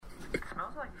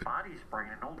body spray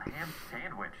in an old ham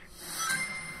sandwich.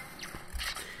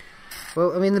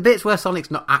 Well, I mean, the bits where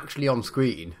Sonic's not actually on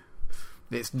screen,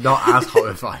 it's not as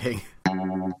horrifying.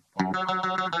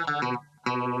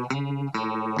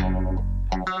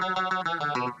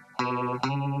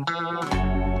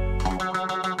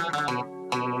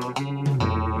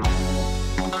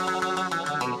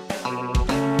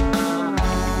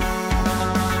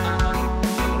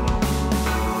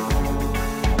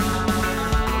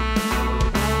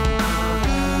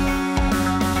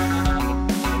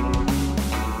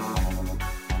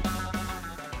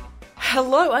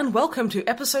 Hello and welcome to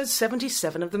episode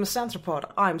 77 of the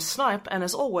Misanthropod. I'm Snipe, and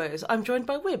as always, I'm joined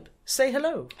by Wib. Say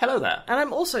hello. Hello there. And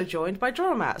I'm also joined by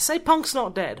Dromat. Say Punk's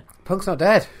not dead. Punk's not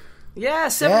dead. Yeah,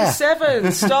 77, yeah.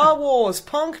 Star Wars,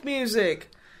 punk music,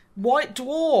 White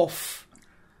Dwarf.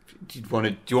 Do you want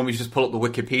me to just pull up the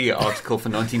Wikipedia article for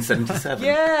 1977?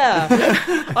 Yeah,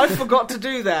 I forgot to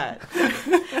do that.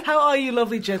 How are you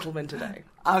lovely gentlemen today?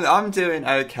 I'm doing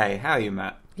okay. How are you,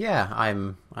 Matt? Yeah,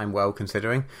 I'm well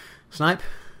considering. Snipe?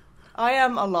 I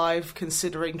am alive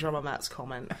considering Drummer Matt's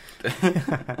comment.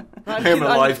 I am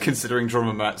alive considering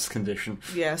Drummer Matt's condition.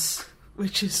 Yes,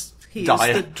 which is, he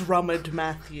Dire. is the drummered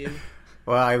Matthew.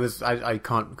 Well, I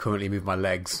can't currently move my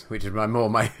legs, which is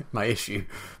my issue.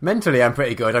 Mentally, I'm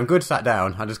pretty good. I'm good sat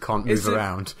down. I just can't move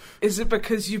around. Is it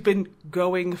because you've been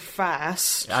going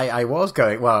fast? I was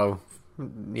going, well,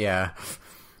 yeah.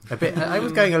 A bit. I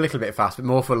was going a little bit fast, but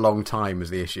more for a long time was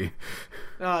the issue.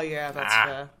 Oh, yeah, that's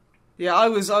fair. Yeah, I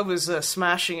was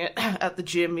smashing it at the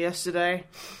gym yesterday.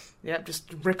 Yep,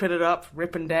 just ripping it up,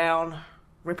 ripping down,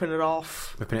 ripping it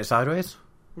off. Ripping it sideways?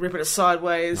 Ripping it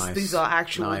sideways. Nice. These are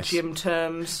actual gym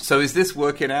terms. So is this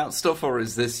working out stuff, or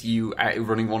is this you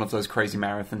running one of those crazy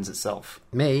marathons itself?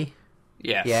 Me?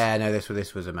 Yes. Yeah, no, this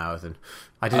was a marathon.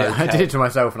 I did it to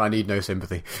myself, and I need no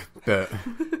sympathy. But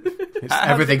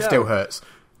everything still hurts.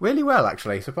 Really well,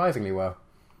 actually. Surprisingly well.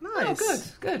 Nice.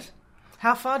 Oh, good.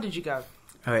 How far did you go?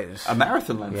 Oh, it's a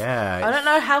marathon length. Yeah. I don't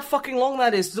know how fucking long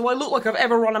that is. Do I look like I've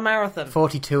ever run a marathon?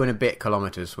 42 and a bit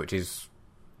kilometres, which is,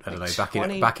 I don't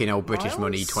know, back in old British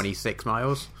money, 26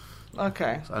 miles.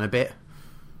 Okay. And a bit.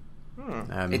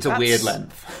 It's a weird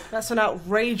length. That's an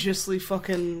outrageously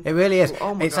fucking... It really is.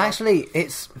 Oh my it's God. Actually,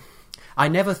 I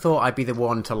never thought I'd be the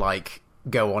one to,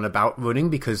 go on about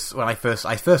running, because when I first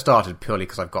started purely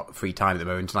because I've got free time at the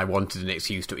moment and I wanted an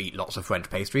excuse to eat lots of French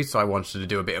pastries, so I wanted to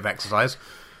do a bit of exercise.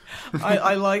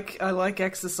 I like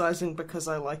exercising because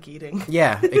I like eating.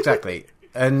 Yeah, exactly.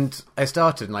 And I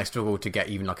started and I struggled to get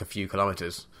even a few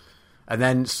kilometres. And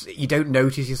then you don't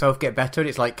notice yourself get better, and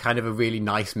it's kind of a really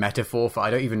nice metaphor for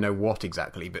I don't even know what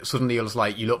exactly, but suddenly you're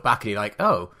just you look back and you're like,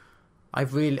 oh, I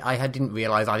didn't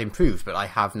realise I'd improved, but I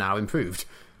have now improved.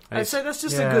 I'd say that's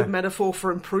just a good metaphor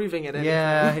for improving at anything.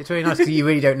 Yeah, it's really nice because you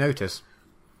really don't notice.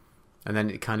 And then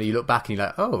you look back and you're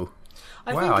like, oh,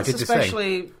 wow, I did this thing.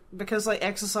 Especially because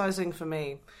exercising for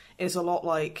me is a lot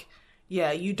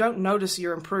you don't notice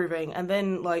you're improving. And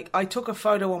then I took a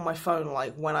photo on my phone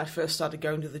when I first started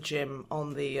going to the gym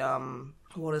on the,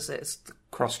 what is it? It's the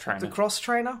cross trainer. The cross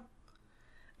trainer.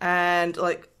 And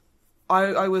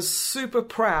I was super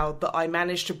proud that I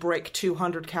managed to break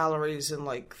 200 calories in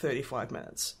 35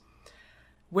 minutes.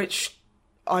 Which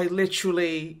I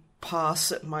literally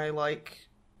pass at my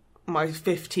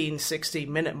 15,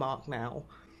 16 minute mark now.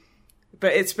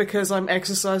 But it's because I'm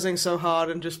exercising so hard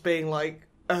and just being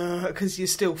because you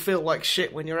still feel like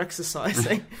shit when you're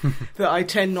exercising, that I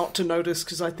tend not to notice,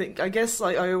 because I guess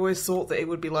I always thought that it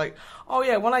would be oh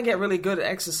yeah, when I get really good at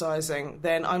exercising,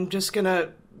 then I'm just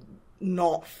gonna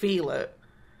not feel it.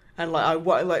 And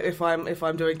if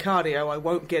I'm doing cardio, I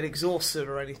won't get exhausted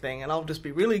or anything, and I'll just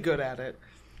be really good at it.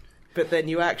 But then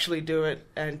you actually do it,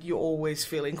 and you're always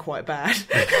feeling quite bad.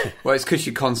 Well, it's because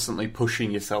you're constantly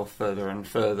pushing yourself further and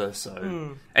further. So,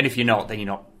 and if you're not, then you're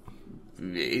not.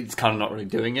 It's kind of not really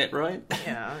doing it, right?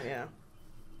 Yeah.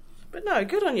 But no,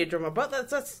 good on you, drummer. But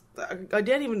that's. I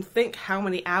didn't even think how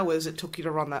many hours it took you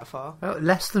to run that far. Well,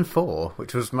 less than 4,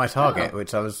 which was my target.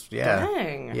 Which I was,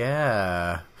 Dang.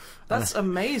 Yeah. That's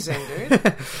amazing,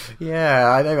 dude.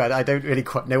 Yeah, I know. I don't really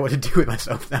quite know what to do with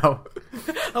myself now.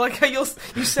 I like how you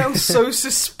sound so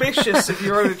suspicious of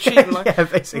your own achievement. Yeah,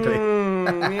 basically.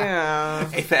 Yeah.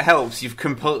 If it helps, you've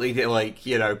completely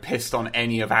pissed on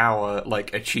any of our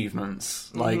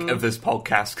achievements of this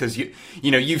podcast, because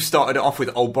you've started it off with,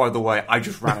 oh, by the way, I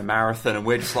just ran a marathon, and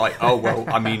we're just oh well,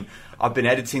 I mean, I've been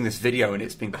editing this video and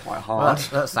it's been quite hard.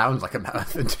 Well, that sounds like a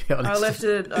marathon, to be honest.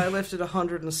 I lifted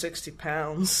 160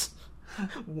 pounds.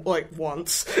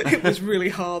 Once. It was really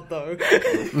hard, though.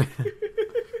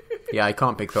 Yeah, I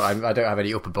can't pick. I don't have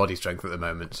any upper body strength at the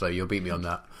moment, so you'll beat me on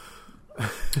that.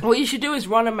 What you should do is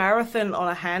run a marathon on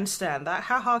a handstand.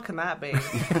 How hard can that be?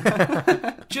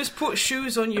 Just put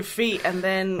shoes on your feet and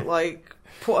then, like,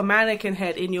 put a mannequin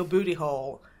head in your booty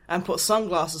hole and put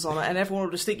sunglasses on it, and everyone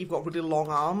will just think you've got really long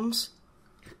arms.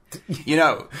 You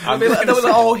know,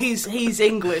 he's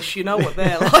English. You know what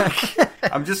they're like.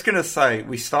 I'm just gonna say,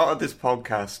 we started this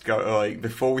podcast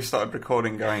before we started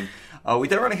recording, going, we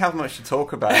don't really have much to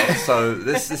talk about, so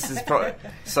this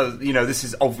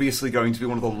is obviously going to be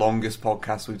one of the longest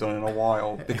podcasts we've done in a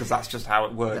while, because that's just how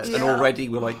it works. Yeah. And already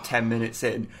we're like 10 minutes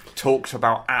in, talked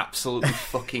about absolutely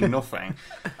fucking nothing.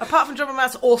 Apart from John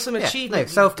Matt's awesome achievement.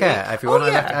 No, self-care, everyone.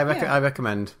 I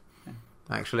recommend.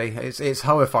 Actually, it's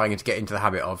horrifying to get into the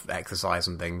habit of exercise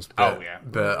and things. But,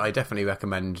 but I definitely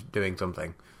recommend doing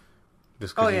something.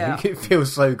 Just because it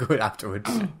feels so good afterwards.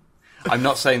 I'm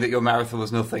not saying that your marathon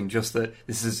was nothing, just that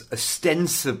this is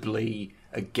ostensibly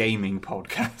a gaming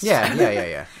podcast.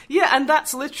 Yeah. Yeah, and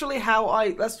that's literally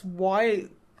that's why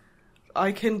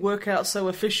I can work out so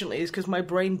efficiently, is because my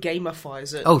brain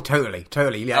gamifies it. Oh, totally.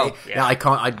 Yeah, I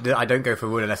can't. I don't go for a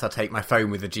run unless I take my phone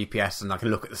with the GPS and I can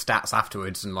look at the stats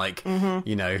afterwards and it's like,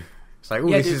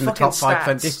 this is the top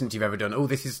 5% distance you've ever done. Oh,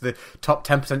 this is the top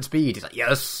 10% speed. It's like,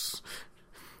 yes.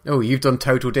 Oh, you've done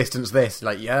total distance this.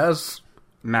 Like, yes.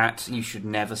 Matt, you should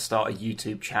never start a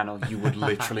YouTube channel. You would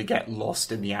literally get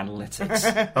lost in the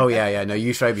analytics. Oh, yeah. No,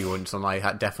 you showed me once, and I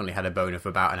definitely had a boner for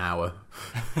about an hour.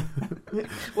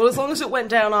 Well, as long as it went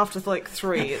down after,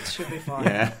 3, it should be fine.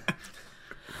 Yeah.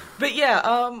 But yeah,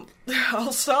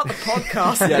 I'll start the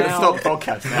podcast now. Yeah, let's start the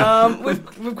podcast now.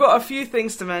 We've got a few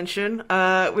things to mention.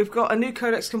 We've got a new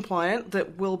Codex Compliant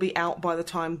that will be out by the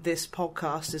time this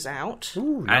podcast is out.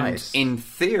 Ooh, nice. And in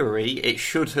theory, it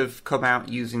should have come out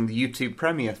using the YouTube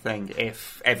Premiere thing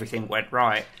if everything went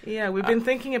right. Yeah, we've been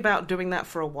thinking about doing that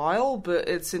for a while, but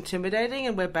it's intimidating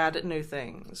and we're bad at new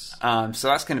things. So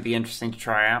that's going to be interesting to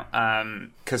try out.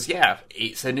 Because,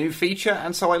 it's a new feature,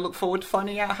 and so I look forward to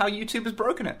finding out how YouTube has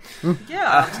broken it.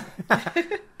 Yeah.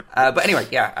 But anyway,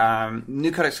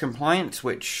 new Codex Compliant,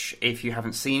 which, if you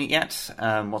haven't seen it yet,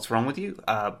 what's wrong with you?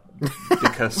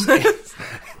 Because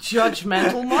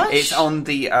judgmental much? It's on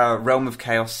the Realm of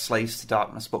Chaos Slaves to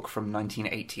Darkness book from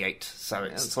 1988, so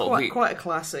it's quite a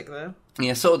classic, though.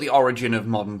 Yeah, sort of the origin of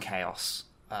modern chaos.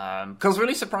 Because I was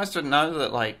really surprised to know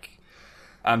that,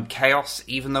 chaos,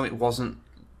 even though it wasn't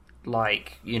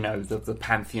the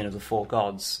pantheon of the 4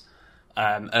 gods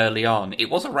early on, it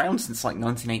was around since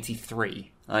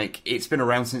 1983. It's been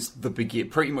around since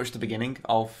pretty much the beginning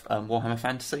of Warhammer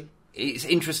Fantasy. It's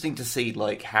interesting to see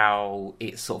how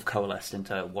it sort of coalesced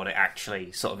into what it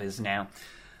actually sort of is now.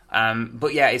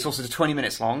 But yeah, it's also 20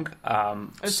 minutes long.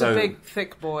 It's a big,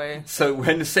 thick boy. So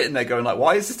when sitting there going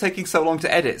why is this taking so long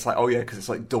to edit? It's because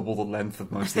it's double the length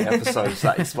of most of the episodes.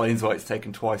 That explains why it's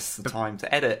taken twice the time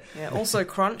to edit. Yeah. Also,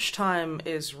 crunch time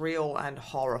is real and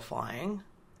horrifying.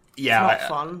 Yeah, it's not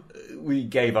fun. We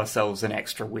gave ourselves an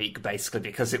extra week basically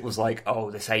because it was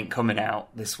this ain't coming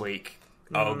out this week.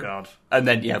 Oh god! And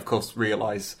then of course,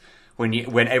 realise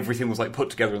when everything was put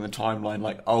together in the timeline,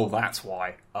 that's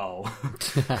why. Oh,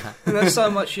 there's so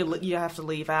much you have to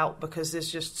leave out because there's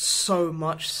just so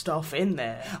much stuff in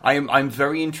there. I'm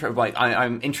very interested.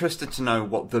 I'm interested to know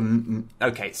what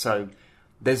so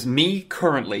there's me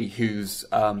currently, who's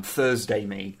Thursday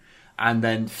me, and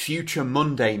then future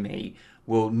Monday me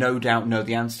will no doubt know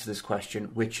the answer to this question,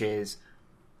 which is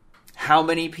how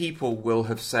many people will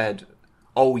have said,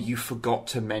 oh, you forgot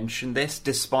to mention this,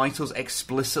 despite us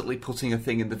explicitly putting a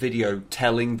thing in the video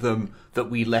telling them that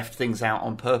we left things out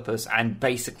on purpose and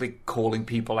basically calling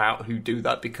people out who do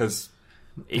that because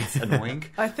it's annoying.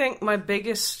 I think my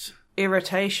biggest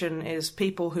irritation is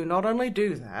people who not only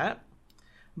do that,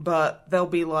 but they'll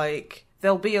be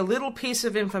a little piece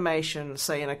of information,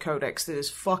 say in a codex, that is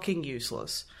fucking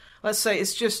useless. Let's say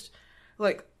it's just,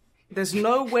 there's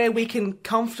nowhere we can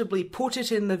comfortably put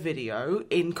it in the video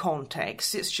in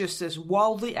context. It's just this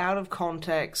wildly out of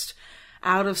context,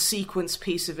 out of sequence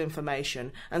piece of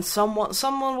information. And someone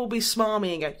will be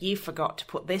smarmy and go, you forgot to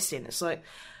put this in. It's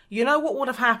you know what would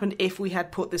have happened if we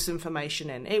had put this information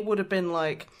in? It would have been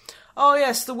oh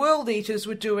yes, the World Eaters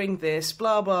were doing this,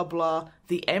 blah, blah, blah.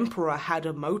 The Emperor had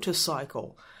a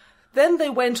motorcycle. Then they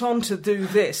went on to do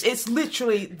this. It's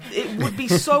literally, it would be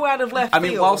so out of left field. I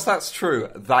mean, whilst that's true,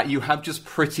 that you have just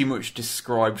pretty much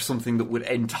described something that would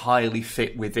entirely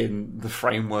fit within the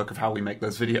framework of how we make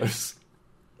those videos.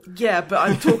 Yeah, but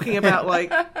I'm talking about,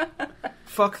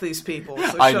 fuck these people.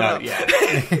 So I shut know, up.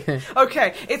 yeah.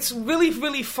 Okay, it's really,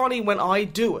 really funny when I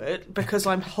do it, because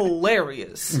I'm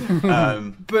hilarious.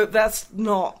 But that's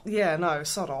not,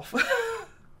 sod off.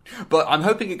 But I'm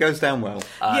hoping it goes down well.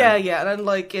 Yeah, and then,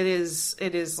 like, it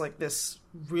is like this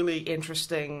really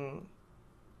interesting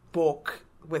book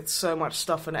with so much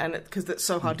stuff in it, and because it's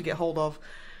so hard to get hold of.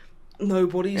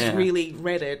 Nobody's really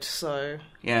read it, so...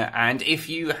 Yeah, and if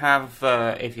you have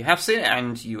seen it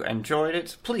and you enjoyed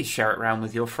it, please share it around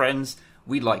with your friends.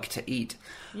 We like to eat.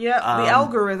 Yeah, the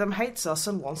algorithm hates us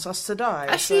and wants us to die.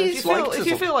 Actually, so if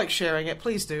you feel like sharing it,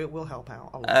 please do. It will help out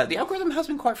a lot. The algorithm has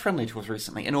been quite friendly to us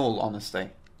recently, in all honesty.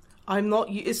 I'm not...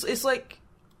 It's like...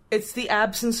 It's the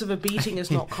absence of a beating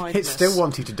is not kindness. It still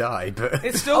wants you to die, but...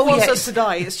 It still wants us to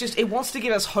die. It's just, it wants to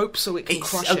give us hope so it can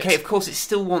crush it. Okay, of course it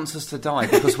still wants us to die,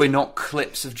 because we're not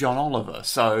clips of John Oliver,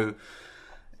 so...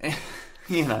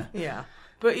 You know. Yeah.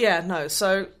 But yeah, no,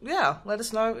 so, yeah, let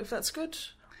us know if that's good.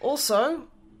 Also,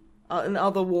 in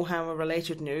other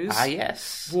Warhammer-related news...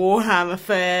 yes. Warhammer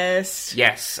Fest!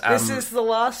 Yes. This is the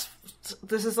last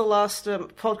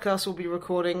podcast we'll be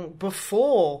recording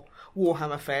before...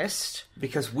 Warhammer Fest.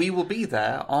 Because we will be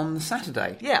there on the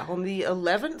Saturday. Yeah, on the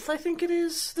 11th, I think it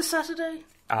is, the Saturday.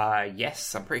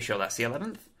 Yes, I'm pretty sure that's the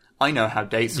 11th. I know how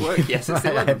dates work, yes, it's the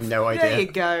 11th. I have no idea. There you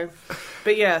go.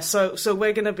 But yeah, so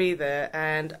we're going to be there,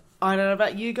 and I don't know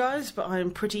about you guys, but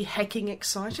I'm pretty hecking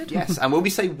excited. Yes, and when we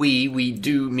say we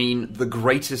do mean the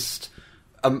greatest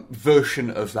version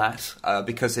of that,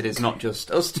 because it is not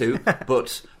just us two,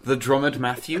 but the drummer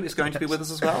Matthew is going to be with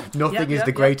us as well. Nothing is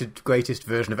the greatest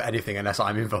version of anything unless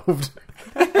I'm involved.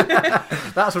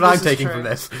 That's what I'm taking from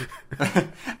this.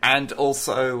 And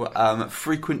also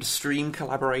frequent stream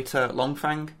collaborator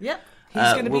Longfang. Yep,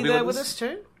 he's going to be there with us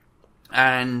too.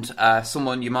 And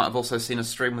someone you might have also seen us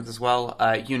stream with as well,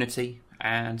 Unity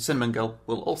and Cinnamon Girl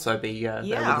will also be there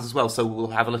with us as well, so we'll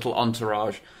have a little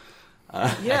entourage. I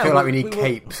feel like we need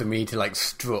capes and we need to like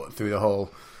strut through the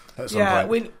hall at some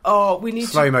point. We need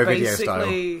slow-mo to video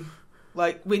basically style.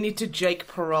 Like we need to Jake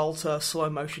Peralta slow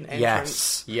motion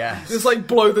entrance. Yes. Just like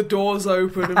blow the doors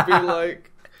open and be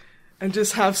like, and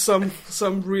just have some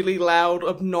really loud,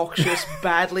 obnoxious,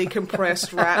 badly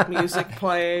compressed rap music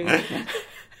playing.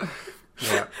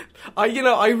 Yeah.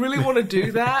 I really want to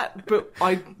do that, but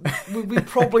we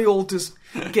probably all just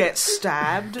get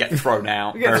stabbed. Get thrown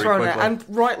out very quickly. And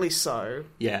rightly so.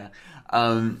 Yeah.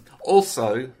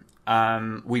 Also,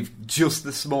 we've just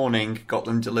this morning got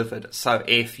them delivered. So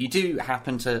if you do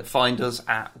happen to find us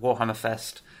at Warhammer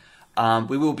Fest,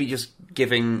 we will be just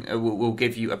we'll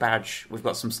give you a badge. We've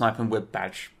got some Snipe and Whip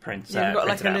badge prints. Yeah, we've got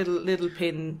like a out. little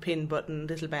pin button,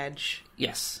 little badge.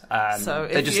 Yes. So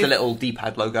they're just a little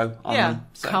D-pad logo on them.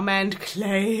 So. Come and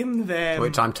claim them.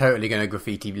 Which I'm totally going to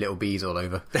graffiti little bees all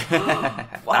over.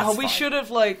 Wow, we should have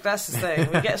that's the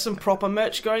thing. We get some proper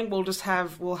merch going. We'll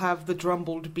have the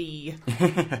drumbled bee.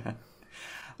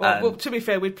 Well, to be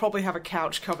fair, we'd probably have a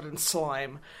couch covered in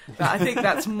slime. But I think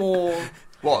that's more.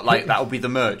 What, like that'll be the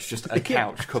merch? Just a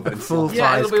couch covered in slime?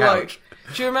 Yeah, it'll be couch.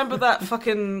 Like. Do you remember that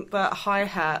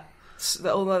hi-hat?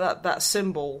 That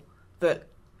cymbal that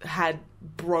had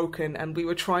broken, and we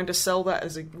were trying to sell that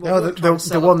as a.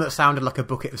 The one that sounded like a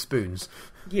bucket of spoons.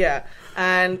 Yeah,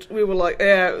 and we were like,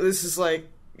 yeah, this is like.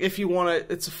 If you want it,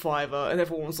 it's a $5, and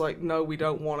everyone was like, no, we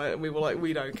don't want it, and we were like,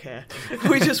 we don't care.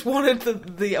 We just wanted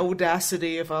the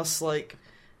audacity of us, like,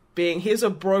 being, here's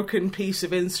a broken piece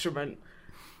of instrument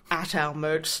at our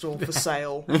merch store for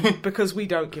sale, because we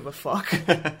don't give a fuck.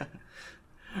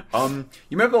 You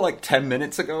remember, like, 10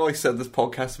 minutes ago I said this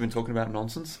podcast has been talking about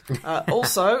nonsense?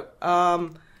 Also,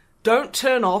 don't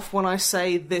turn off when I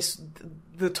say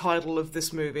the title of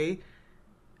this movie.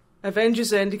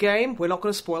 Avengers Endgame, we're not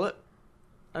going to spoil it.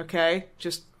 Okay,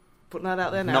 just putting that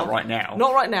out there now. Not right now.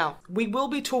 Not right now. We will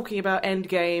be talking about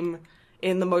Endgame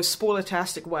in the most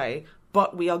spoiler-tastic way,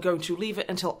 but we are going to leave it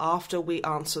until after we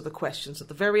answer the questions at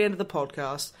the very end of the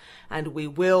podcast, and we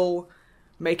will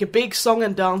make a big song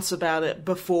and dance about it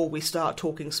before we start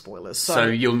talking spoilers. So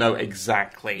you'll know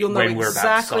exactly when we're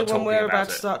about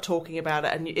to start talking about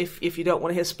it, and if you don't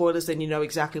want to hear spoilers, then you know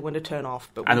exactly when to turn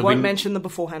off. But we won't mention them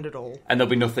beforehand at all. And there'll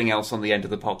be nothing else on the end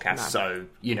of the podcast, so,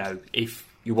 if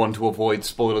you want to avoid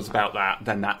spoilers about that,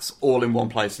 then that's all in one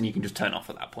place and you can just turn off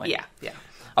at that point. Yeah.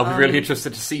 I'll be really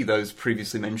interested to see those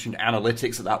previously mentioned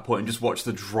analytics at that point and just watch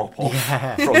the drop-off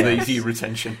from the view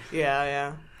retention.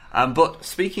 Yeah. But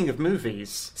speaking of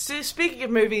movies...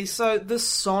 so the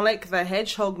Sonic the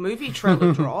Hedgehog movie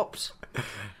trailer dropped.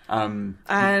 And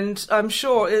I'm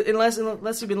sure, unless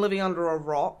you've been living under a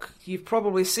rock, you've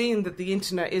probably seen that the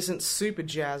internet isn't super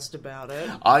jazzed about it.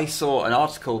 I saw an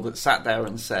article that sat there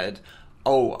and said,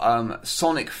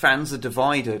 Sonic fans are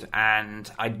divided,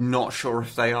 and I'm not sure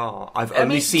if they are. I've I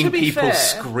only mean, seen to be people fair,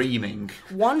 screaming.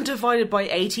 1 divided by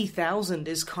 80,000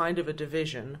 is kind of a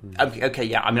division. Okay,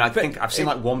 yeah. I mean, I think I've seen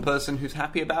like one person who's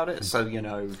happy about it, so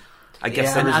I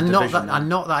guess there is a and division.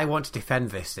 not that I want to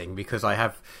defend this thing because I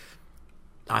have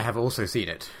also seen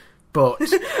it. But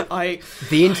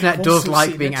the internet does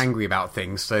like being angry about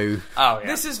things, so... Oh, yeah.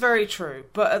 This is very true,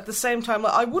 but at the same time,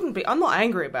 like, I'm not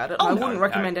angry about it. I wouldn't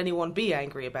recommend no. anyone be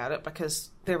angry about it, because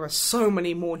there are so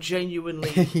many more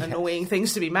genuinely annoying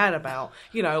things to be mad about.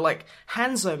 Like,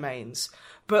 Hanzo mains.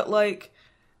 But, like,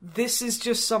 this is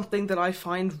just something that I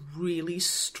find really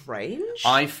strange.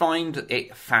 I find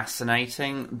it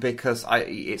fascinating, because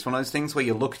it's one of those things where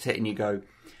you look at it and you go...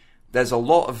 There's a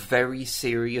lot of very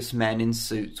serious men in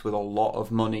suits with a lot of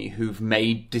money who've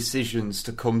made decisions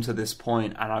to come to this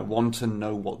point, and I want to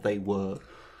know what they were.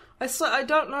 I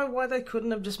don't know why they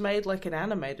couldn't have just made, like, an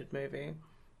animated movie.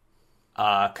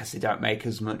 Because they don't make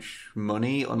as much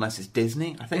money unless it's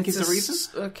Disney, I think is the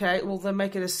reason. Okay, well then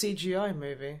make it a CGI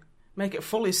movie. Make it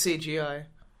fully CGI.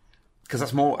 Because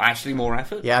that's actually more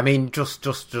effort? Yeah, I mean,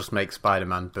 just make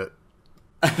Spider-Man, but...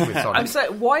 with Sonic. I'm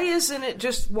saying, why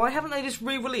haven't they just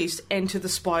re-released Enter the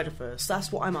Spider-Verse?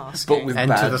 That's what I'm asking. But with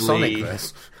Enter the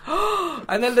Sonic-verse.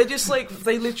 And then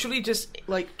they literally just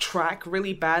track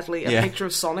really badly a picture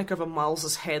of Sonic over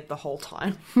Miles' head the whole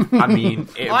time. I mean...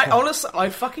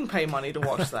 I'd fucking pay money to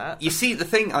watch that. You see, the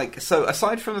thing, so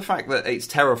aside from the fact that it's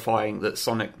terrifying that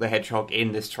Sonic the Hedgehog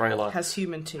in this trailer... Has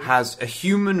human teeth. Has a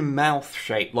human mouth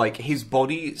shape. Like, his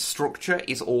body structure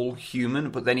is all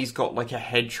human, but then he's got, like, a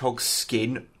hedgehog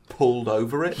skin pulled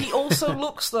over it. He also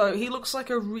looks like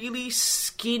a really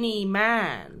skinny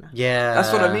man. Yeah.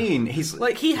 That's what I mean. He's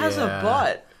like, he has a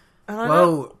butt.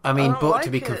 Butt to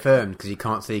be confirmed, because you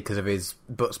can't see because of his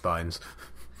butt spines.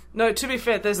 No, to be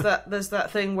fair, there's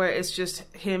that thing where it's just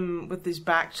him with his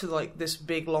back to, like, this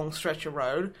big long stretch of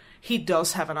road. He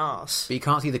does have an arse. But you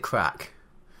can't see the crack.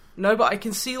 No, but I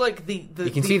can see, like, you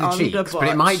can see the cheeks, but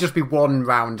it might just be one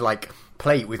round, like,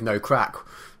 plate with no crack.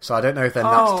 So I don't know if then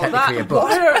that's technically a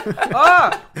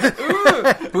butt.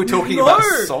 We're talking about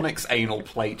Sonic's anal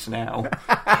plate now.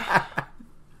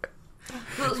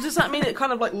 Does that mean it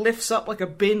kind of, like, lifts up like a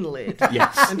bin lid?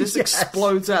 Yes. And just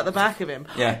explodes out the back of him?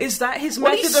 Yeah. Is that his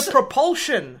method of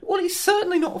propulsion? Well, he's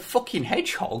certainly not a fucking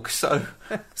hedgehog, so...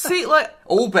 See, like...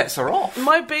 all bets are off.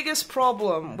 My biggest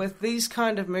problem with these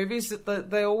kind of movies is that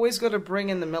they always got to bring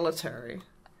in the military.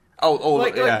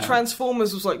 Like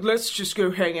Transformers was like, let's just go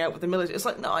hang out with the military. It's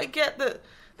like, no, I get that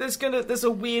there's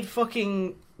a weird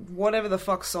fucking whatever the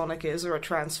fuck Sonic is, or a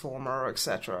Transformer, or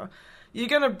etc. You're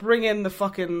gonna bring in the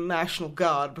fucking National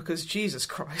Guard because Jesus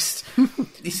Christ.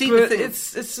 You see, but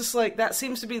it's just like, that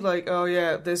seems to be like, oh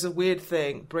yeah, there's a weird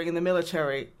thing. Bring in the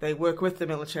military. They work with the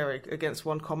military against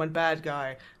one common bad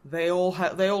guy. They all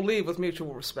leave with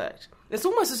mutual respect. It's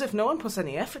almost as if no one puts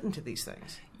any effort into these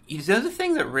things. The other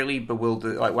thing that really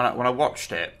bewildered, like when I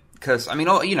watched it, because I mean,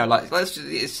 like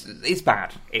it's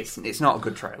bad. It's not a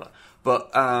good trailer.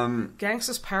 But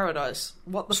Gangsta's Paradise.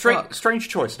 What the fuck? Strange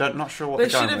choice. Not sure what they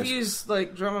they're going should have with. used,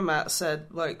 like Drummer Matt said,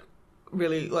 like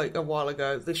really like a while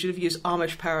ago. They should have used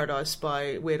Amish Paradise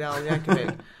by Weird Al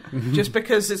Yankovic, just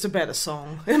because it's a better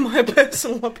song, in my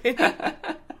personal opinion.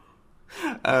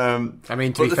 I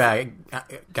mean, to be fair,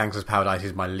 Gangsta's Paradise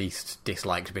is my least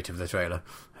disliked bit of the trailer.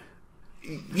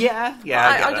 Yeah.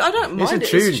 I don't mind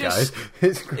it's it. A tune, guys.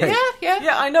 It's great.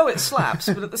 Yeah, I know it slaps,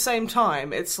 but at the same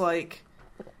time, it's like,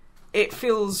 it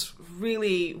feels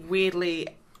really weirdly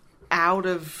out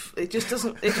of... It just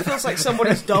doesn't... It feels like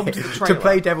somebody's dubbed the trailer. To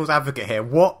play devil's advocate here,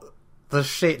 what the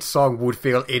shit song would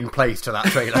feel in place to that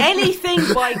trailer?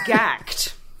 Anything by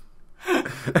Gact.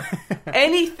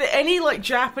 Any like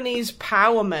Japanese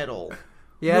power metal.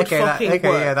 Yeah, would okay, fucking work.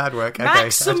 yeah, that'd work. Okay,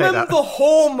 Maximum the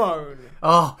Hormone.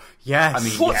 Oh, yes. I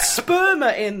mean, Put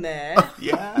sperma in there.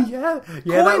 yeah,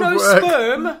 Koino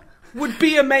sperm would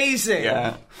be amazing.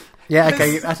 Yeah,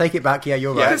 okay, I take it back. Yeah,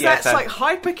 you're right. Because that's like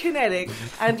hyperkinetic,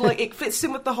 and like it fits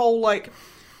in with the whole like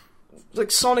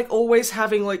Sonic always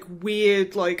having like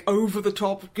weird like over the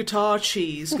top guitar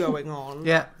cheese going on.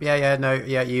 Yeah. No,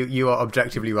 you are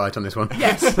objectively right on this one.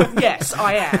 Yes,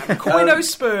 I am. Koino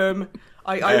sperm.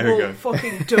 I will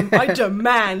fucking I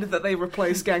demand that they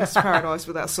replace Gangsta's Paradise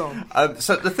with that song.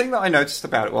 So the thing that I noticed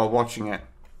about it while watching it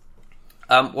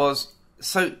was,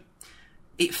 so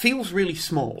it feels really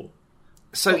small.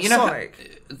 So you know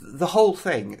Sonic? The whole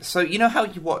thing. So you know how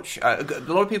you watch. A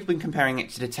lot of people have been comparing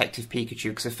it to Detective Pikachu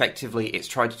because effectively it's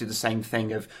tried to do the same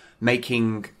thing of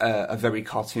making a very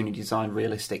cartoony design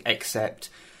realistic, except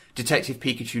Detective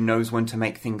Pikachu knows when to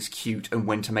make things cute and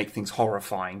when to make things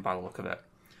horrifying by the look of it.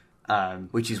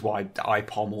 which is why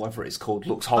iPom, or whatever it's called,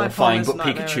 looks horrifying, but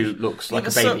Pikachu looks like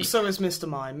a baby. So is Mr.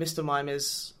 Mime. Mr. Mime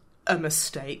is a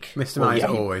mistake. Mr. Mime is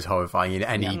always horrifying in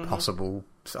any possible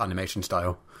animation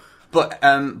style.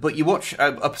 But you watch,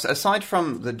 aside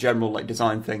from the general like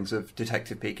design things of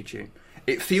Detective Pikachu,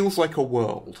 it feels like a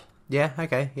world. Yeah,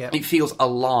 okay, yeah. It feels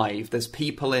alive. There's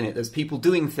people in it. There's people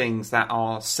doing things that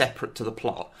are separate to the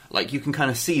plot. Like, you can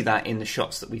kind of see that in the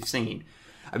shots that we've seen.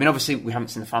 I mean, obviously, we haven't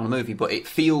seen the final movie, but it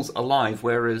feels alive,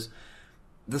 whereas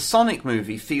the Sonic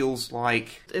movie feels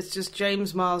like... It's just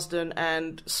James Marsden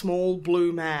and Small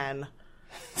Blue Man.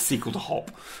 Sequel to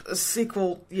Hop. A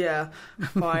sequel, yeah,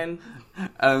 fine.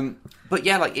 But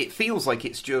yeah, like, it feels like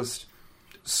it's just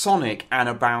Sonic and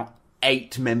about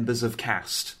 8 members of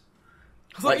cast.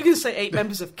 I thought you were going to say 8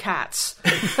 members of Cats.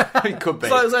 It could be.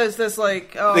 So there's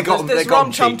like, there's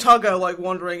Rum Chum Tugger like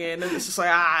wandering in, and it's just like,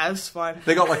 it's fine.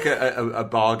 They got like a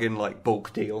bargain, like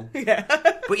bulk deal. Yeah.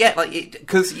 But yeah, like,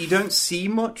 because you don't see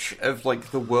much of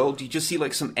like the world, you just see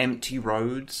like some empty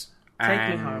roads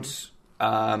and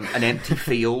an empty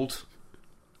field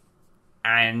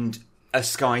and a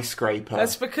skyscraper.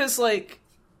 That's because like,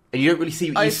 and you don't really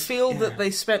see. I feel that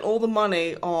they spent all the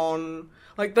money on.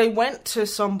 Like, they went to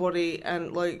somebody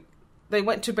and, like, they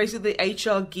went to basically the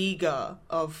HR Giga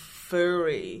of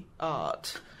furry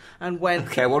art and went...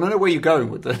 Okay, I want to know where you're going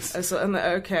with this.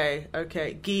 Okay.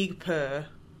 Geekper.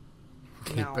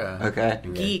 Geekper. Okay.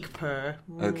 Geekper.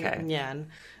 Okay. Nyan.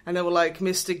 And they were like,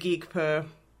 Mr. Geekper,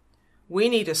 we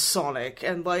need a Sonic.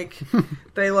 And, like,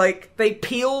 they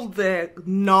peeled their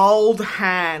gnarled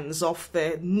hands off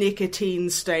their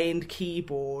nicotine-stained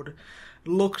keyboard,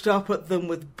 looked up at them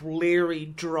with bleary,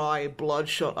 dry,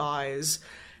 bloodshot eyes,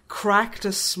 cracked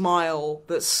a smile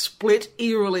that split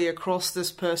eerily across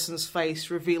this person's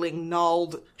face, revealing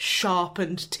gnarled,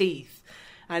 sharpened teeth.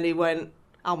 And he went,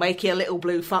 I'll make you a little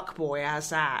blue fuckboy,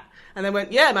 how's that? And they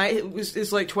went, yeah, mate,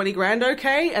 it's like 20 grand,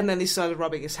 okay? And then he started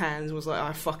rubbing his hands and was like,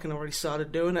 I fucking already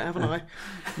started doing it, haven't I?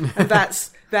 And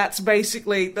that's where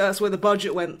the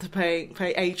budget went to pay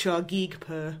HR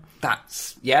Geekper.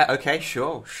 Yeah, okay,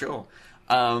 sure.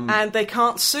 And they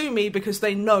can't sue me because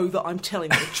they know that I'm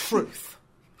telling the truth.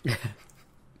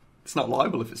 It's not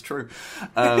liable if it's true.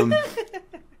 But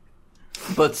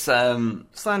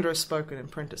slander is spoken, in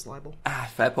print it's libel.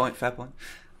 Fair point.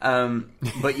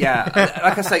 But yeah,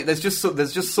 like I say, there's just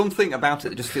something about it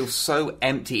that just feels so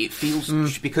empty. It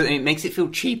feels because it makes it feel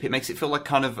cheap. It makes it feel like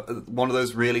kind of one of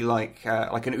those really like an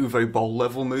Uwe Boll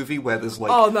level movie where there's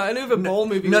like an Uwe Boll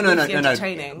movie. No,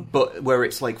 entertaining. But where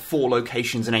it's like 4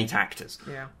 locations and 8 actors.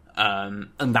 Yeah. And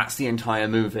that's the entire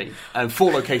movie.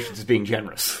 4 locations is being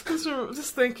generous.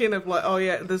 Just thinking of like,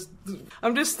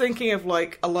 I'm just thinking of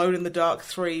like Alone in the Dark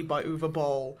 3 by Uwe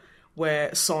Boll,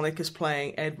 where Sonic is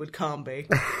playing Edward Carnby.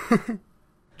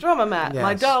 Drummer Matt, yes.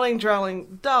 My darling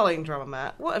drummer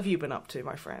Matt, what have you been up to,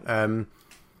 my friend?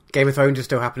 Game of Thrones is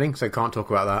still happening, so can't talk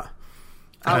about that.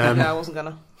 I wasn't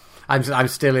gonna. I'm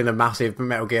still in a massive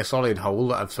Metal Gear Solid hole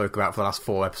that I've spoken about for the last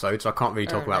 4 episodes, so I can't really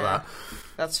talk about that.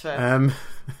 That's fair.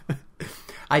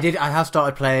 I have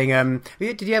started playing...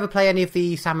 did you ever play any of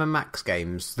the Sam and Max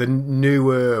games? The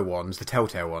newer ones, the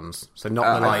Telltale ones. So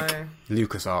not the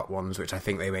LucasArts ones, which I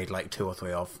think they made like 2 or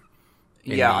 3 of.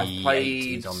 I've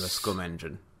played... 80s on the Scum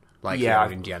engine. Like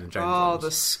Indiana Jones ones.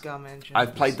 The Scum engine.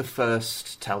 I've played the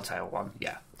first Telltale one,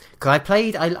 yeah.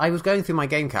 Because I was going through my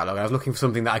game catalogue, I was looking for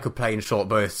something that I could play in short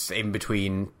bursts in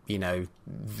between,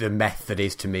 the meth that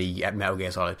is to me at Metal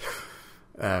Gear Solid.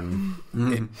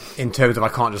 In terms of I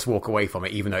can't just walk away from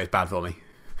it, even though it's bad for me.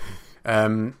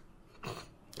 So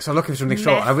looking for something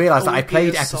short, I realised that I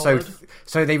played episode...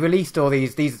 So they released all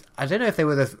these... I don't know if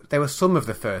they were some of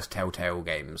the first Telltale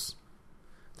games.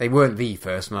 They weren't the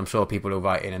first, and I'm sure people will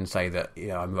write in and say that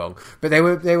I'm wrong. But they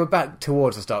were back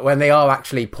towards the start, when they are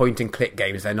actually point-and-click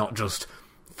games. They're not just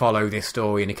follow this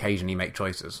story and occasionally make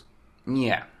choices.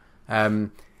 Yeah. And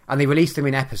they released them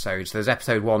in episodes. There's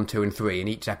episode 1, 2, and 3, and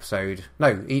each series,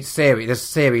 there's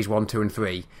series 1, 2, and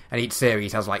 3, and each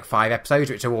series has like 5 episodes,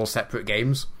 which are all separate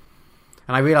games.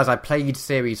 And I realised I played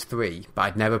series 3, but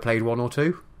I'd never played 1 or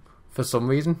 2, for some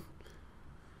reason.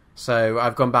 So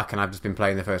I've gone back and I've just been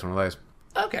playing the first one of those.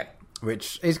 Okay.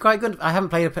 Which is quite good. I haven't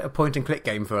played a point-and-click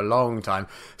game for a long time,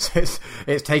 so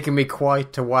it's taken me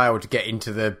quite a while to get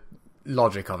into the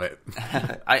logic of it.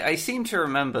 I seem to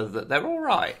remember that they're all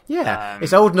right. Yeah,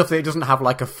 it's old enough that it doesn't have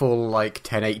like a full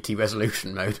 1080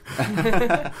 resolution mode,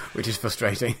 which is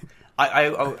frustrating.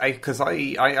 Because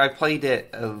I played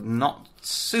it not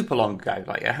super long ago,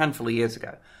 like a handful of years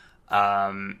ago,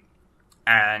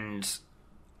 and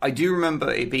I do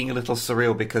remember it being a little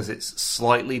surreal because it's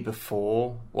slightly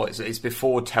before... it's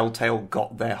before Telltale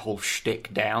got their whole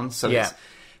shtick down, so it's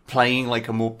playing like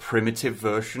a more primitive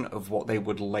version of what they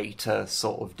would later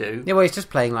sort of do. Yeah, well, it's just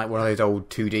playing like one of those old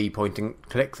 2D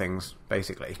point-and-click things,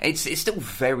 basically. It's still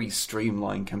very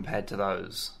streamlined compared to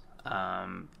those.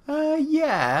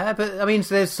 Yeah, but I mean,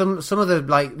 so there's some of the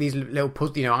like these little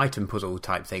item puzzle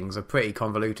type things are pretty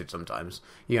convoluted sometimes.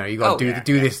 You know, you got to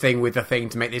do this thing with the thing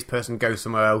to make this person go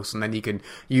somewhere else, and then you can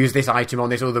use this item on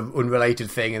this other unrelated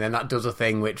thing, and then that does a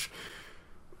thing which.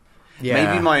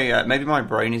 Yeah. Maybe my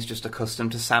brain is just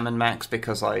accustomed to Sam and Max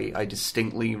because I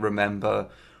distinctly remember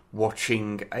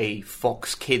watching a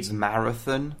Fox Kids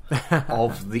marathon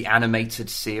of the animated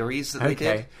series that they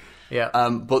did. Yeah.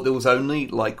 But there was only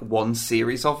like one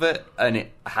series of it, and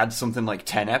it had something like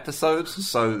 10 episodes,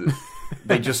 so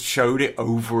they just showed it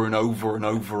over and over and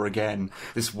over again,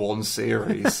 this one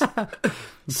series.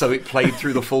 So it played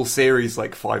through the full series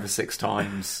like 5 or 6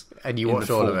 times. And you watched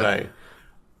all of it? Day.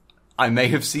 I may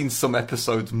have seen some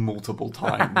episodes multiple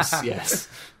times, yes.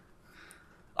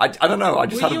 I don't know.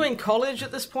 Were you in college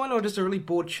at this point, or just a really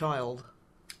bored child?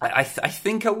 I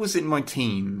think I was in my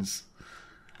teens.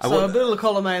 A little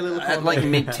column A, little column like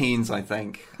mid-teens, I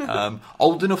think.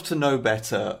 Old enough to know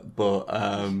better, but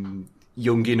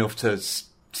young enough to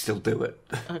still do it.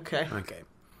 Okay.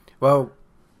 Well,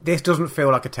 this doesn't feel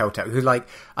like a Telltale. Because, like,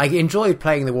 I enjoyed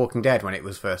playing The Walking Dead when it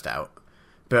was first out,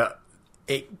 but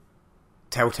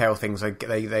Telltale things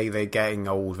they're getting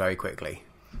old very quickly.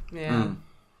 Yeah.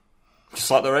 Just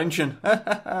like their engine. They're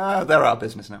out of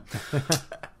business now.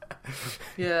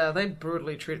 Yeah, they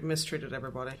brutally mistreated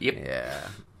everybody. Yep. Yeah.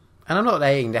 And I'm not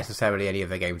saying necessarily any of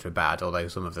their games were bad, although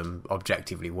some of them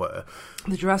objectively were.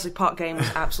 The Jurassic Park game was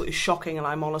absolutely shocking, and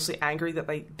I'm honestly angry that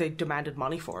they demanded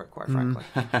money for it, quite frankly.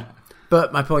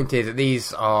 But my point is that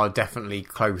these are definitely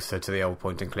closer to the old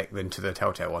point-and-click than to the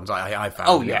Telltale ones, I found.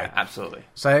 Oh, yeah, absolutely.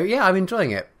 So, yeah, I'm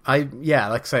enjoying it. I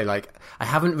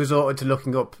haven't resorted to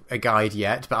looking up a guide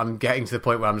yet, but I'm getting to the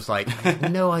point where I'm just like, I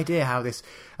have no idea how this...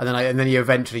 And then you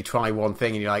eventually try one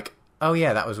thing, and you're like, oh,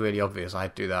 yeah, that was really obvious,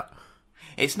 I'd do that.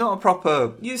 It's not a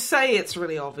proper... You say it's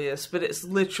really obvious, but it's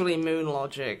literally moon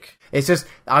logic. It's just,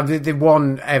 the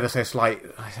one ever so slight...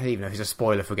 I don't even know if it's a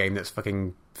spoiler for a game that's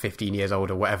fucking 15 years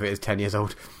old or whatever it is, 10 years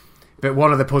old. But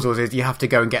one of the puzzles is you have to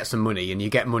go and get some money, and you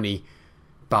get money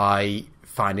by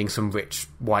finding some rich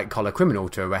white-collar criminal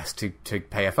to arrest to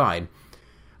pay a fine.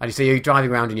 And so you're driving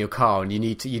around in your car, and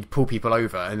you'd pull people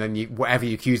over, and then whatever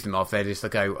you accuse them of, they just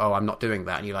go, oh, I'm not doing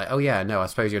that. And you're like, oh yeah, no, I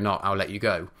suppose you're not, I'll let you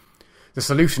go. The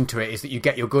solution to it is that you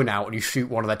get your gun out and you shoot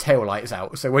one of their taillights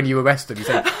out. So when you arrest them,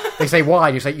 they say, why?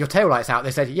 And you say, your taillight's out.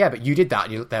 They said, yeah, but you did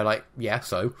that. And they're like, yeah,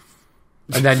 so.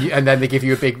 And then they give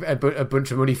you a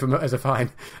bunch of money as a fine.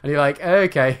 And you're like,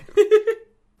 okay.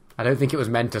 I don't think it was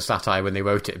meant as satire when they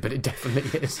wrote it, but it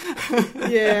definitely is.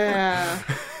 Yeah.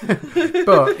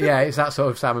 But, yeah, it's that sort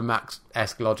of Sam and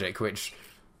Max-esque logic, which,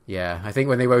 yeah, I think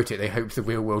when they wrote it, they hoped the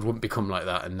real world wouldn't become like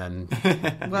that, and then...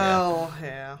 Well,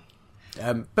 yeah.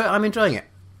 But I'm enjoying it.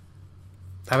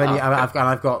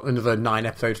 I've got another 9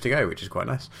 episodes to go, which is quite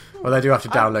nice. Although I do have to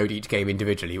download each game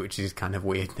individually, which is kind of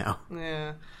weird now.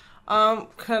 Yeah.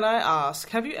 Can I ask,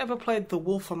 have you ever played The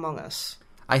Wolf Among Us?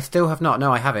 I still have not.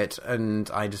 No, I have it, and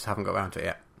I just haven't got around to it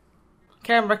yet.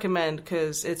 Can recommend,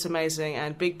 because it's amazing,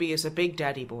 and Big B is a big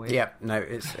daddy boy. Yeah, no,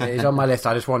 it's on my list.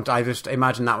 I just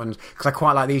imagine that one, because I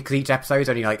quite like these, because each episode is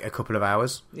only like a couple of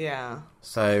hours. Yeah.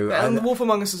 So, and The Wolf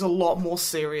Among Us is a lot more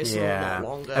serious and a lot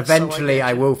longer. Eventually, so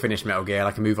I will finish Metal Gear, and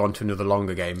I can move on to another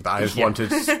longer game, but I just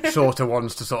wanted shorter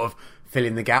ones to sort of fill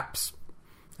in the gaps.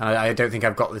 And I don't think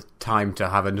I've got the time to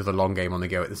have another long game on the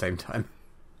go at the same time.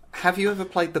 Have you ever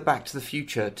played the Back to the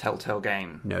Future Telltale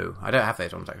game? No, I don't have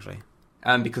those ones, actually.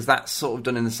 Because that's sort of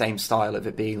done in the same style of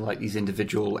it being like these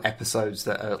individual episodes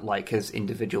that are like as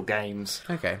individual games.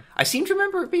 Okay. I seem to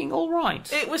remember it being all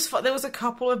right. It was fun. There was a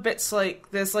couple of bits like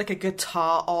there's like a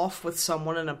guitar off with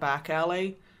someone in a back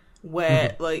alley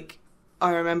where like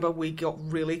I remember we got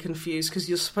really confused because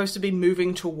you're supposed to be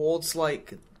moving towards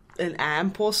like an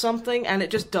amp or something, and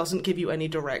it just doesn't give you any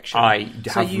direction.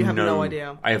 You have no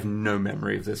idea. I have no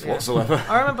memory of this whatsoever.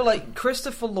 I remember like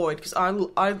Christopher Lloyd, because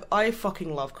I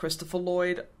fucking love Christopher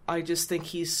Lloyd. I just think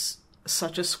he's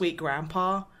such a sweet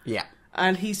grandpa. Yeah,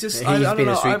 and he's just he's been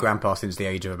a sweet grandpa since the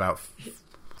age of about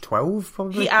 12,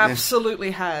 probably. He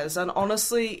absolutely has, and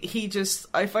honestly, he just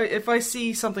if I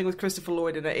see something with Christopher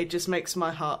Lloyd in it, it just makes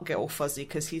my heart get all fuzzy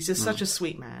because he's just such a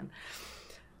sweet man.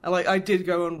 Like, I did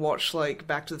go and watch, like,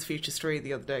 Back to the Future 3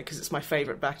 the other day, because it's my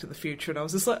favourite Back to the Future, and I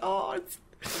was just like, oh,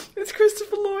 It's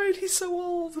Christopher Lloyd. He's so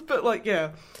old, but like,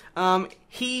 yeah,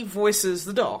 he voices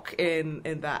the Doc in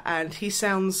that, and he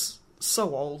sounds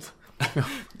so old.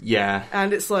 Yeah.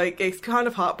 And it's like, it's kind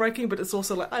of heartbreaking, but it's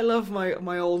also like, I love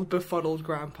my old befuddled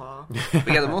grandpa. But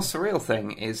yeah, the more surreal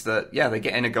thing is that, yeah, they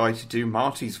get in a guy to do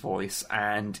Marty's voice,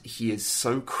 and he is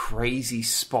so crazy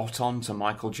spot on to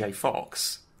Michael J.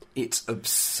 Fox. It's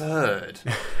absurd.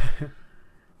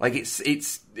 Like,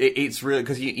 it's really,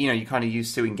 because, you're kind of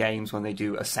used to in games when they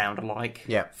do a sound-alike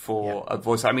for a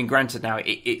voice. I mean, granted, now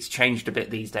it's changed a bit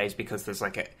these days because there's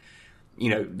like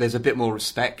there's a bit more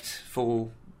respect for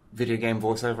video game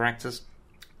voiceover actors,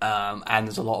 and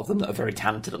there's a lot of them that are very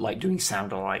talented at like doing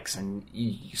sound-alikes, and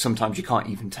sometimes you can't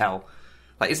even tell.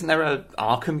 Like, isn't there an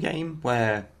Arkham game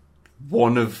where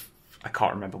I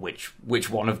can't remember which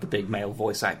one of the big male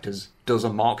voice actors does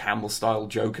a Mark Hamill style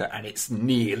Joker, and it's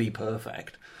nearly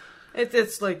perfect.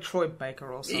 It's like Troy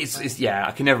Baker or something. It's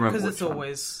I can never remember because it's one.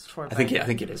 always Troy Baker. I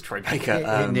think it is Troy Baker.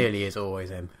 It nearly is always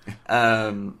him.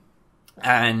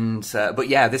 But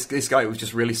yeah, this guy, it was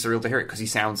just really surreal to hear it because he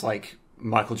sounds like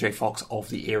Michael J. Fox of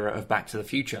the era of Back to the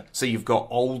Future. So you've got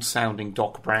old sounding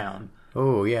Doc Brown.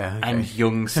 Oh yeah, okay. And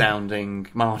young sounding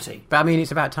Marty. But I mean,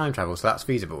 it's about time travel, so that's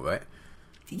feasible, right?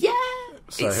 Yeah,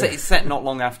 so. It's set not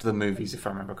long after the movies, if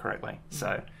I remember correctly.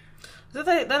 So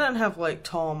they don't have like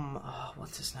Tom. Oh,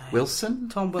 what's his name? Wilson.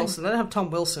 Tom Wilson. They don't have Tom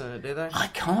Wilson in it, do they? I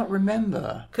can't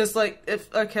remember. Because like, if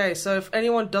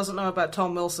anyone doesn't know about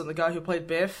Tom Wilson, the guy who played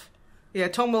Biff. Yeah,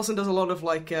 Tom Wilson does a lot of,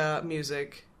 like,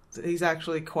 music. He's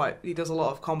actually he does a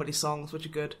lot of comedy songs, which are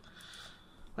good.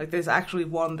 Like, there's actually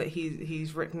one that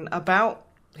he's written about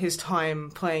his time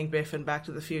playing Biff in Back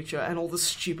to the Future and all the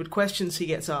stupid questions he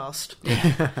gets asked.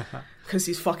 Because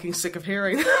he's fucking sick of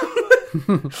hearing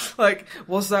them. Like,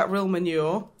 was that real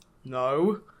manure?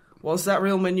 No. Was that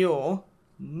real manure?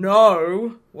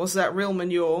 No. Was that real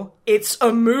manure? It's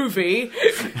a movie!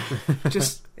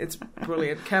 It's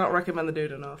brilliant. Cannot recommend the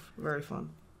dude enough. Very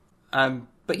fun.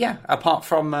 But yeah, apart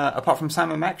from Sam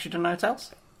and Max, you don't know what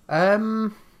else?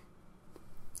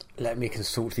 Let me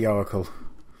consult the Oracle.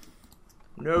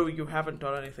 No, you haven't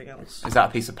done anything else. Is that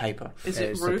a piece of paper? Is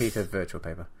it It's Ruth? a piece of virtual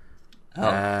paper. Oh,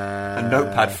 a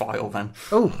notepad file then.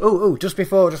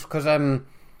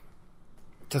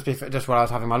 Just while I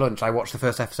was having my lunch, I watched the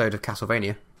first episode of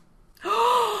Castlevania.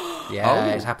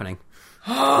 It's happening.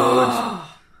 Good.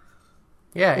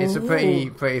 Yeah, it's a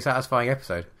pretty satisfying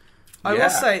episode. I will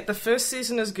say, the first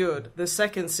season is good. The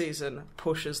second season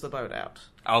pushes the boat out.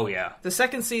 Oh, yeah. The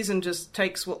second season just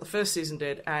takes what the first season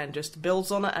did and just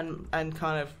builds on it and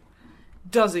kind of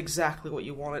does exactly what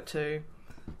you want it to.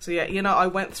 So yeah, I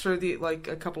went through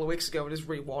a couple of weeks ago and just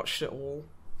rewatched it all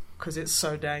because it's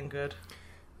so dang good.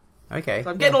 Okay. So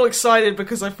I'm getting all excited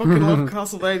because I fucking love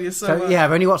Castlevania so much. Yeah,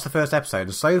 I've only watched the first episode,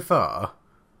 and so far,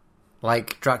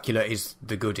 like, Dracula is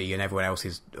the goodie and everyone else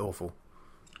is awful.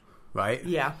 Right?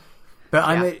 Yeah.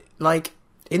 But like,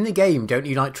 in the game, don't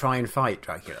you, like, try and fight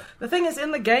Dracula? The thing is,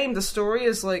 in the game, the story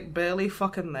is, like, barely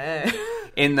fucking there.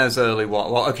 In those early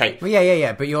okay. Well,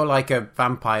 yeah, but you're like a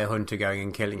vampire hunter going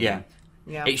and killing him.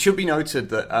 Yeah. It should be noted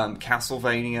that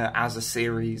Castlevania as a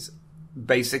series,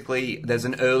 basically, there's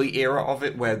an early era of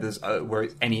it where where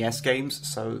it's NES games,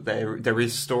 so there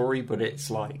is story, but it's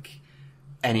like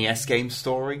NES game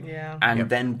story. Yeah. And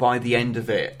then by the end of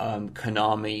it,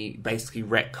 Konami basically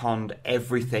retconned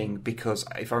everything because,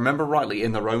 if I remember rightly,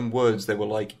 in their own words, they were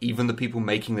like, even the people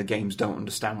making the games don't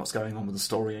understand what's going on with the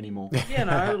story anymore.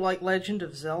 Like Legend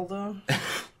of Zelda.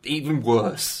 Even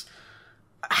worse.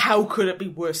 How could it be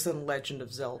worse than Legend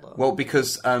of Zelda? Well,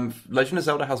 because Legend of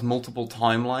Zelda has multiple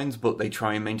timelines, but they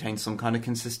try and maintain some kind of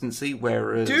consistency.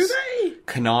 Whereas do they?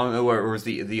 Konami, whereas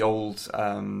the old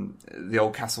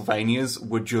Castlevanias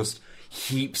were just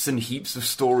heaps and heaps of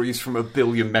stories from a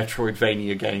billion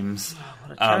Metroidvania games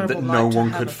that no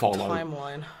one could follow.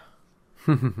 Timeline.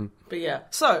 But yeah,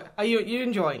 so are you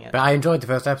enjoying it? But I enjoyed the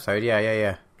first episode.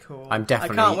 Yeah. Cool. I'm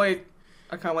definitely.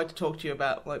 I can't wait to talk to you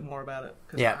about more about it.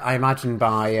 Yeah, I imagine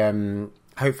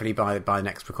hopefully by the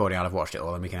next recording I'll have watched it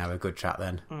all and we can have a good chat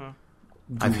then.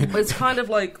 It's kind of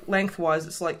like lengthwise,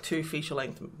 it's like 2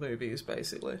 feature-length movies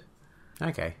basically.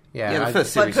 Okay, yeah. Yeah, the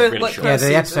first series is really short. Yeah,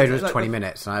 the episode was like 20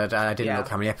 minutes, and I didn't look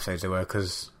how many episodes there were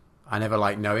because I never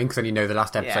like knowing because then you know the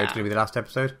last episode is going to be the last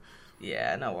episode.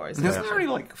 Yeah, no worries. There's only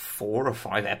like 4 or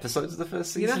 5 episodes of the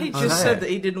first You know, season. he just said that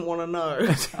he didn't want to know.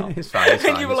 It's fine. It's And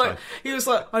fine, you were it's like, fine. he was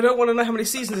like, I don't want to know how many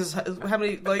seasons, how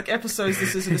many like episodes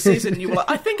this is in the season. And you were like,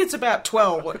 I think it's about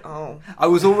 12. Like, oh, I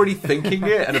was already thinking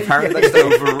it, and apparently they just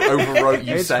overwrote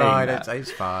you It's saying fine. that.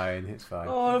 It's fine. It's fine.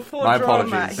 oh, poor My drama.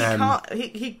 apologies. He can't.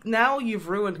 He now you've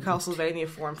ruined Castlevania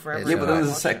for him forever. Yeah, but then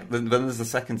Right. there's the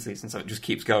second season, so it just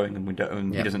keeps going,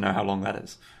 and he doesn't know how long that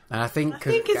is. And I think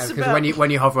think it's because about-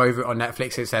 when you hover over it on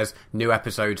Netflix, it says new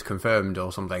episodes confirmed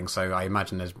or something. So I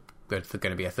imagine there's going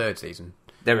to be a third season.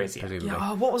 There is, yeah. Presumably.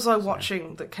 Yeah, oh, what was I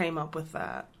watching that came up with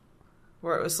that?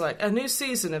 Where it was like, a new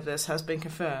season of this has been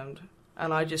confirmed,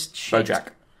 and I just shit. BoJack.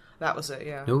 That was it,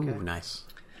 yeah. Ooh, okay. nice.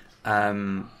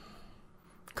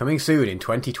 Coming soon in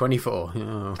 2024.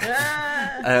 Oh.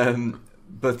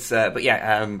 But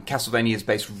yeah, Castlevania is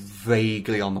based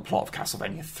vaguely on the plot of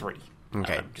Castlevania 3.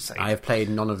 Okay, Just saying. I have played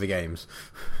none of the games.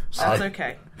 So That's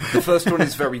okay. The first one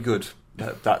is very good.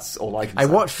 That's all I can say. I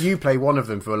watched you play one of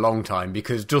them for a long time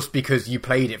because you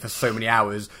played it for so many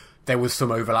hours, there was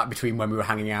some overlap between when we were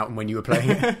hanging out and when you were playing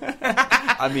it.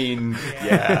 I mean,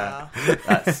 yeah,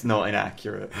 that's not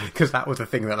inaccurate. Because that was a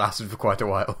thing that lasted for quite a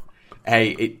while.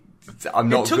 Hey, I'm It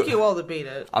not. took you a while to beat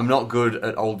it. I'm not good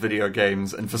at old video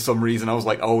games, and for some reason, I was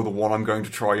like, "Oh, the one I'm going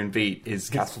to try and beat is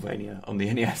Castlevania on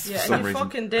the NES." Yeah, for some and you reason,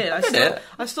 fucking did. it.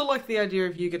 I still like the idea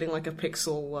of you getting like a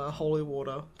pixel holy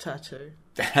water tattoo.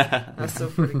 That's still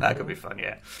pretty cool. that could be fun.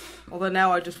 Yeah. Although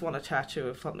now I just want a tattoo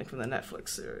of something from the Netflix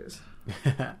series.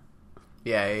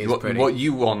 Yeah, it is pretty. What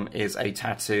you want is a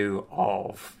tattoo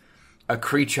of a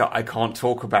creature I can't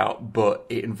talk about, but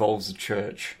it involves a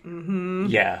church. Mm-hmm.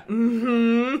 Yeah.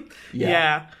 Mm-hmm.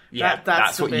 Yeah. Yeah,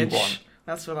 that's the what you bitch. want.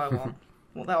 That's what I want.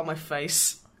 I want that on my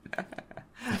face.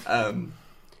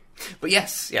 But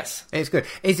yes. It's good.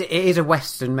 It is a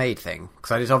Western-made thing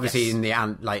because it's obviously in the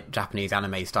like Japanese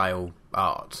anime style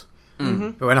art.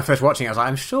 Mm-hmm. But when I first watching it, I was like,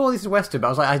 I'm sure this is Western, but I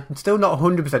was like, I'm still not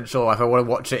 100% sure if I want to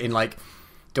watch it in like.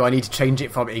 Do I need to change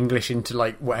it from English into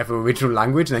like whatever original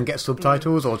language and then get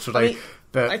subtitles, or should I?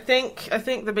 But I think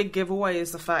the big giveaway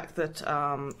is the fact that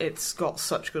it's got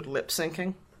such good lip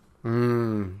syncing.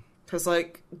 Because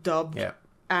like dubbed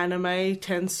anime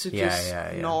tends to just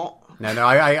not. No,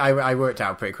 I worked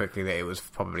out pretty quickly that it was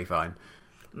probably fine.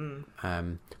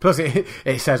 Plus,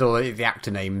 it says all the actor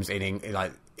names in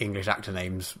like English actor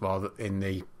names rather in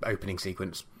the opening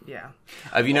sequence. Yeah.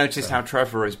 Have you noticed how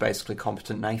Trevor is basically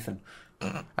competent Nathan?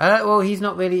 Well, he's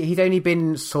not really. He's only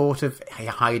been sort of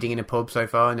hiding in a pub so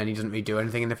far, and then he doesn't really do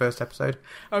anything in the first episode.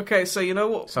 Okay, so you know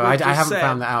what? So I haven't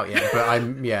found that out yet, but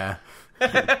I'm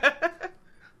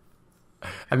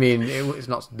I mean, it's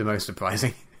not the most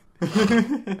surprising.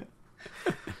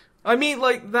 I mean,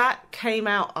 like that came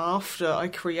out after I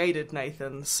created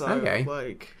Nathan, so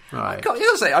like. Right. I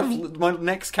gotta say, my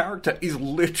next character is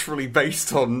literally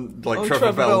based on like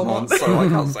Trevor Belmont. Belmont, so I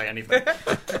can't say anything.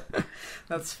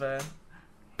 That's fair.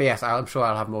 But yes, I'm sure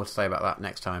I'll have more to say about that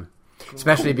next time.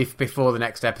 Especially before the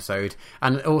next episode.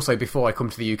 And also before I come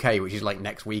to the UK, which is like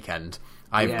next weekend.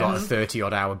 I've got a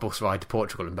 30-odd hour bus ride to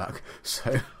Portugal and back.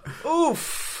 So,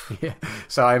 Oof. yeah.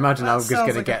 So I imagine I'm just sounds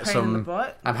going to like a get pain in the some...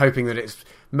 butt. I'm hoping that it's...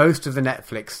 Most of the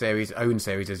Netflix own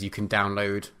series as you can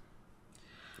download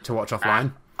to watch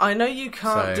offline. I know you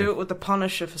can't So- do it with The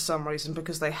Punisher for some reason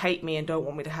because they hate me and don't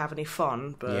want me to have any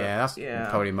fun. But Yeah, that's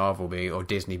probably Marvel or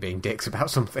Disney being dicks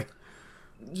about something.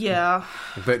 Yeah.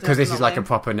 But because this is like a Definitely.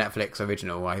 proper Netflix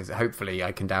original, hopefully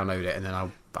I can download it and then I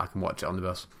can watch it on the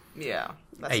bus Yeah.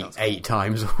 That sounds cool. eight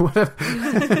times or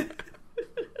whatever.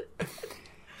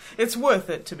 It's worth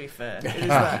it, to be fair. It is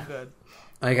that good.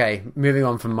 Okay, moving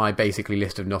on from my basically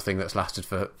list of nothing that's lasted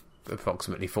for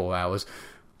approximately 4 hours.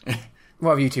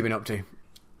 What have you two been up to?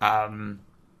 I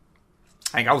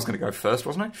think I was going to go first,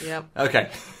 wasn't I? Yep. Okay.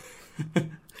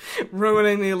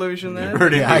 Ruining the illusion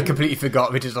there. Yeah, I completely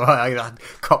forgot, which is why I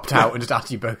copped out and just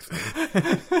asked you both.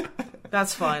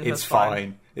 That's fine. It's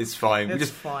fine. It's fine. It's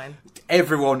fine.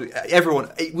 Everyone,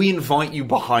 we invite you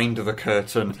behind the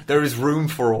curtain. There is room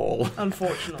for all.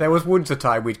 Unfortunately. There was once a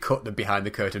time we'd cut the behind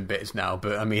the curtain bits now,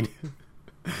 but I mean,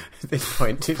 at this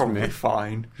point, it's Probably me.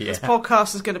 fine. Yeah. This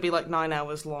podcast is going to be like 9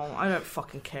 hours long. I don't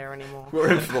fucking care anymore.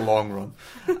 We're in for the long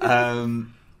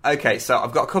run. Okay, so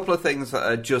I've got a couple of things that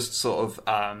are just sort of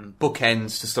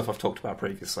bookends to stuff I've talked about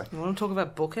previously. You want to talk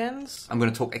about bookends? I'm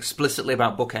going to talk explicitly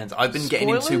about bookends. I've been getting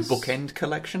into Spoilers? bookend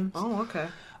collections. Oh, okay.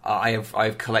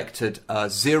 I've collected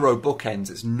 0 bookends.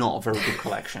 It's not a very good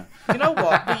collection. You know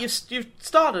what? But you've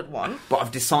started one. But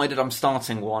I've decided I'm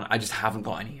starting one. I just haven't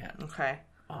got any yet. Okay.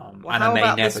 And how I may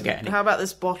about never this, get any. How about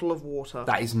this bottle of water?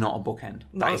 That is not a bookend.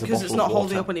 That is a Because bottle it's not of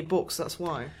holding water. up any books, that's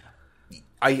why.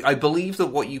 I believe that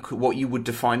what you would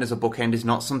define as a bookend is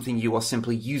not something you are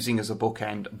simply using as a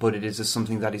bookend, but it is as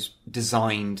something that is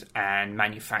designed and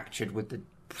manufactured with the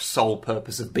sole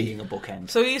purpose of being a bookend.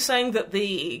 So you're saying that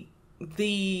the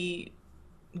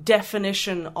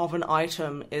definition of an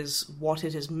item is what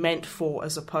it is meant for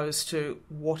as opposed to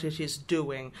what it is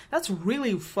doing. That's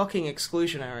really fucking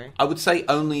exclusionary. I would say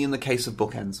only in the case of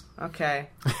bookends. Okay.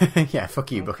 Yeah,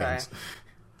 fuck you, bookends.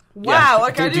 Wow,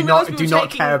 like I didn't realize we do were not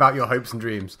taking... care about your hopes and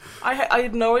dreams. I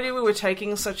had no idea we were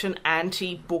taking such an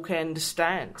anti-bookend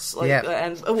stance, like, Yeah.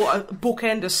 and a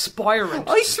bookend aspirant.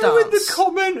 I saw in the stance.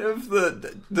 comment of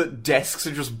the desks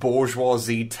are just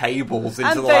bourgeoisie tables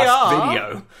into And the they last are.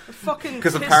 video. Fucking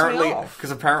Because piss me apparently, off.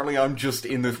 I'm just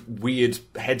in the weird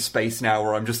headspace now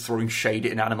where I'm just throwing shade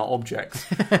at inanimate objects.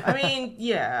 I mean,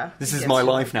 yeah. This is my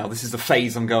life now. This is the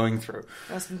phase I'm going through.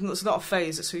 That's not a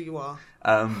phase. It's who you are.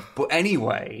 But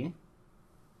anyway,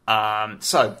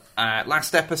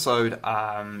 last episode,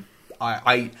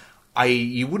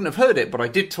 you wouldn't have heard it, but I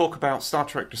did talk about Star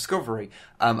Trek Discovery.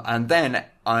 And then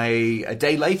a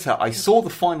day later, I saw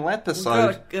the final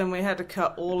episode. And we had to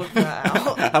cut all of that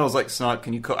out. And I was like, Snipe,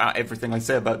 can you cut out everything I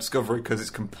say about Discovery? Because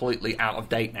it's completely out of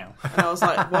date now. And I was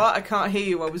like, what? I can't hear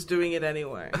you. I was doing it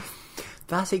anyway.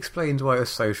 That explains why it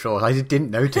was so short. I didn't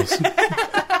notice.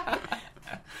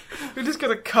 We're just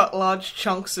going to cut large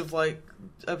chunks of it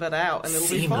out and it'll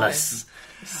be fine.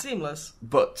 Seamless.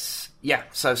 But, yeah,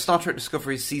 so Star Trek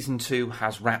Discovery Season 2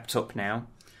 has wrapped up now.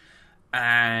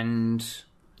 And...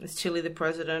 Is Tilly the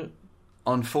president?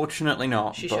 Unfortunately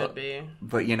not. She should be.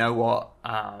 But you know what?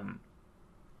 I'm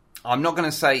not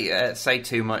going to say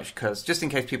too much, because just in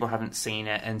case people haven't seen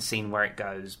it and seen where it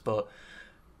goes, but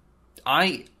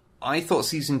I thought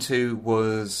Season 2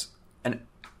 was an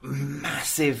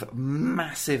massive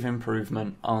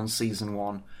improvement on Season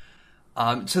 1.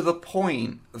 To the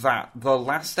point that the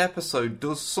last episode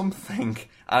does something.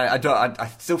 I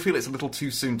still feel it's a little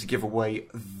too soon to give away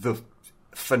the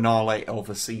finale of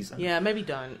a season. Yeah, maybe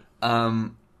don't.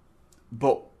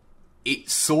 But it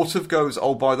sort of goes,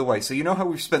 oh, by the way, so you know how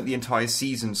we've spent the entire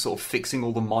season sort of fixing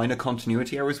all the minor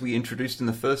continuity errors we introduced in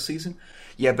the first season?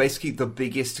 Yeah, basically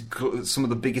some of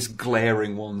the biggest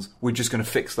glaring ones, we're just going to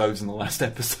fix those in the last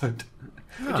episode.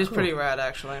 Which is pretty rad,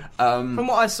 actually. From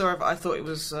what I saw, I thought it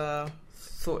was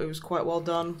quite well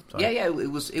done. Yeah,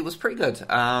 it was pretty good.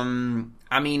 I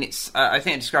mean, it's I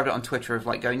think I described it on Twitter of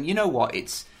like going, you know what,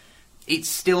 it's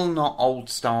still not old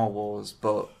Star Wars,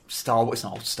 but it's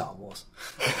not old Star Wars.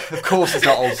 Of course it's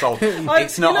not old Star Wars.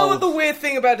 It's not. You know old... what the weird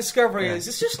thing about Discovery is?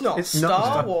 It's just not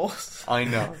Star Wars. I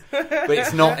know. But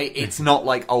it's not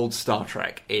like old Star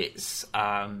Trek. It's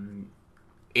a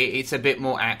bit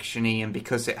more actiony, and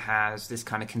because it has this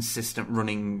kind of consistent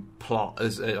running plot,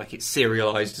 as like it's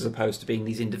serialized as opposed to being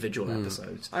these individual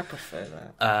episodes. I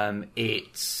prefer that.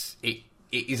 It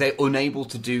is unable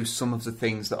to do some of the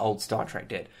things that old Star Trek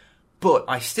did, but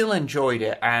I still enjoyed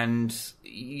it. And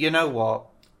you know what?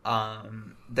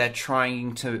 They're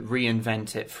trying to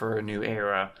reinvent it for a new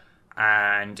era,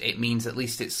 and it means at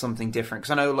least it's something different.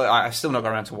 Because I know I've still not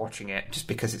got around to watching it, just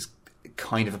because it's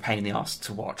kind of a pain in the arse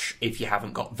to watch if you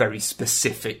haven't got very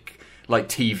specific like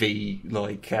TV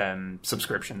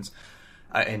subscriptions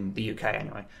in the UK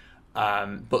anyway.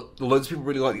 But loads of people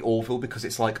really like the Orville because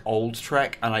it's like old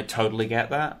Trek, and I totally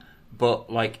get that. But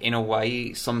like in a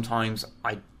way, sometimes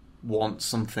I want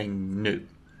something new,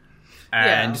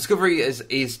 and Discovery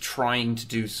is trying to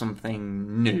do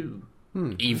something new,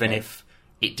 even if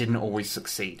it didn't always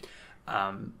succeed.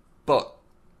 But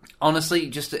honestly,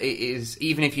 just it is,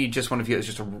 even if you just want to view it as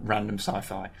just a random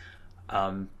sci-fi,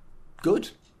 good.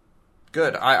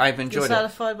 I've enjoyed it. You're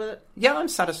satisfied with it? Yeah, I'm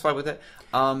satisfied with it.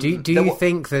 Do you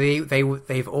think that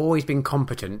they've always been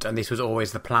competent, and this was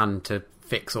always the plan to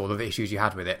fix all of the issues you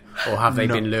had with it, or have they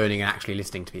been learning and actually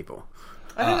listening to people?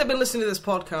 I think they've been listening to this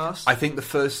podcast. I think the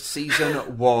first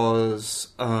season was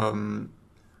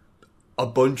a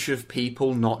bunch of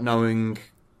people not knowing,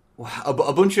 a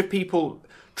bunch of people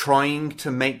trying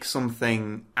to make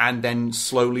something and then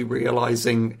slowly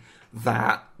realizing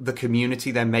that the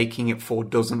community they're making it for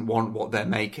doesn't want what they're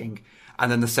making,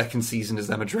 and then the second season is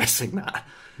them addressing that.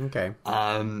 Okay.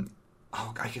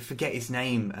 I forget his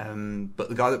name, but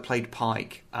the guy that played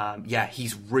Pike,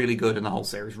 he's really good in the whole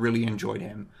series. Really enjoyed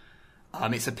him.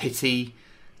 It's a pity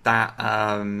that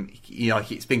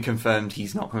it's been confirmed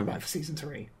he's not coming back for season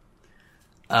 3.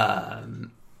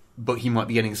 But he might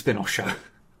be getting a spin-off show.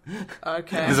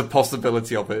 Okay. There's a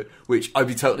possibility of it, which I'd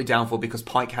be totally down for, because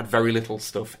Pike had very little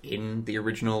stuff in the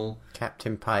original.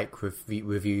 Captain Pike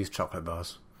reviews chocolate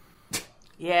bars.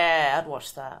 Yeah, I'd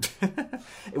watch that.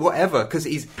 Whatever, because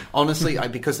he's honestly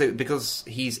because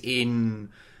he's in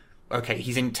okay,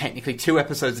 he's in technically 2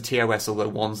 episodes of TOS, although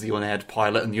one's the unaired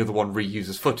pilot and the other one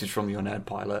reuses footage from the unaired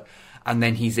pilot. And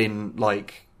then he's in,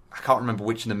 like, I can't remember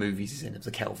which of the movies he's in, of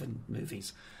the Kelvin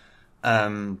movies.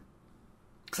 Because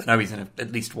I know he's in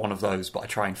at least one of those, but I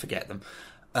try and forget them.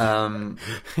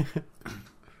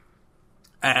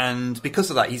 And because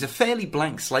of that, he's a fairly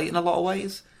blank slate in a lot of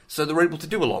ways. So they were able to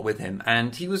do a lot with him,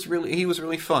 and he was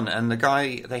really fun. And the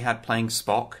guy they had playing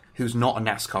Spock, who's not a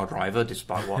NASCAR driver,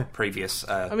 despite what previous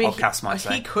podcasts might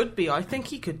say, he could be. I think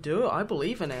he could do it. I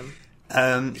believe in him.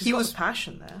 He was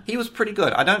passion there. He was pretty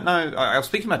good. I don't know. I was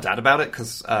speaking to my dad about it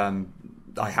because I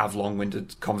have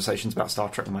long-winded conversations about Star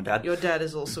Trek with my dad. Your dad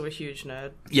is also a huge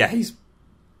nerd. Yeah, he's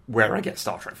where I get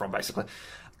Star Trek from, basically.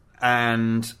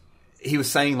 And he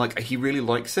was saying, like, he really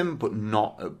likes him, but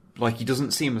not like he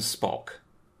doesn't see him as Spock.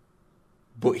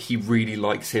 But he really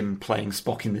likes him playing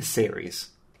Spock in this series.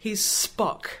 He's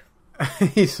Spock.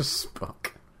 He's a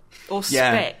Spock. Or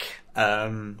Speck.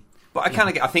 But I kind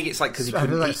of get... I think it's like... because he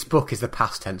couldn't... like Spock is the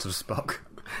past tense of Spock.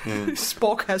 Yeah.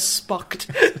 Spock has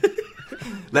spocked.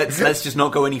 Let's just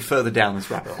not go any further down this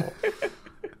rabbit hole.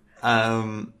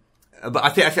 But I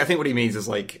think what he means is,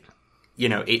 like, you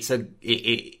know,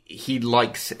 he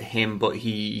likes him, but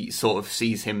he sort of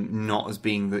sees him not as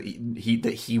being that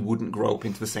he wouldn't grow up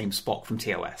into the same Spock from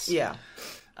TOS. Yeah,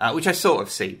 which I sort of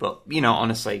see, but you know,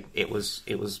 honestly, it was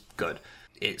good.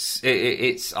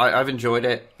 I've enjoyed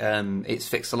it. It's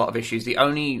fixed a lot of issues.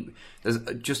 There's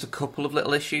just a couple of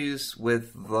little issues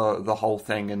with the whole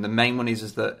thing, and the main one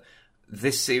is that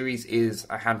this series is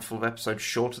a handful of episodes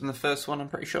shorter than the first one, I'm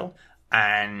pretty sure.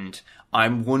 And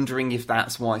I'm wondering if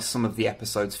that's why some of the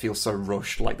episodes feel so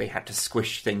rushed, like they had to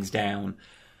squish things down.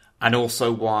 And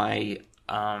also why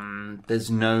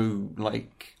there's no,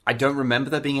 like... I don't remember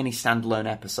there being any standalone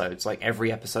episodes. Like,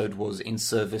 every episode was in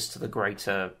service to the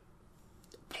greater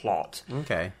plot.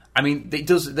 Okay. I mean, they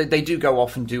do go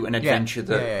off and do an adventure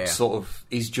that sort of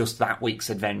is just that week's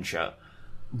adventure.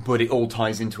 But it all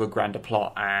ties into a grander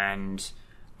plot, and...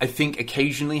 I think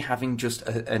occasionally having just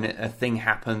a thing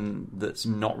happen that's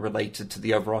not related to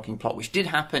the overarching plot, which did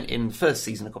happen in the first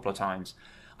season a couple of times,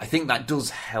 I think that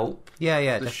does help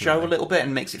the show a little bit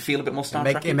and makes it feel a bit more Star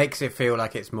Trek. It makes it feel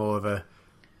like it's more of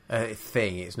a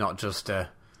thing. It's not just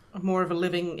more of a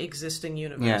living, existing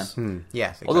universe. Yeah.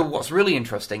 Yes, exactly. Although what's really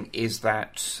interesting is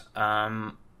that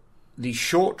the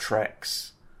short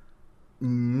treks,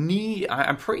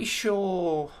 I'm pretty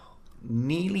sure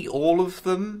nearly all of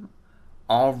them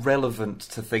are relevant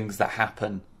to things that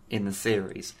happen in the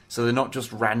series. So they're not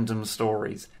just random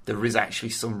stories. There is actually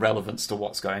some relevance to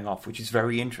what's going off, which is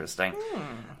very interesting.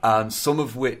 Some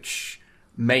of which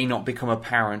may not become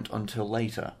apparent until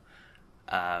later.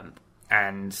 I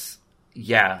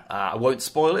won't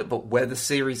spoil it, but where the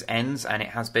series ends, and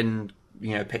it has been,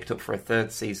 you know, picked up for a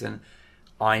 3rd season,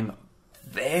 I'm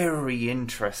very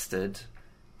interested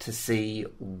to see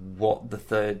what the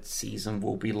 3rd season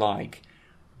will be like.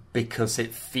 Because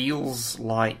it feels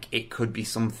like it could be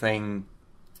something...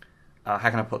 how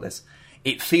can I put this?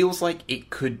 It feels like it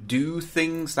could do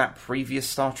things that previous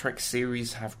Star Trek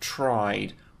series have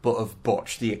tried, but have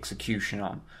botched the execution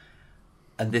on.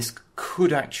 And this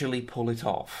could actually pull it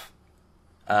off.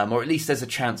 Or at least there's a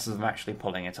chance of them actually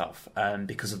pulling it off,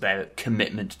 because of their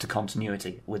commitment to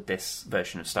continuity with this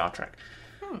version of Star Trek.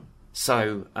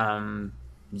 So,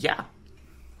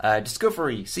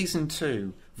 Discovery, Season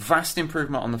 2... vast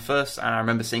improvement on the first, and I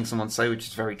remember seeing someone say, which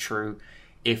is very true,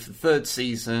 if the 3rd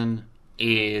season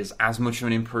is as much of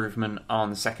an improvement on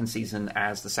the 2nd season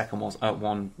as the second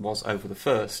one was over the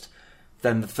first,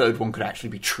 then the 3rd one could actually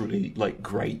be truly, like,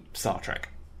 great Star Trek.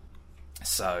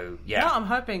 So, yeah. No, I'm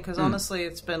hoping, because honestly,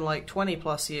 it's been like 20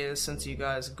 plus years since you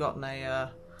guys have gotten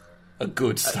a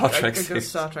good Star Trek series. A good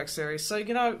Star Trek series. So,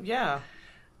 you know, yeah.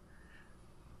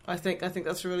 I think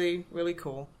that's really, really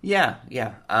cool. Yeah.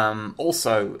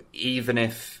 Also, even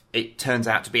if it turns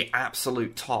out to be an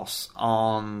absolute toss,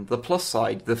 on the plus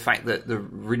side, the fact that the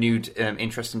renewed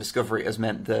interest in Discovery has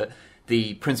meant that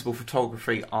the principal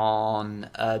photography on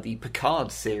the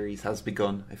Picard series has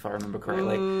begun, if I remember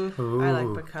correctly. Ooh. I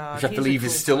like Picard. Which I believe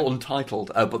is still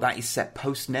untitled, but that is set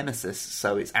post-Nemesis,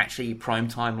 so it's actually prime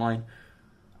timeline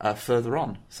further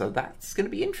on. So that's going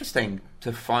to be interesting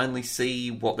to finally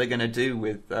see what they're going to do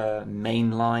with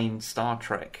mainline Star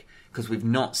Trek, because we've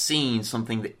not seen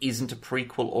something that isn't a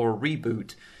prequel or a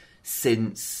reboot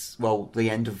since, well, the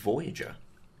end of Voyager.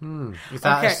 Is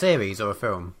that a series or a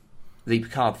film? The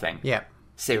Picard thing. Yeah.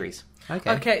 Series.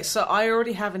 Okay, so I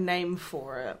already have a name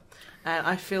for it, and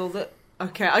I feel that...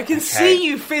 Okay, I can see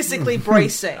you physically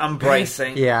bracing. I'm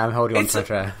bracing. Yeah, I'm holding on to a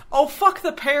chair. Oh, fuck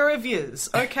the pair of yous.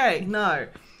 Okay, no.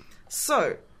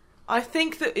 So, I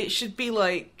think that it should be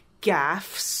like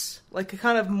gaffs, like a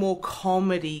kind of more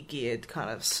comedy geared kind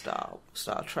of Star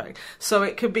Trek. So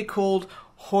it could be called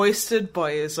Hoisted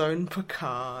by His Own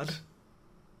Picard.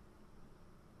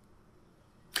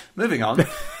 Moving on.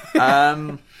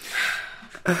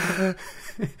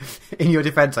 In your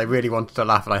defence, I really wanted to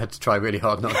laugh and I had to try really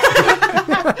hard not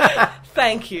to.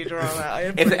 Thank you, Drama. I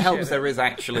appreciate If it helps, there is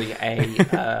actually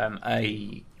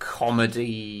a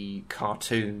comedy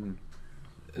cartoon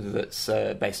that's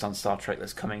based on Star Trek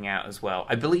that's coming out as well.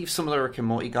 I believe some of the Rick and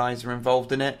Morty guys are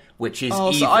involved in it, which is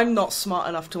so I'm not smart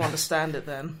enough to understand it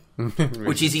then.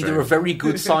 which is either a very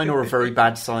good sign or a very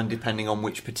bad sign, depending on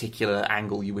which particular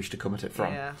angle you wish to come at it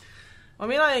from. Yeah. I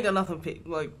mean, I ain't got nothing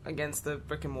against the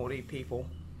Rick and Morty people.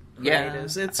 Yeah.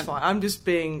 Creators. It's fine. I'm just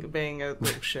being a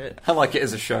little shit. I like it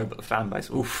as a show, but the fan base,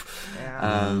 oof.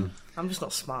 Yeah. I'm just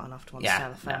not smart enough to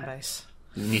understand the fan base.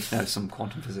 You need to know some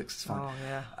quantum physics, it's fine. Oh,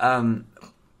 yeah.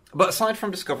 But aside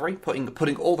from Discovery,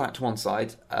 putting all that to one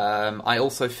side, I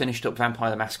also finished up Vampire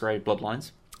the Masquerade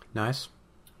Bloodlines. Nice.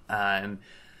 And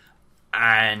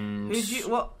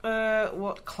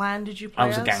what clan did you play I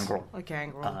was as? a Gangrel. A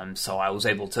Gangrel. So I was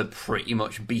able to pretty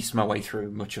much beast my way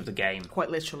through much of the game. Quite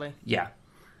literally. Yeah.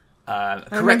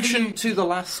 Correction to the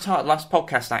last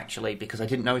podcast, actually, because I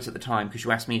didn't know it at the time, because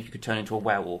you asked me if you could turn into a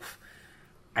werewolf.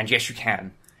 And yes, you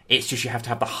can. It's just you have to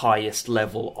have the highest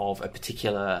level of a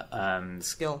particular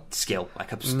skill,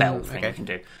 like a spell thing you can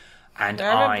do. And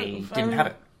I didn't have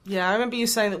it. Yeah, I remember you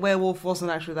saying that werewolf wasn't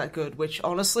actually that good, which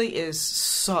honestly is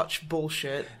such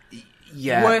bullshit.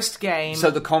 Yeah. Worst game.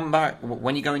 So the combat,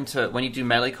 when you do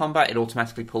melee combat, it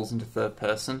automatically pulls into third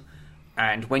person.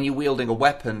 And when you're wielding a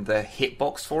weapon, the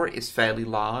hitbox for it is fairly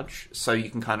large, so you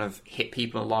can kind of hit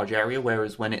people in a large area,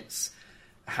 whereas when it's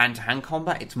hand-to-hand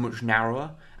combat, it's much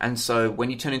narrower. And so when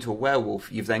you turn into a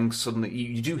werewolf, you've then suddenly...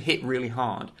 You do hit really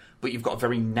hard, but you've got a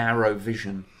very narrow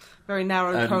vision. Very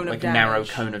narrow cone of damage. Like a narrow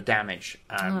cone of damage,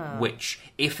 which,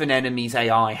 if an enemy's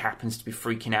AI happens to be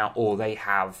freaking out, or they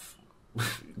have,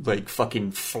 like,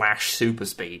 fucking flash super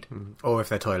speed... Or if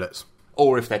they're toilets.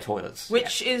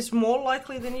 Which is more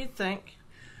likely than you'd think.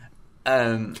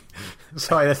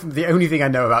 Sorry, that's the only thing I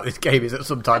know about this game is that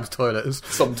sometimes toilets.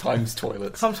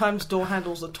 Sometimes door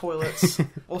handles are toilets,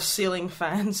 or ceiling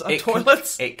fans are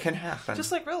toilets. It can happen.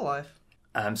 Just like real life.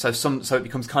 So it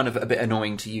becomes kind of a bit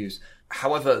annoying to use.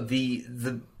 However, the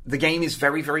game is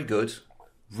very, very good.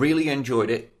 Really enjoyed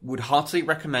it. Would heartily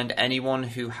recommend anyone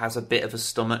who has a bit of a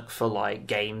stomach for like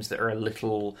games that are a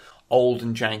little old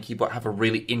and janky but have a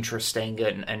really interesting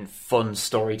and fun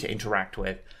story to interact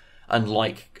with, and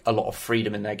like a lot of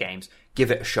freedom in their games. Give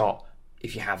it a shot.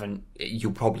 If you haven't,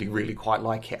 you'll probably really quite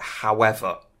like it.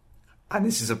 However, and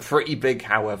this is a pretty big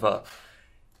however,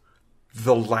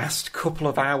 the last couple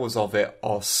of hours of it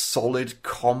are solid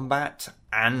combat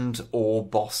and or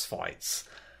boss fights.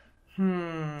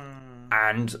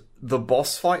 And the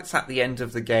boss fights at the end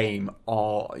of the game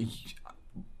are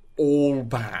all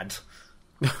bad.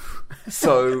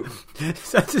 So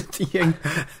that's a thing.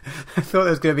 I thought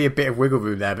there was going to be a bit of wiggle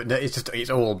room there, but no, it's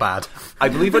all bad. I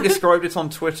believe I described it on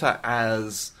Twitter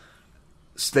as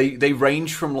they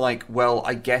range from like, well,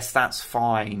 I guess that's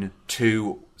fine,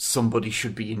 to somebody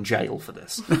should be in jail for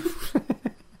this.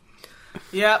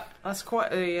 Yep, that's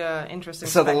quite a interesting.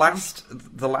 So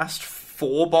spectrum. the last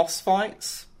 4 boss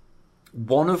fights,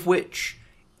 one of which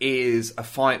is a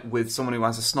fight with someone who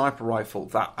has a sniper rifle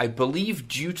that I believe,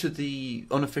 due to the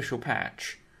unofficial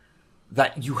patch,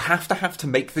 that you have to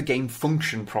make the game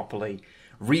function properly,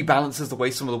 rebalances the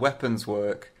way some of the weapons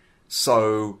work,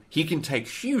 so he can take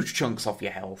huge chunks off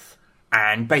your health,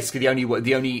 and basically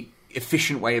the only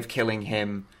efficient way of killing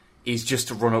him is just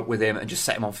to run up with him and just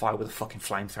set him on fire with a fucking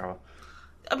flamethrower.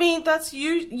 I mean, that's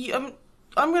I'm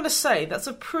going to say that's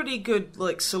a pretty good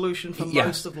like solution for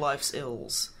most of life's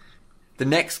ills. The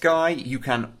next guy, you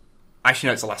can... Actually,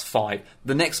 no, it's the last 5.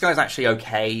 The next guy's actually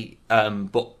okay,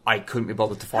 but I couldn't be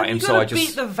bothered to fight him, so I just...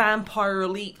 beat the Vampire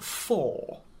Elite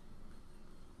 4?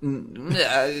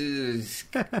 No.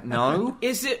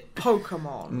 Is it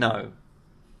Pokemon? No.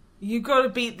 You got to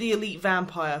beat the Elite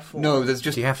Vampire 4. No, there's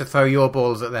just... Do you have to throw your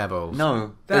balls at their balls?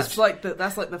 No. That's like the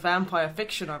vampire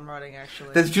fiction I'm writing,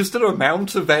 actually. There's just an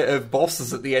amount of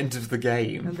bosses at the end of the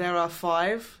game. And there are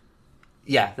 5?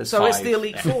 Yeah, there's 5. So it's the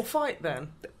Elite 4 fight, then?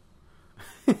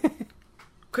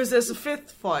 Because there's a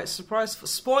 5th fight.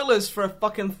 Spoilers for a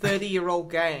fucking 30-year-old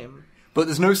game. But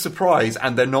there's no surprise,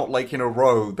 and they're not, like, in a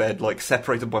row. They're, like,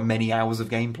 separated by many hours of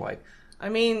gameplay. I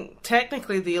mean,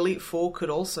 technically, the Elite 4 could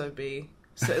also be...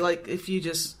 So, like, if you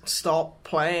just stop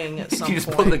playing at some point... You just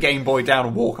put the Game Boy down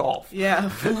and walk off. Yeah,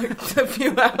 for, like, a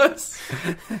few hours.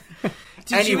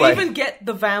 Did you even get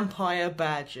the vampire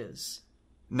badges?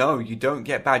 No, you don't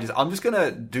get badges. I'm just going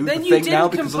to do Then the you thing now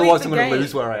didn't because complete otherwise the I'm going to game.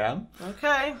 lose where I am.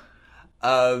 Okay.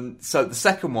 So the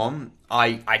second one,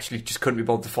 I actually just couldn't be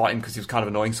bothered to fight him because he was kind of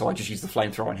annoying, so I just used the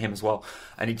flamethrower on him as well.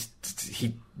 And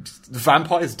the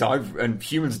vampires die and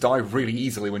humans die really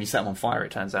easily when you set them on fire,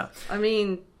 it turns out. I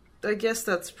mean, I guess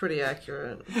that's pretty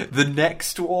accurate. The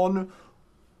next one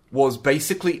was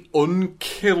basically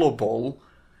unkillable.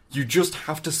 You just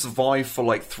have to survive for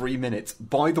like 3 minutes.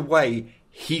 By the way,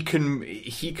 he can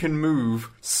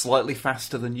move slightly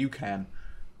faster than you can.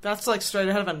 That's like straight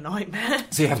ahead of a nightmare.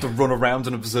 So you have to run around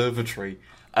an observatory.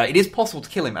 It is possible to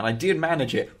kill him, and I did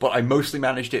manage it, but I mostly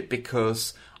managed it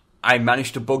because I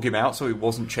managed to bug him out so he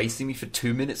wasn't chasing me for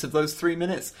 2 minutes of those 3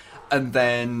 minutes. And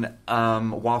then,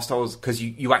 whilst I was... Because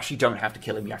you actually don't have to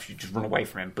kill him, you actually just run away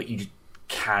from him, but you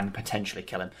can potentially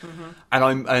kill him.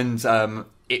 Mm-hmm.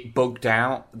 It bugged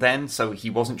out then, so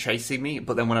he wasn't chasing me,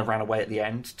 but then when I ran away at the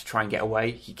end to try and get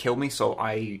away, he killed me, so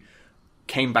I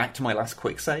came back to my last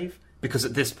quick save. Because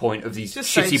at this point of these Just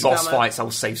shitty save boss scum it. fights, I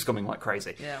was save scumming like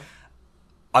crazy. Yeah.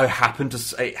 It happened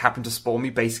to spawn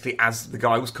me basically as the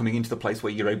guy was coming into the place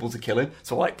where you're able to kill him.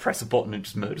 So I like press a button and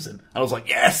just murders him. And I was like,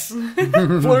 yes,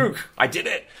 fluke, I did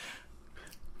it.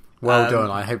 Well done.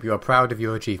 I hope you are proud of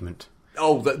your achievement.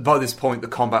 By this point, the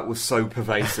combat was so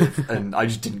pervasive, and I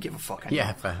just didn't give a fuck anymore.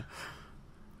 Yeah, fair.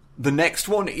 The next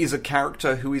one is a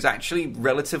character who is actually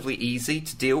relatively easy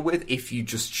to deal with if you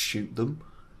just shoot them.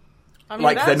 I mean,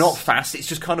 Like, they're not fast, it's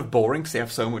just kind of boring because they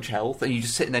have so much health, and you're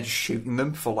just sitting there just shooting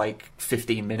them for like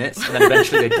 15 minutes, and then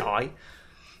eventually they die.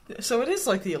 So it is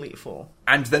like the Elite Four.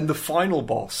 And then the final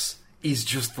boss is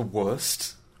just the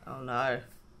worst. Oh no.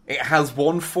 It has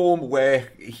one form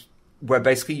where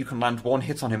basically you can land one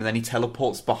hit on him, and then he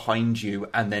teleports behind you,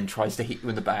 and then tries to hit you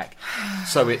in the back.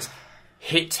 So it's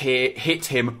hit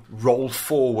him, roll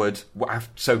forward,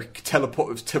 so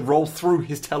teleport to roll through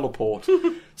his teleport,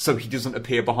 so he doesn't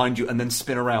appear behind you, and then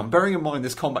spin around. Bearing in mind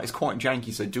this combat is quite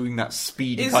janky, so doing that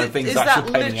speedy kind of thing is actually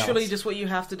a pain in the literally ass. just what you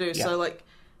have to do? Yeah. So like,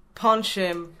 punch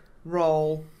him,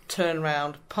 roll, turn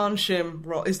round, punch him,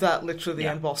 roll. Is that literally the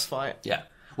end boss fight? Yeah.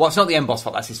 Well, it's not the end boss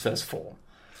fight. That's his first form.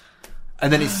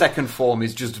 And then his second form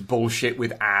is just bullshit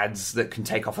with ads that can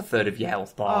take off a third of your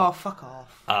health bar. Oh, fuck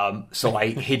off. So I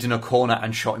hid in a corner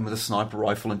and shot him with a sniper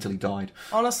rifle until he died.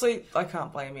 Honestly, I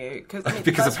can't blame you.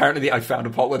 Because apparently I found a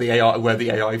part where the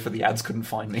AI for the ads couldn't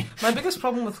find me. My biggest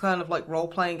problem with kind of like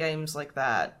role-playing games like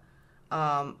that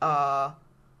are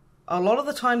a lot of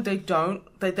the time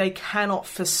they cannot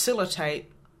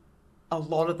facilitate a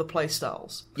lot of the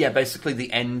playstyles. Yeah, basically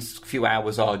the end few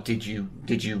hours are, did you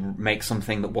make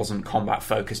something that wasn't combat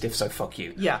focused? If so, fuck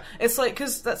you. Yeah, it's like,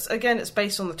 because it's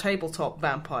based on the tabletop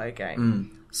vampire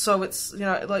game. So it's,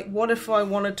 like, what if I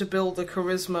wanted to build a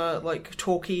charisma, like,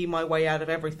 talkie my way out of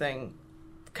everything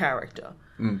character?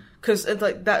 Because,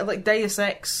 like, that, like, Deus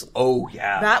Ex... Oh,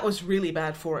 yeah. That was really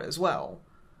bad for it as well.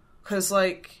 Because,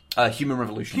 like... Human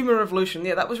Revolution. Human Revolution,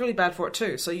 yeah, that was really bad for it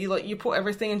too. So you put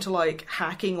everything into, like,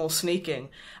 hacking or sneaking.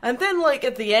 And then, like,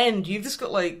 at the end, you've just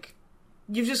got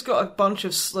a bunch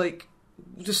of, like,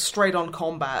 just straight-on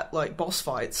combat, like, boss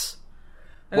fights.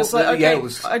 And it's like, okay,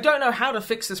 I don't know how to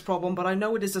fix this problem, but I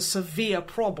know it is a severe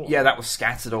problem. Yeah, that was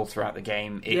scattered all throughout the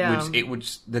game.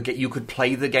 You could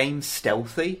play the game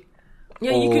stealthy.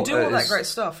 Yeah, you could do all that great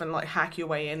stuff and, like, hack your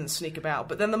way in and sneak about.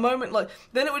 But then the moment, like,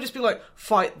 then it would just be like,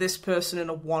 fight this person in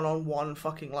a one-on-one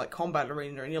fucking, like, combat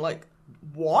arena. And you're like,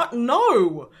 what?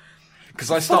 No! Because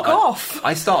I started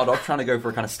off trying to go for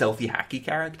a kind of stealthy, hacky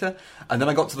character, and then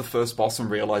I got to the first boss and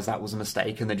realised that was a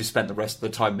mistake, and then just spent the rest of the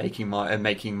time making my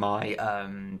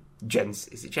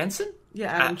is it Jensen?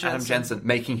 Yeah, Adam Jensen.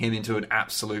 Making him into an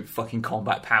absolute fucking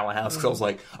combat powerhouse, because I was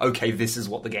like, okay, this is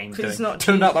what the game's doing.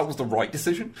 Turned out that was the right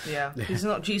decision. Yeah, he's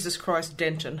not Jesus Christ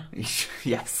Denton.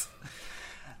 Yes.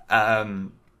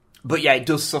 But yeah, it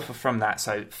does suffer from that,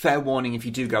 so fair warning if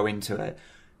you do go into it.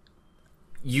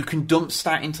 You can dump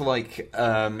stat into, like,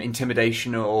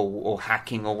 intimidation or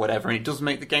hacking or whatever, and it does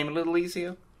make the game a little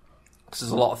easier. Because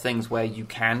there's a lot of things where you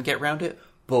can get around it,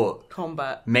 but...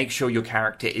 Combat. Make sure your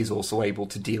character is also able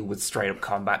to deal with straight-up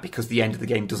combat, because the end of the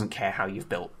game doesn't care how you've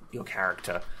built your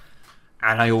character.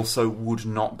 And I also would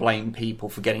not blame people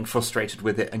for getting frustrated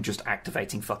with it and just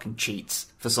activating fucking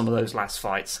cheats for some of those last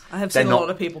fights. I have seen a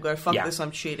lot of people go, fuck this, I'm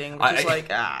cheating. It's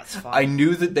it's fine. I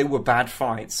knew that they were bad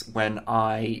fights when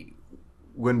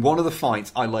one of the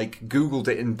fights, I, like, Googled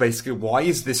it and basically, why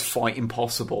is this fight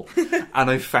impossible? And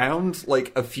I found,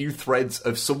 like, a few threads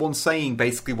of someone saying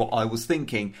basically what I was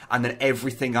thinking, and then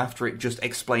everything after it just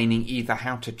explaining either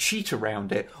how to cheat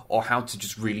around it, or how to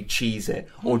just really cheese it,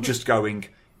 or just going,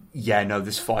 yeah, no,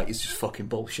 this fight is just fucking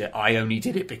bullshit. I only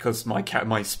did it because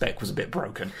my spec was a bit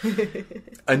broken.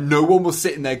 And no one was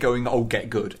sitting there going, oh, get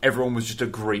good. Everyone was just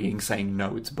agreeing, saying,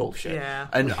 no, it's bullshit. Yeah.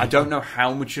 And I don't know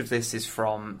how much of this is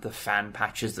from the fan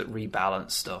patches that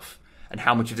rebalance stuff, and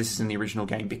how much of this is in the original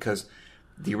game, because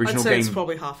the original I'd say game... it's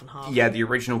probably half and half. Yeah, the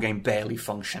original game barely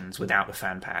functions without a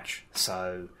fan patch.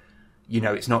 So...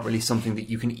 it's not really something that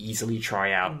you can easily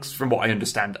try out. 'Cause from what I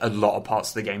understand, a lot of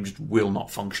parts of the game just will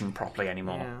not function properly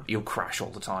anymore. Yeah. You'll crash all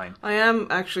the time. I am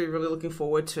actually really looking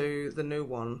forward to the new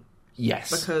one. Yes.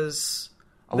 Because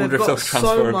I wonder if they'll transfer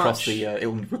so across much... it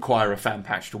will require a fan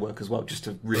patch to work as well, just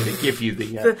to really give you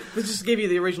the... just give you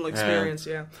the original experience,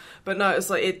 yeah. But no, it's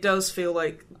like, it does feel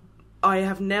like I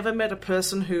have never met a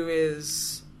person who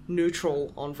is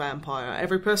neutral on Vampire.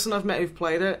 Every person I've met who've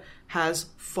played it has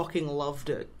fucking loved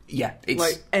it. Yeah, it's...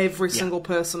 Like, every single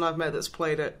person I've met that's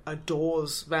played it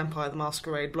adores Vampire the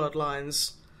Masquerade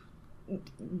Bloodlines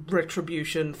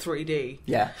Retribution 3D.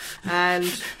 Yeah.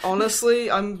 And honestly,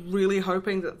 I'm really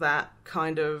hoping that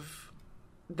kind of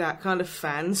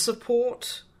fan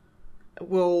support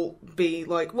will be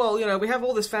like, well, we have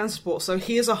all this fan support, so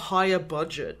here's a higher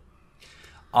budget.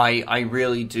 I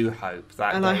really do hope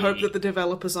that. And I hope that the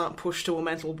developers aren't pushed to a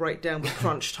mental breakdown with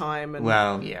crunch time and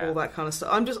all that kind of stuff.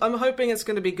 I'm hoping it's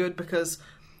going to be good, because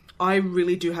I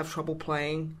really do have trouble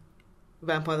playing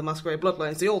Vampire the Masquerade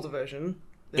Bloodlines, the older version.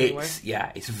 Anyway.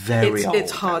 It's very old.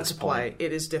 It's hard to play.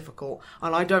 It is difficult.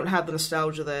 And I don't have the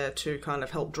nostalgia there to kind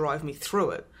of help drive me through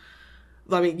it.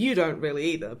 I mean, you don't really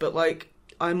either, but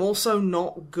I'm also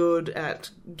not good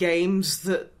at games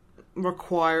that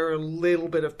require a little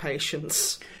bit of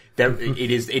patience.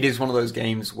 It is one of those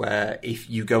games where if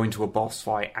you go into a boss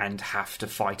fight and have to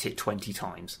fight it 20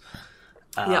 times.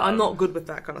 I'm not good with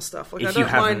that kind of stuff. I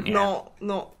don't mind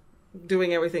not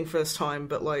doing everything first time,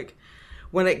 but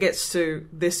when it gets to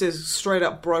this is straight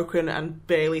up broken and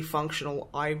barely functional,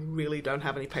 I really don't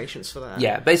have any patience for that.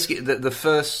 Yeah, basically the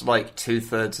first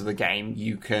 2/3 of the game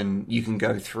you can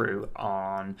go through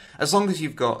on, as long as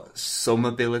you've got some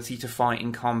ability to fight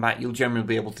in combat, you'll generally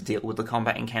be able to deal with the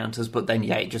combat encounters. But then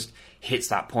it just hits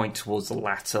that point towards the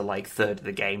latter third of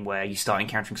the game where you start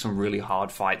encountering some really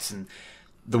hard fights, and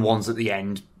the ones at the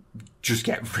end just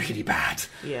get really bad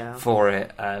for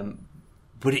it.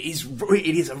 But it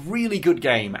is a really good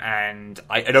game, and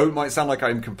I know it might sound like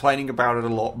I'm complaining about it a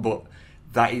lot, but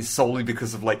that is solely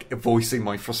because of voicing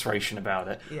my frustration about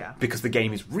it. Yeah. Because the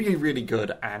game is really, really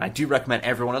good, and I do recommend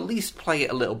everyone at least play it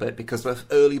a little bit, because the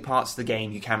early parts of the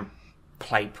game you can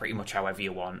play pretty much however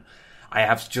you want. I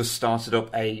have just started up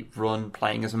a run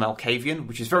playing as a Malkavian,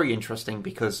 which is very interesting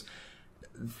because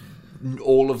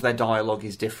all of their dialogue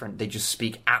is different. They just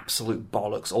speak absolute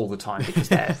bollocks all the time because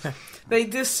they're... They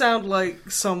just sound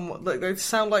like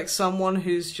someone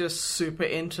who's just super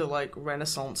into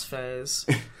Renaissance fairs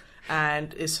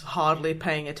and is hardly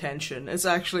paying attention. It's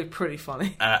actually pretty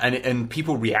funny. And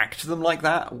people react to them like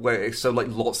that.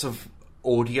 Lots of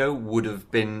audio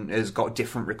has got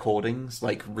different recordings,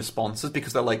 responses,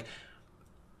 because they're like,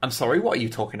 I'm sorry, what are you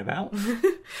talking about?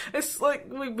 It's like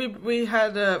we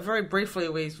had very briefly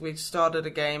we started a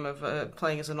game of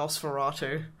playing as an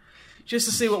Nosferatu just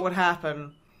to see what would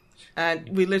happen, and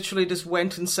we literally just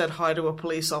went and said hi to a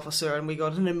police officer, and we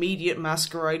got an immediate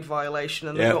masquerade violation,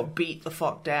 and they got beat the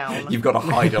fuck down. You've got to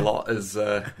hide a lot as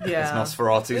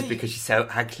Nosferatus because she's so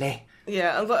ugly.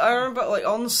 Yeah, and I remember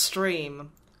on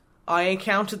stream, I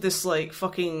encountered this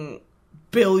fucking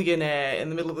billionaire in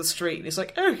the middle of the street, and he's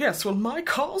like, oh yes, well my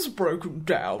car's broken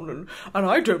down, and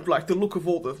I don't like the look of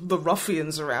all the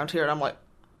ruffians around here, and I'm like,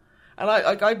 and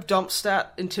I dump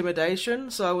stat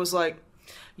intimidation, so I was like,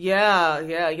 yeah,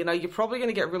 you're probably going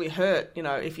to get really hurt,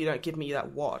 if you don't give me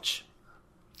that watch.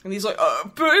 And he's like,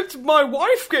 but my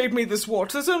wife gave me this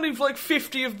watch, there's only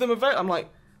 50 of them available. I'm like,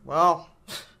 well,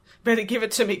 better give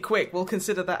it to me quick, we'll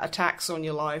consider that a tax on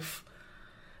your life.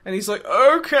 And he's like,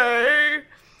 okay.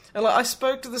 And I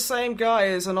spoke to the same guy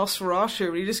as an Nosferatu,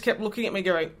 and he just kept looking at me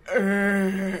going,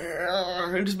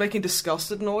 and just making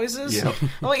disgusted noises. Yep. I'm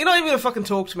like, you're not even going to fucking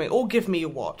talk to me, or give me your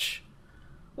watch.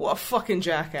 What a fucking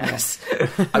jackass.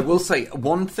 I will say,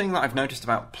 one thing that I've noticed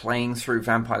about playing through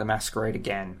Vampire the Masquerade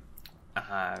again,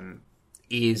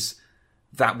 is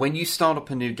that when you start up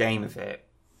a new game of it,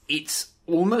 it's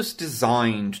almost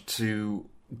designed to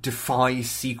defy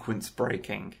sequence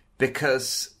breaking.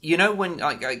 Because when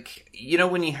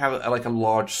you have a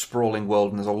large sprawling world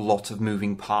and there's a lot of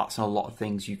moving parts and a lot of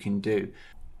things you can do,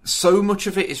 so much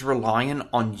of it is reliant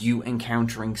on you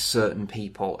encountering certain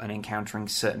people and encountering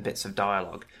certain bits of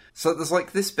dialogue. So there's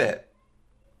this bit,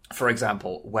 for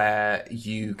example, where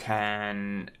you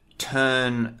can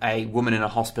turn a woman in a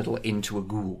hospital into a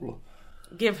ghoul.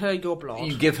 give her your blood.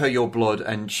 You give her your blood,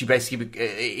 and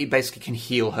it basically can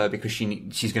heal her because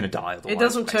she's going to die otherwise. It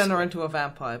doesn't turn her into a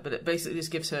vampire, but it basically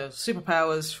just gives her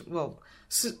superpowers. Well,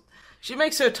 she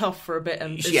makes her tough for a bit,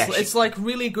 and it's like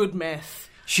really good meth.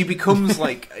 She becomes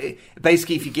like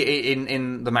basically, if you get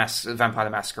in the Vampire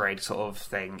the Masquerade sort of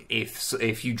thing,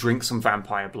 if you drink some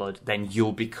vampire blood, then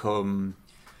you'll become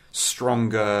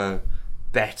stronger,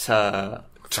 better,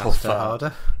 tougher,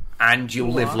 harder, and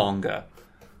you'll live longer.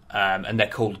 And they're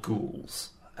called ghouls.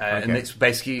 And it's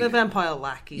basically... They're vampire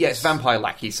lackeys. Yeah, it's vampire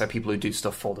lackeys, so people who do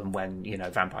stuff for them when,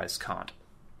 vampires can't.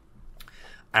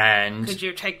 And... Could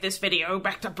you take this video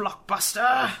back to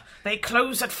Blockbuster? They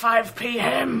close at 5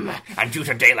 p.m. And due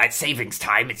to daylight savings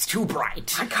time, it's too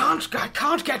bright. I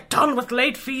can't get done with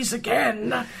late fees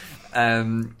again.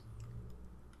 And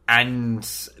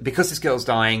because this girl's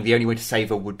dying, the only way to save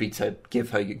her would be to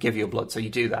give your blood, so you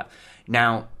do that.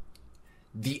 Now...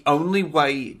 The only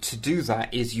way to do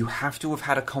that is you have to have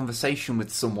had a conversation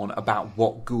with someone about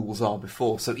what ghouls are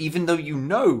before. So even though you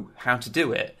know how to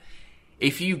do it,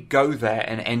 if you go there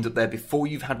and end up there before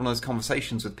you've had one of those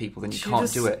conversations with people, then you can't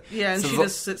do it. Yeah, and so she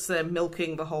just sits there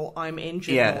milking the whole "I'm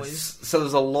injured" noise. So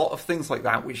there's a lot of things like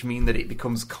that which mean that it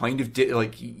becomes kind of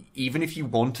even if you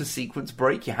want a sequence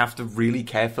break, you have to really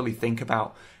carefully think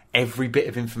about every bit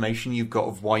of information you've got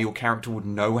of why your character would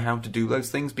know how to do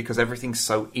those things, because everything's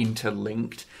so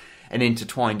interlinked and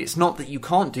intertwined. It's not that you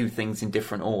can't do things in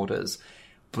different orders,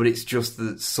 but it's just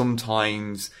that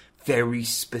sometimes very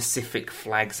specific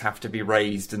flags have to be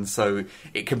raised, and so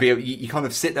it can be you kind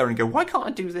of sit there and go, why can't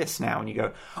I do this now? And you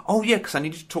go, oh yeah, because I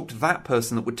need to talk to that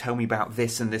person that would tell me about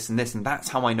this and this and this, and that's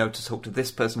how I know to talk to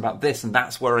this person about this, and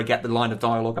that's where I get the line of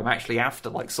dialogue I'm actually after,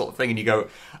 like, sort of thing. And you go,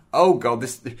 oh god,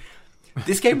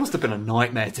 this game must have been a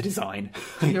nightmare to design.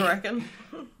 You reckon?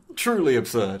 Truly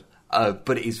absurd.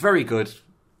 But it is very good.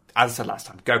 As I said last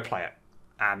time, go play it.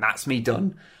 And that's me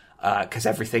done. Because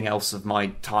everything else of my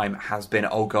time has been,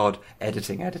 oh god,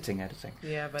 editing.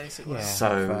 Yeah, basically. Yeah,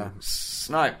 so,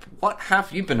 Snipe, what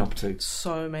have you been up to?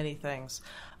 So many things.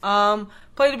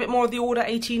 Played a bit more of the Order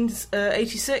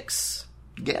 1886.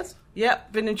 Yes?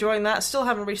 Yep, been enjoying that. Still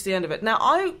haven't reached the end of it. Now,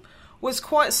 I was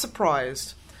quite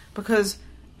surprised, because...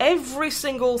 every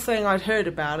single thing I'd heard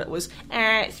about it was,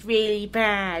 it's really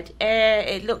bad.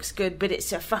 It looks good, but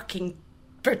it's a fucking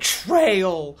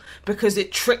betrayal because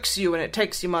it tricks you and it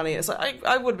takes your money. It's like,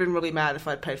 I would have been really mad if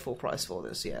I'd paid full price for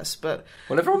this, yes, but...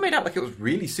 Well, everyone made out like it was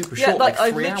really super short, like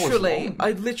 3 hours long.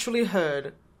 I literally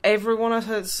heard, everyone I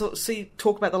heard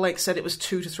talk about the lake said it was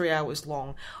 2 to 3 hours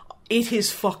long. It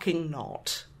is fucking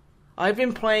not. I've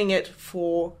been playing it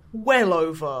for well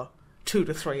over 2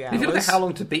 to 3 hours. If you look at how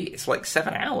long to beat, it's like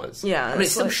 7 hours. Yeah. I mean,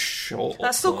 it's still short.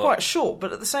 That's still quite short,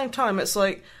 but at the same time, it's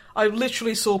like, I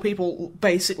literally saw people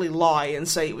basically lie and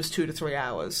say it was 2 to 3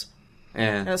 hours.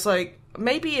 Yeah. And it's like,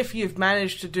 maybe if you've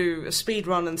managed to do a speed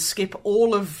run and skip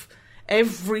all of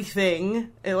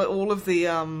everything, all of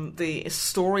the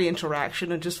story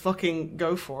interaction and just fucking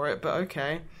go for it, but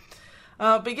okay.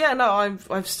 But yeah, no,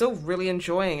 I'm still really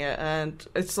enjoying it, and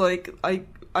it's like,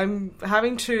 I'm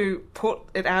having to put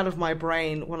it out of my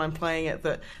brain when I'm playing it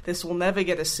that this will never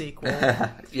get a sequel.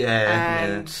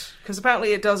 And because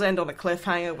apparently it does end on a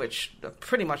cliffhanger, which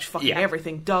pretty much fucking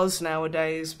everything does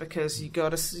nowadays, because you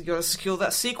gotta secure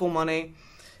that sequel money.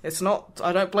 It's not.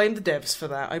 I don't blame the devs for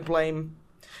that. I blame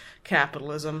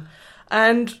capitalism,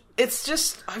 and it's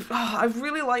just I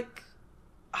really like.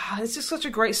 It's just such a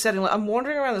great setting. Like, I'm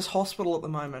wandering around this hospital at the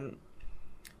moment.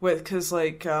 Because,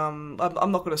 like, I'm not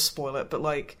going to spoil it, but,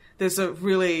 like, there's a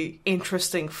really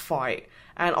interesting fight.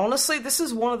 And honestly, this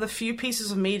is one of the few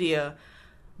pieces of media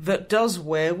that does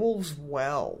werewolves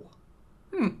well.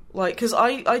 Like, because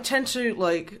I tend to,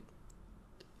 like...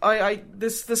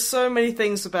 There's so many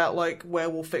things about, like,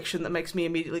 werewolf fiction that makes me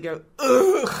immediately go,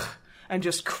 ugh! And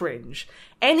just cringe.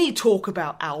 Any talk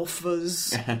about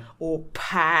alphas or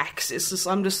packs,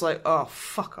 I'm just like, oh,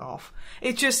 fuck off.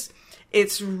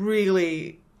 It's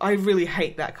really... I really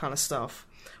hate that kind of stuff.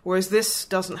 Whereas this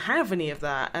doesn't have any of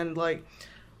that. And, like,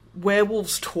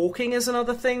 werewolves talking is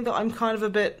another thing that I'm kind of a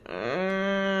bit...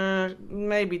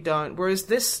 maybe don't. Whereas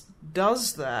this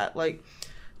does that. Like,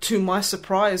 to my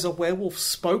surprise, a werewolf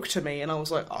spoke to me, and I was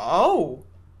like, oh...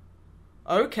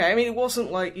 okay. I mean, it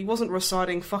wasn't like... he wasn't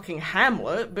reciting fucking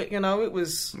Hamlet, but, it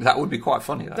was... That would be quite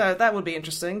funny, though. That would be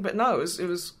interesting. But no, it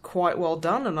was quite well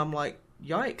done, and I'm like,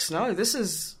 yikes, no, this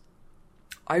is...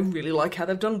 I really like how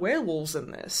they've done werewolves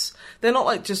in this. They're not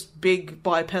like just big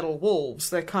bipedal wolves.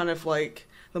 They're kind of like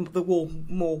the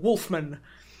more wolfman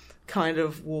kind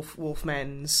of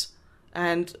wolfmen's,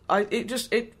 and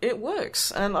it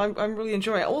works, and I'm really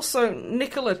enjoying it. Also,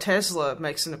 Nikola Tesla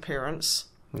makes an appearance.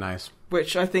 Nice.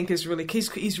 which I think is really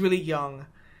he's really young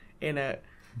in it.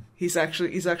 He's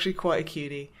actually quite a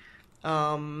cutie.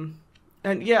 And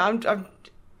yeah,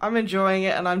 I'm enjoying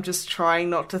it, and I'm just trying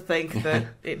not to think that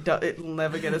it'll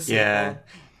never get a sequel. Yeah,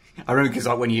 I remember because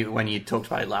like, when you talked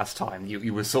about it last time,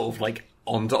 you were sort of like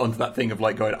onto that thing of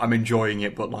like going, I'm enjoying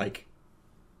it, but like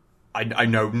I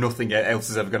know nothing else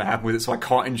is ever going to happen with it, so I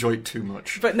can't enjoy it too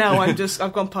much. But now I've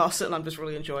gone past it, and I'm just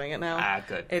really enjoying it now.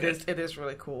 Good. It is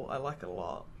really cool. I like it a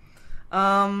lot.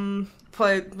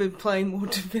 Been playing more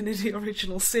Divinity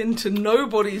Original Sin to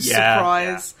nobody's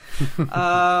surprise.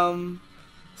 Yeah.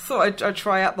 Thought I'd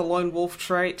try out the Lone Wolf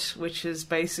trait, which is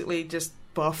basically just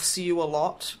buffs you a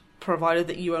lot, provided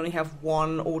that you only have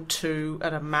 1 or 2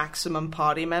 at a maximum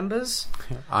party members.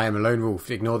 I am a lone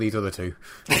wolf. Ignore these other 2.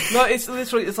 No, it's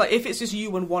literally, it's like if it's just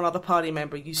you and 1 other party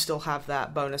member, you still have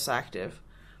that bonus active,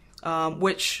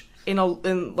 which in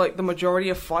like the majority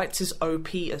of fights is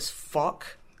OP as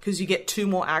fuck, because you get 2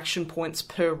 more action points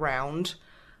per round.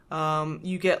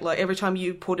 You get, like, every time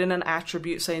you put in an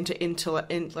attribute, say into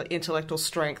intellect or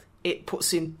strength, it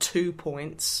puts in 2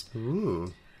 points.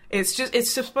 Ooh. It's just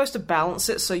supposed to balance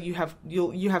it, so you have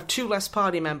 2 less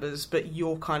party members, but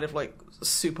you're kind of like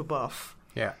super buff.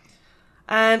 Yeah.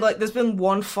 And like, there's been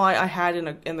one fight I had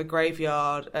in the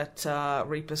graveyard at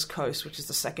Reaper's Coast, which is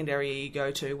the secondary you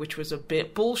go to, which was a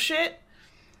bit bullshit.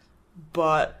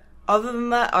 But other than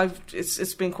that,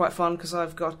 it's been quite fun because I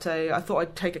thought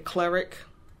I'd take a cleric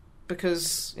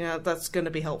because that's going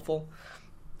to be helpful.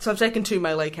 So I've taken 2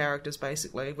 melee characters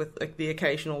basically with like the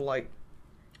occasional like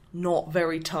not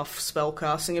very tough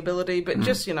spellcasting ability, but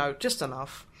just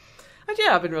enough. And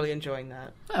yeah, I've been really enjoying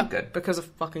that. Oh, good. Because of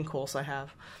fucking course I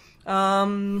have.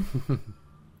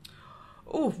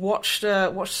 Watched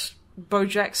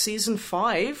BoJack season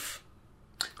 5.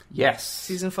 Yes.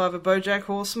 Season 5 of BoJack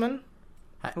Horseman.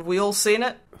 Have we all seen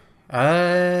it?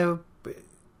 Is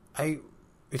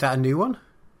that a new one?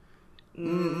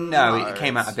 No, it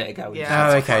came out a bit ago.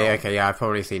 Yeah. Oh, okay, yeah, I've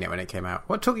probably seen it when it came out.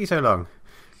 What took you so long?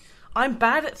 I'm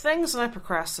bad at things and I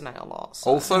procrastinate a lot.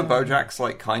 So. Also, BoJack's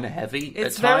like kind of heavy.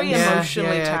 It's at very times.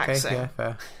 emotionally taxing. Okay, yeah,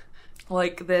 fair.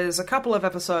 Like, there's a couple of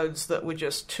episodes that were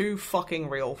just too fucking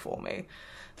real for me.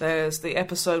 There's the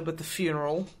episode with the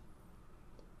funeral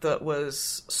that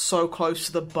was so close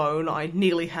to the bone I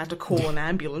nearly had to call an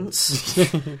ambulance.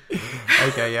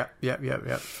 Okay, yep.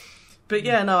 But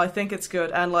yeah, no, I think it's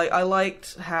good. And like, I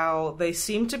liked how they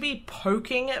seem to be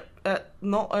poking at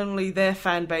not only their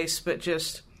fan base, but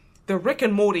just the Rick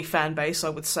and Morty fan base, I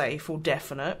would say, for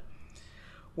definite.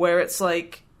 Where it's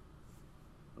like,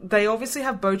 they obviously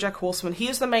have BoJack Horseman. He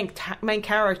is the main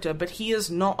character, but he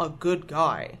is not a good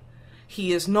guy.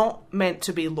 He is not meant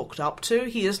to be looked up to.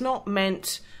 He is not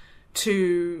meant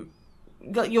to...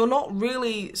 You're not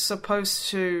really supposed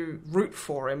to root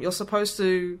for him. You're supposed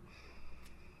to...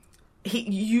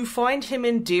 You find him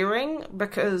endearing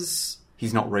because...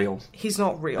 He's not real. He's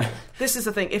not real. This is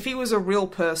the thing. If he was a real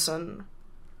person,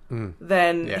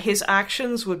 then his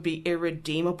actions would be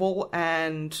irredeemable,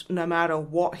 and no matter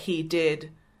what he did,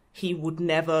 he would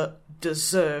never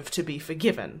deserve to be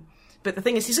forgiven. But the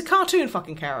thing is, he's a cartoon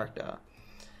fucking character.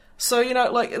 So,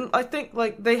 like, I think,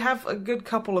 like, they have a good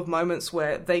couple of moments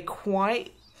where they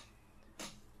quite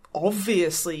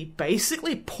obviously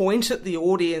basically point at the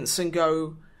audience and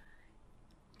go...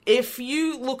 If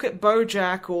you look at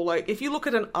BoJack, or like, if you look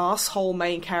at an asshole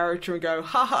main character and go,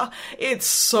 haha, it's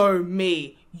so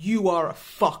me, you are a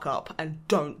fuck up and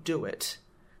don't do it.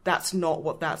 That's not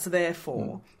what that's there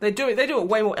for. They do it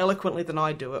way more eloquently than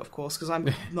I do it, of course, because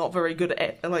I'm not very good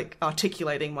at like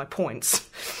articulating my points,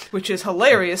 which is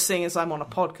hilarious seeing as I'm on a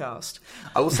podcast.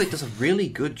 I will say it does a really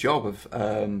good job of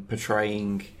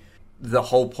portraying the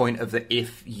whole point of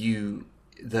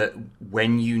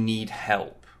when you need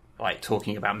help, like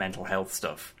talking about mental health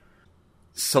stuff,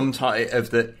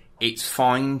 sometimes it's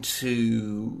fine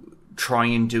to try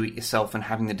and do it yourself, and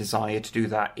having the desire to do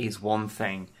that is one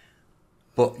thing,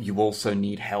 but you also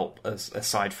need help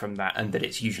aside from that, and that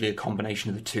it's usually a combination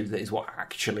of the two that is what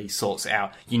actually sorts it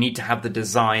out. You need to have the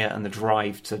desire and the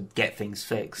drive to get things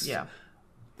fixed,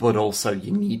 but also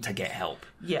you need to get help.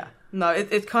 Yeah, no,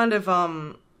 it kind of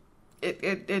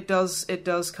it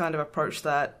does kind of approach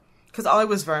that. Because I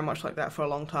was very much like that for a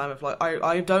long time. Of like,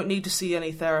 I don't need to see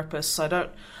any therapists. I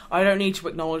don't need to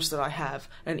acknowledge that I have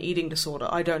an eating disorder.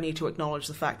 I don't need to acknowledge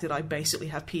the fact that I basically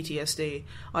have PTSD.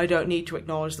 I don't need to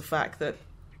acknowledge the fact that,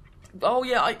 oh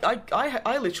yeah,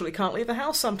 I literally can't leave the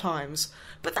house sometimes.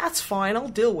 But that's fine. I'll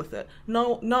deal with it.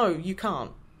 No, you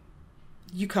can't.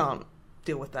 You can't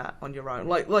deal with that on your own.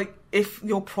 Like if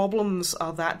your problems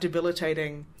are that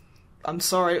debilitating, I'm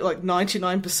sorry, like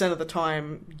 99% of the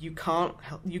time you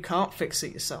can't fix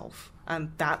it yourself,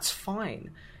 and that's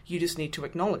fine. You just need to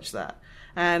acknowledge that.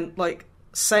 And like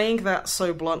saying that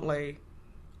so bluntly,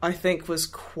 I think was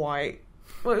quite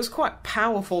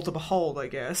powerful to behold, I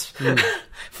guess,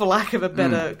 for lack of a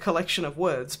better collection of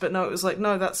words. But no, it was like,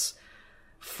 no, that's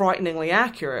frighteningly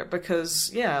accurate,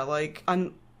 because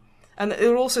and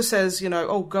it also says,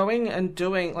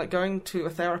 going to a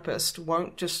therapist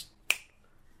won't just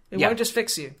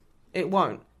fix you. It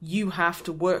won't. You have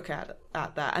to work at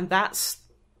that, and that's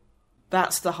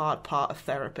the hard part of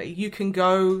therapy. You can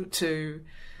go to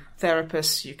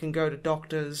therapists, you can go to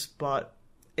doctors, but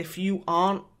if you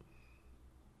aren't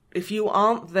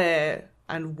there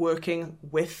and working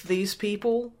with these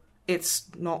people, it's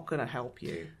not going to help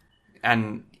you.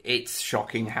 And it's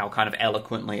shocking how kind of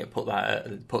eloquently it put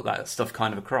that stuff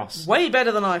kind of across. Way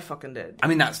better than I fucking did. I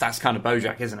mean, that's kind of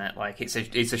BoJack, isn't it? Like, it's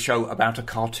a show about a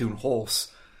cartoon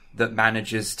horse that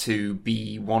manages to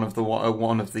be one of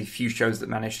the few shows that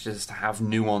manages to have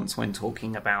nuance when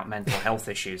talking about mental health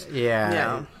issues.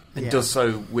 Yeah. It does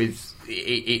so with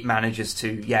it manages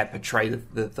to portray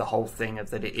the whole thing of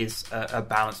that it is a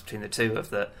balance between the two, of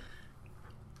that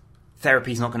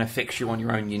therapy's not going to fix you on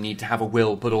your own. You need to have a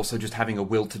will, but also just having a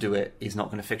will to do it is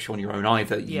not going to fix you on your own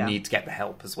either. You need to get the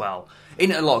help as well.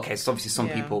 In a lot of cases, obviously, some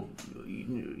people,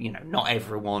 not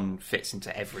everyone fits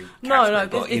into every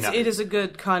category. It is a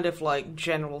good kind of like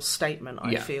general statement,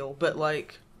 I feel. But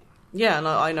like,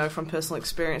 I know from personal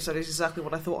experience that is exactly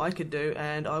what I thought I could do,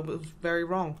 and I was very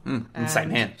wrong. And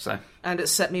same here. So, and it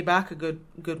set me back a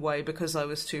good way, because I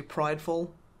was too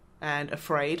prideful and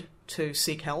afraid to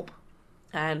seek help.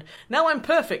 And now I'm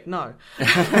perfect, no.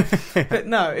 But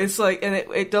no, it's like, and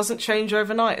it doesn't change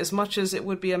overnight, as much as it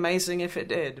would be amazing if it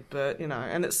did. But,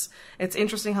 and it's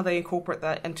interesting how they incorporate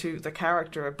that into the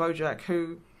character of BoJack,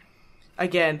 who,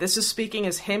 again, this is speaking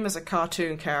as him as a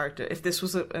cartoon character. If this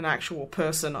was an actual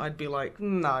person, I'd be like,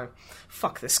 no,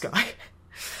 fuck this guy.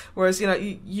 Whereas,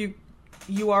 you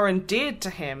are endeared to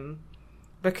him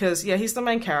because, he's the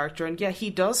main character, and he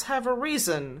does have a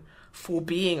reason for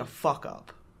being a fuck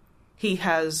up. He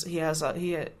had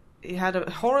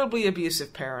horribly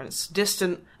abusive parents,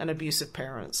 distant and abusive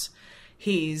parents.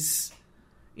 He's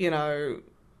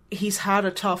had a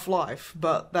tough life,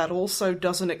 but that also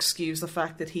doesn't excuse the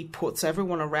fact that he puts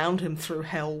everyone around him through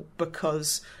hell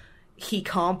because he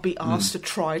can't be asked to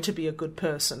try to be a good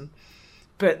person.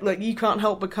 But like, you can't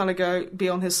help but kind of be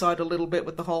on his side a little bit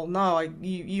with the whole,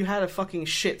 you had a fucking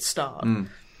shit start.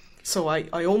 So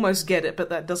I almost get it, but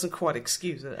that doesn't quite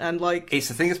excuse it. And like, it's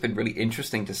the thing that's been really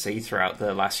interesting to see throughout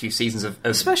the last few seasons of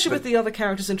especially with the other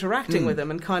characters interacting with him,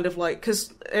 and kind of like,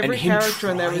 because every character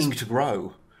in there is trying to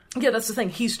grow. Yeah, that's the thing.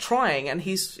 He's trying, and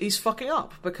he's fucking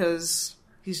up because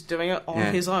he's doing it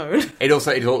on his own. It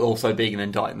also being an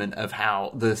indictment of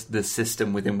how the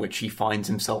system within which he finds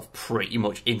himself pretty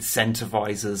much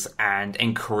incentivizes and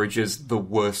encourages the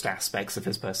worst aspects of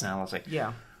his personality.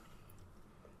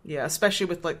 Yeah, especially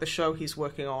with like the show he's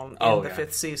working on in the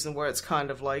 5th season, where it's kind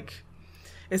of like,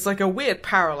 it's like a weird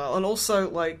parallel, and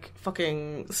also like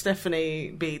fucking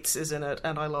Stephanie Beats is in it,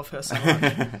 and I love her so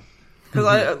much.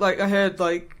 Because I heard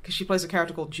cause she plays a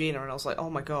character called Gina, and I was like,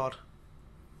 oh my god,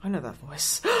 I know that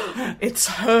voice. It's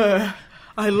her.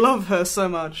 I love her so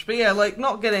much. But yeah, like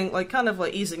not getting kind of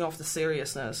easing off the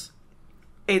seriousness.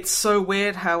 It's so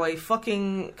weird how a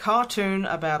fucking cartoon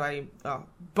about a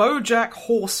BoJack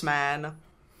horseman.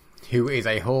 Who is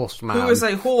a horsed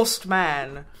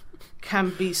man can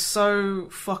be so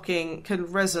fucking, can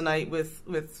resonate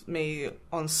with me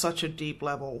on such a deep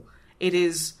level. It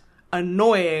is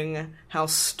annoying how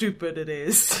stupid it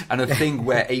is. And a thing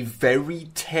where a very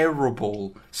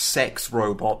terrible sex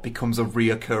robot becomes a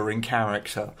reoccurring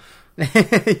character.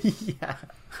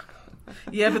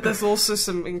 Yeah, but there's also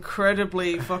some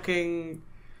incredibly fucking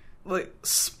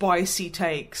spicy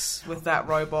takes with that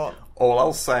robot. All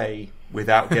I'll say,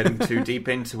 without getting too deep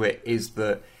into it, is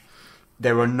that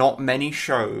there are not many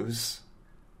shows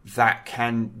that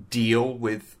can deal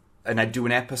with and do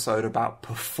an episode about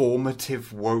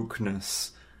performative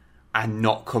wokeness and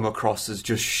not come across as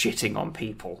just shitting on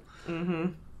people.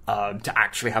 To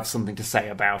actually have something to say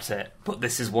about it. But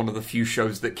this is one of the few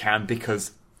shows that can,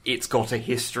 because it's got a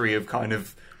history of kind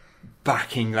of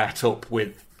backing that up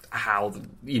with how,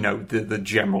 the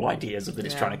general ideas of it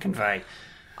is trying to convey.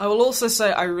 I will also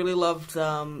say I really loved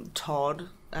Todd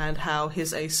and how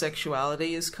his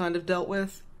asexuality is kind of dealt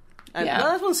with. And I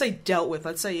don't want to say dealt with,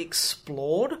 I'd say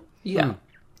explored. Yeah.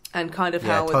 And kind of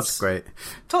how Todd's great.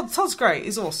 Todd's great.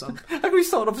 He's awesome. Like, we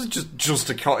start off as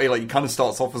just a he kind of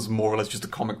starts off as more or less just a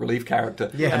comic relief character.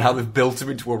 Yeah. And how they've built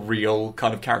him into a real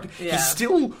kind of character. Yeah. He's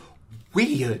still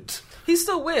weird. He's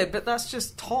still weird, but that's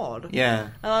just Todd. Yeah.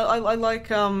 And I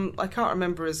like I can't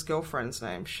remember his girlfriend's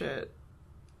name. Shit.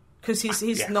 Because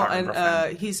he's not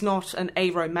an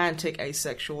aromantic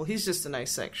asexual. He's just an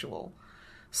asexual.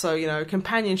 So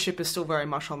companionship is still very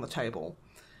much on the table.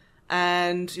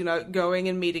 And going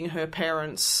and meeting her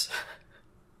parents.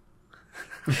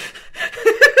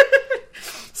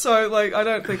 So I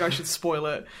don't think I should spoil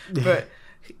it, but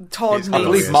Todd. I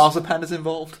believe Marzipan is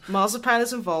involved. Marzipan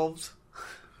is involved.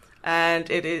 And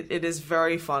it is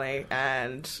very funny,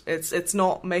 and it's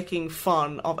not making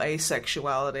fun of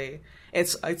asexuality.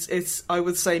 It's I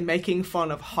would say making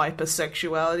fun of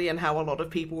hypersexuality and how a lot of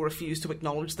people refuse to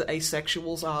acknowledge that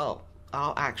asexuals are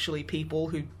actually people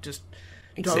who just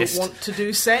don't want to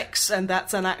do sex, and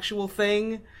that's an actual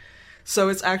thing. So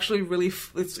it's actually really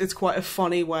it's quite a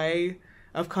funny way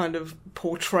of kind of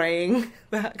portraying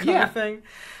that kind of thing,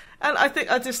 and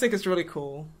I just think it's really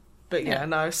cool. But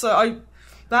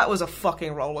that was a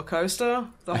fucking roller coaster,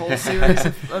 the whole series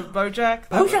of BoJack.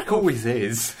 BoJack always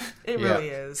is. It really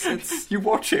is. You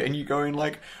watch it and you're going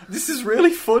this is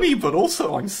really funny, but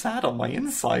also I'm sad on my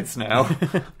insides now.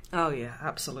 Oh yeah,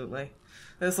 absolutely.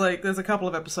 There's a couple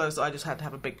of episodes that I just had to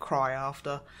have a big cry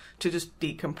after to just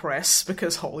decompress,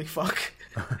 because holy fuck.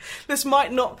 This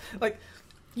might not,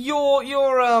 your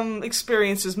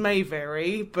experiences may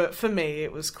vary, but for me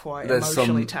it was quite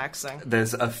emotionally taxing.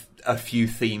 There's a few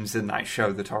themes in that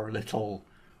show that are a little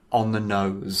on the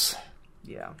nose.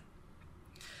 Yeah.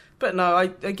 But no,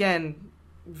 again,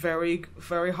 very,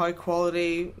 very high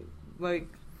quality,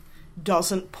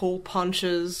 doesn't pull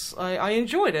punches. I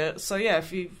enjoyed it. So yeah,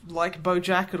 if you like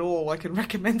BoJack at all, I can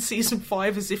recommend season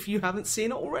 5 as if you haven't seen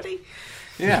it already.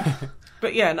 Yeah.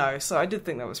 But yeah, no, so I did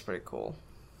think that was pretty cool.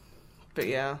 But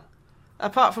yeah,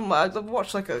 apart from I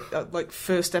watched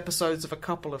first episodes of a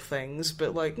couple of things,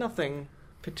 but nothing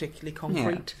particularly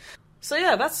concrete. Yeah. So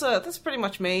yeah, that's pretty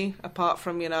much me. Apart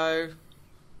from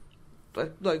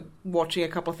watching a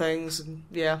couple of things, and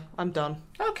yeah, I'm done.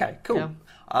 Okay, cool. Yeah.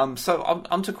 So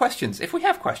on to questions. If we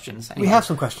have questions, anyway. We have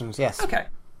some questions. Yes. Okay.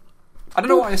 I don't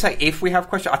know why I say if we have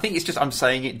questions. I think it's just I'm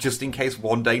saying it just in case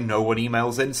one day no one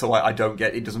emails in, so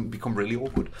it doesn't become really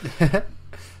awkward.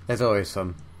 There's always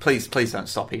some. Please don't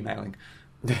stop emailing.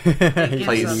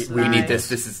 Please, we need this.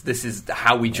 This is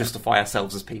how we justify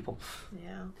ourselves as people.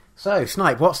 Yeah. So,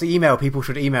 Snipe, what's the email people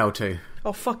should email to?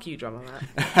 Oh, fuck you, Drummer Matt.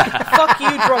 Fuck you,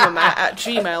 Drummer Matt at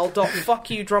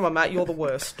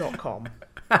gmail.fuckyoudrummermatt.you'retheworst.com.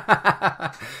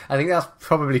 I think that's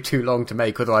probably too long to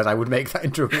make, otherwise I would make that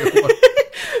into a real one.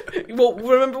 Well,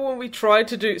 remember when we tried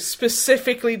to do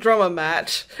specifically Drummer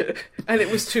Matt, and it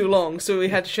was too long, so we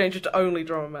had to change it to only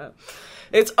Drummer Matt.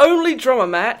 It's only Drummer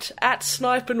Matt at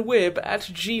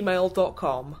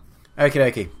snipeandwib@gmail.com. Okie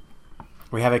dokie.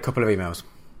 We have a couple of emails.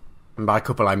 And by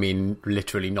couple, I mean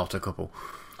literally not a couple.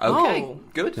 Okay,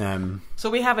 good. So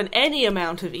we have any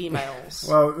amount of emails.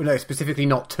 Well, no, specifically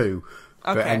not 2,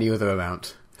 but any other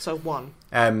amount. So 1.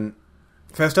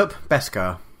 First up,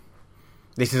 Beskar.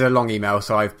 This is a long email,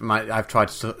 so I've tried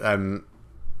to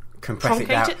compress it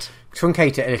down.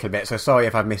 Truncate it a little bit, so sorry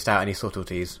if I've missed out any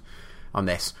subtleties on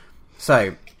this.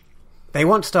 So, they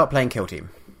want to start playing Kill Team.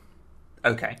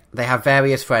 Okay. They have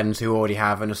various friends who already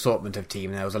have an assortment of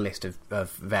team. There was a list of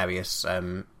various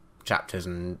chapters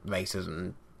and races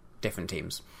and different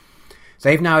teams. So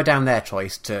they've narrowed down their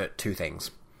choice to 2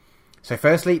 things. So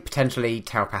firstly, potentially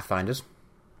Tower Pathfinders.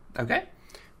 Okay.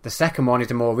 The second one is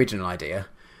a more original idea.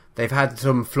 They've had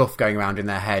some fluff going around in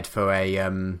their head for their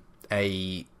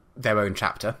own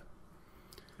chapter.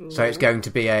 Ooh. So it's going to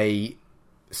be a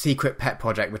secret pet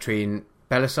project between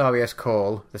Belisarius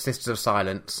Call, the Sisters of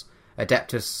Silence,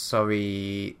 Adeptus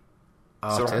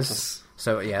Sororitas.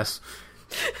 So yes,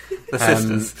 the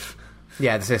sisters.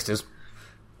 Yeah, the sisters.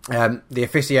 The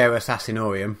Officio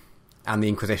Assassinorium and the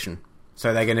Inquisition.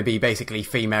 So they're going to be basically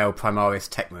female Primaris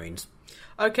tech marines.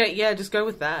 Okay, yeah, just go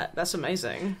with that. That's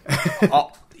amazing.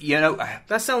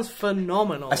 That sounds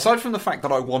phenomenal. Aside from the fact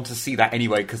that I want to see that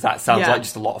anyway, because that sounds like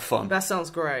just a lot of fun. That sounds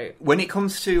great. When it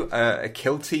comes to a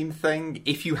Kill Team thing,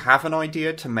 if you have an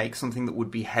idea to make something that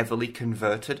would be heavily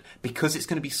converted, because it's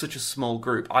going to be such a small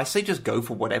group, I say just go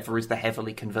for whatever is the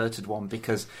heavily converted one,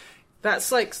 because...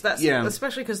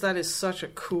 especially because that is such a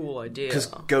cool idea. Because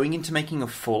going into making a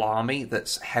full army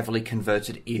that's heavily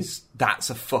converted that's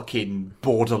a fucking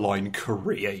borderline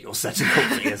career you're setting up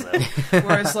for yourself.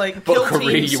 Whereas but Kill a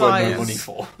career Team you size, won't have money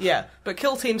for. Yeah, but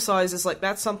Kill Team size is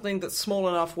that's something that's small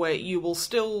enough where you will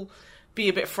still be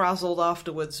a bit frazzled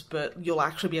afterwards, but you'll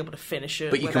actually be able to finish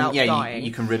it without dying.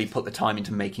 You can really put the time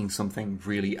into making something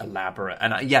really elaborate.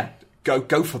 And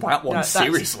go for that one. No,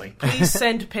 seriously. Please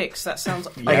send pics. That sounds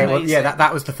amazing. Okay, well, yeah,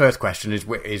 that was the first question, is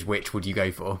which would you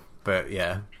go for? But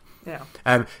yeah.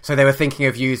 So they were thinking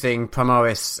of using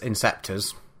Primaris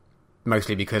Inceptors,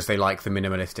 mostly because they like the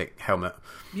minimalistic helmet.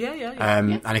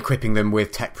 And equipping them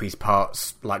with Tech Priest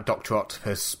parts, like Dr.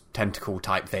 Octopus, tentacle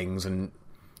type things, and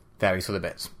various other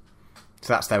bits.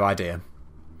 So that's their idea.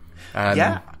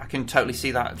 I can totally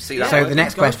see that. So the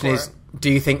next question is, do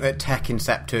you think that Tech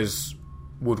Inceptors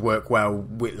would work well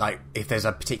with, like, if there's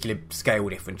a particular scale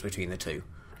difference between the two?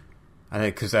 I know,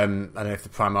 because I don't know if the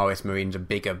Primaris Marines are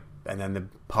bigger, and then the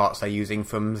parts they're using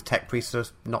from the Tech Priests are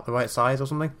not the right size or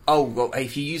something. Oh, well,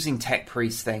 if you're using Tech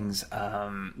Priest things,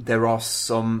 there are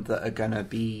some that are going to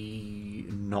be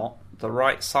not the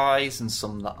right size, and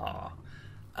some that are.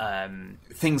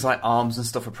 Things like arms and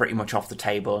stuff are pretty much off the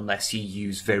table unless you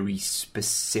use very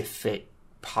specific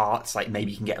parts. Like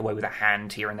maybe you can get away with a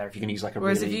hand here and there if you're going to use like a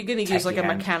Whereas if you're going to use like a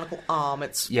mechanical arm,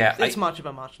 it's much of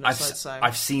a muchness, I'd say.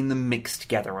 I've seen them mixed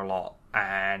together a lot,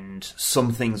 and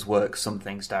some things work, some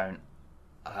things don't.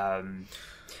 I'd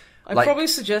probably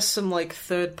suggest some like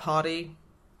third-party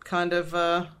kind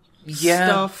of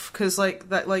stuff, because like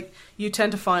that, like you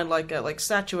tend to find like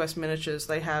Statuesque Miniatures,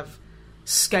 they have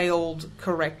scaled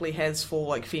correctly heads for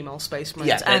like female space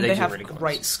marines, and they have really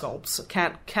great sculpts.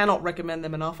 Cannot recommend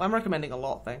them enough. I'm recommending a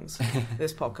lot of things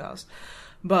this podcast,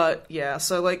 but yeah,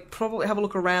 so like probably have a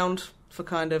look around for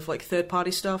kind of like third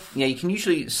party stuff. Yeah, you can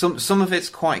usually some of it's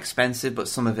quite expensive, but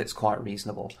some of it's quite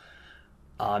reasonable.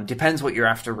 Depends what you're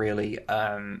after, really.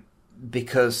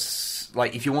 Because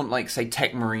like if you want like say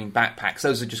Tech Marine backpacks,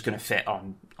 those are just going to fit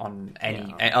on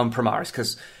Primaris,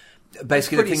 because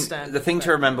basically the thing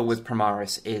to remember with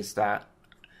Primaris is that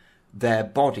their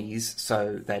bodies,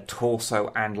 so their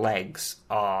torso and legs,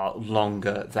 are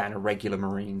longer than a regular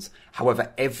Marine's.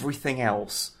 However, everything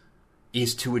else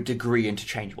is to a degree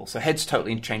interchangeable. So head's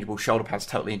totally interchangeable, shoulder pads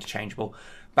totally interchangeable,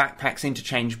 backpack's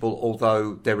interchangeable,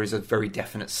 although there is a very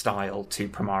definite style to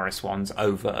Primaris ones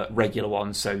over regular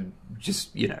ones, so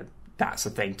just, that's a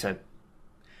thing to,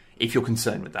 if you're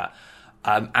concerned with that.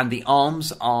 And the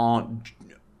arms are,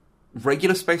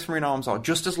 regular Space Marine arms are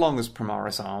just as long as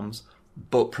Primaris arms,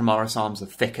 but Primaris arms are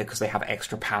thicker because they have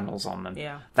extra panels on them.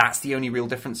 Yeah. That's the only real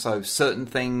difference. So certain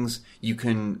things you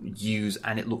can use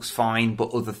and it looks fine,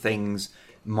 but other things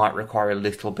might require a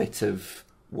little bit of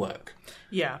work.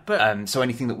 Yeah, but so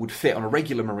anything that would fit on a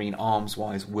regular Marine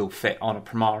arms-wise will fit on a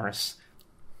Primaris,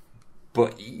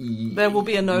 but there will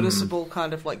be a noticeable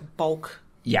kind of like bulk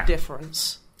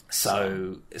difference.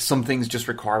 So some things just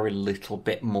require a little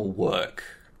bit more work.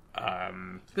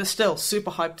 But still,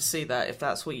 super hyped to see that if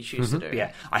that's what you choose to do.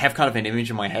 Yeah, I have kind of an image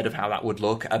in my head of how that would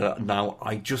look, and now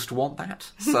I just want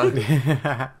that. So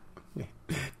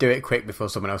do it quick before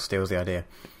someone else steals the idea.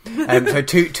 So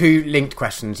two linked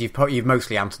questions. You've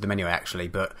mostly answered them anyway, actually,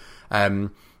 but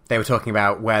they were talking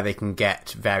about where they can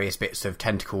get various bits of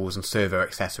tentacles and servo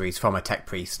accessories from a Tech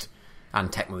Priest and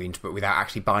Tech Marines, but without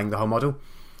actually buying the whole model.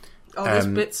 Oh, there's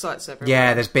bit sites everywhere.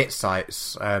 Yeah, there's bit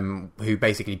sites who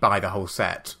basically buy the whole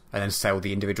set and then sell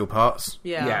the individual parts.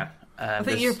 Yeah. I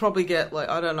think you'd probably get, like,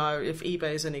 I don't know if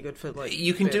eBay's any good for, like,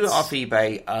 you can do it off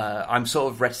eBay. I'm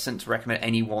sort of reticent to recommend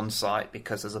any one site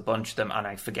because there's a bunch of them and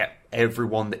I forget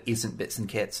everyone that isn't Bits and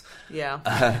Kits. Yeah.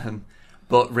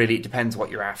 But really, it depends what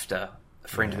you're after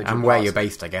for individual and parts. where you're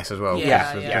based, I guess, as well.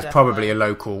 Yeah, there's probably a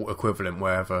local equivalent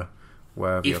wherever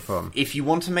you're from. If you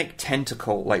want to make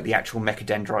tentacle, like the actual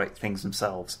mechadendrite things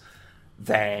themselves,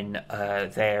 then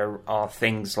there are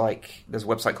things like, there's a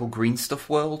website called Green Stuff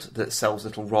World that sells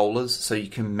little rollers, so you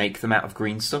can make them out of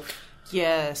green stuff.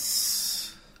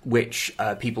 Yes. Which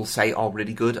people say are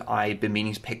really good. I've been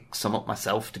meaning to pick some up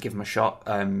myself to give them a shot.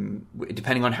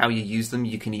 Depending on how you use them,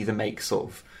 you can either make sort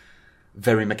of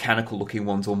very mechanical looking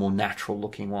ones or more natural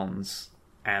looking ones,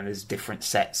 and there's different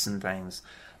sets and things.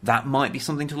 That might be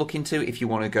something to look into if you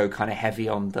want to go kind of heavy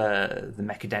on the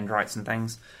mechadendrites and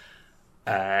things.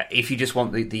 If you just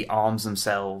want the arms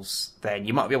themselves, then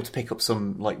you might be able to pick up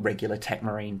some like regular Tech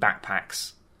Marine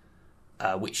backpacks,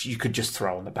 which you could just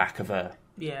throw on the back of a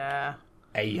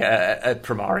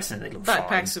Primaris and they look fine.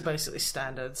 Backpacks are basically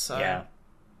standard, so yeah.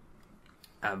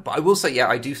 But I will say,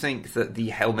 I do think that the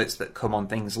helmets that come on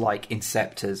things like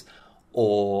Inceptors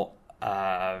or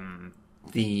a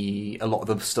lot of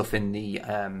the stuff in the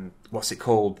what's it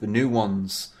called? The new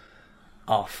ones.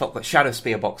 The Shadow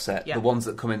Spear box set. Yeah. The ones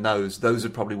that come in those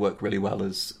would probably work really well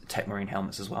as Tech Marine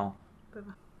helmets as well.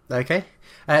 Okay.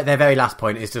 Their very last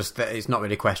point is just that it's not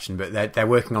really a question, but they're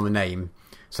working on the name,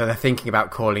 so they're thinking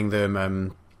about calling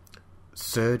them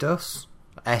Szurdos,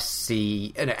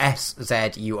 SZURDOS,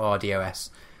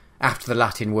 after the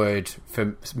Latin word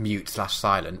for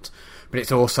mute/silent, but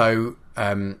it's also,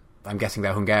 I'm guessing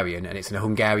they're Hungarian, and it's a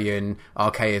Hungarian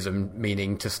archaism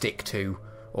meaning to stick to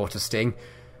or to sting.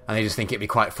 And they just think it'd be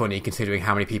quite funny considering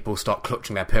how many people start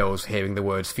clutching their pearls hearing the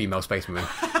words female spacewoman.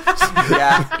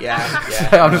 yeah.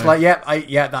 So I'm just like,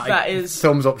 that is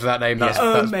thumbs up to that name. That's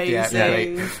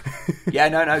amazing. Great. Yeah,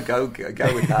 no, go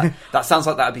with that. That sounds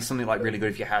like that would be something like really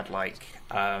good if you had like,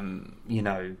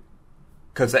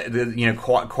 because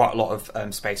quite a lot of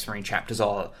Space Marine chapters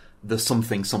are the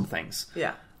somethings.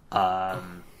 Yeah.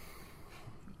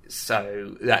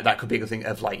 So that could be a good thing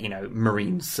of like,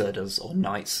 Marine Surdas or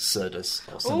Knights Surdas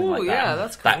or something like that. Yeah,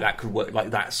 that's cool. That could work.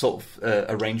 Like that sort of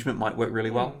arrangement might work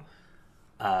really well.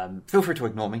 Feel free to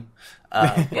ignore me.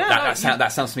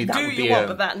 That sounds to me that would be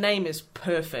but that name is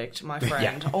perfect, my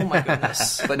friend. Oh my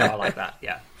goodness. But no, I like that.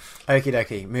 Yeah. Okie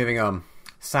dokie. Moving on.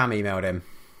 Sam emailed him.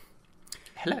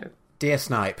 Hello, dear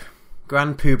Snipe,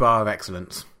 Grand Poobah of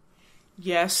excellence.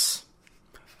 Yes.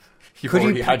 You've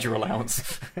already had your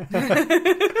allowance.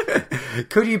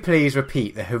 Could you please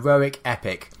repeat the heroic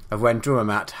epic of when Drummer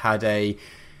Matt had a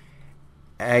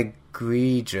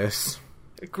egregious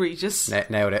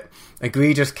nailed it,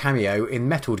 egregious cameo in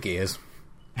Metal Gears?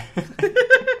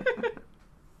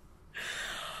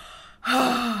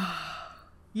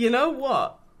 You know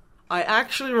what? I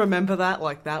actually remember that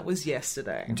like that was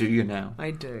yesterday. Do you now?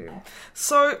 I do.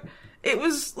 So it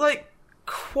was like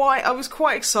I was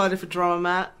quite excited for Drummer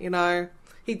Matt,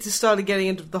 He just started getting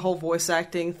into the whole voice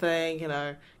acting thing,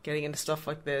 getting into stuff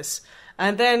like this.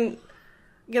 And then,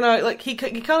 like he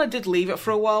kind of did leave it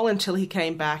for a while until he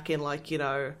came back in like,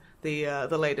 the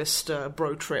latest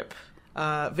Bro Trip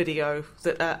video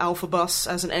that Alpha Bus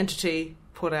as an entity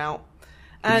put out.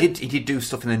 And he did do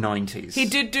stuff in the 90s. He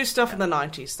did do stuff in the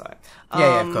 90s, though.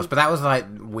 Yeah, of course. But that was like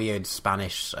weird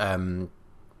Spanish...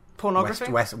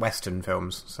 pornography? Western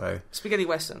films, so... Spaghetti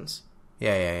Westerns.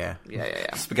 Yeah.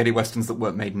 Spaghetti Westerns that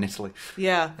weren't made in Italy.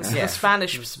 Yeah, the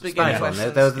Spanish spaghetti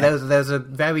Westerns. There's a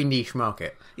very niche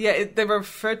market. Yeah, they were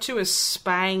referred to as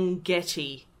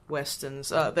Spanghetti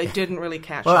Westerns. They didn't really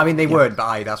catch Well, on. I mean, they weren't,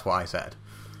 but that's what I said.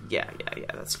 Yeah,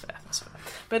 that's fair.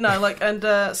 But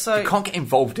no, so... You can't get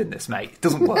involved in this, mate. It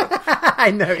doesn't work.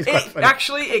 I know, it's quite funny.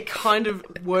 Actually, it kind of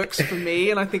works for me,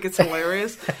 and I think it's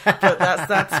hilarious, but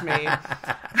that's me.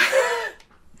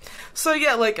 So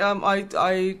yeah, like,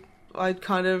 I'd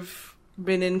kind of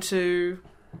been into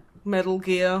Metal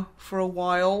Gear for a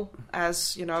while,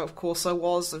 as, of course I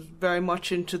was very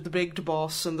much into the Big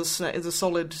Boss and the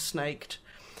Solid Snaked.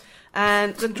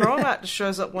 And then Dromat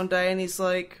shows up one day and he's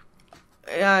like,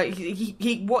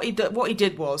 what he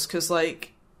did was, because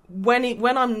like when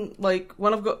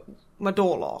I've got my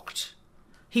door locked,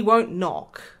 he won't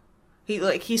knock.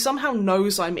 He somehow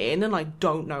knows I'm in, and I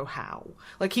don't know how.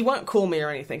 Like, he won't call me or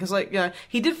anything, because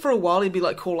he did for a while. He'd be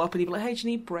like, call up and he'd be like, hey, do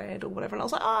you need bread or whatever? And I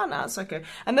was like, no, it's okay.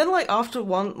 And then after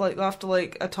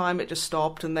a time, it just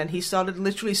stopped, and then he started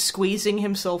literally squeezing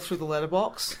himself through the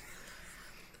letterbox.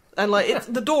 And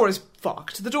the door is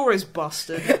fucked. The door is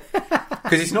busted.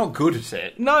 Because he's not good at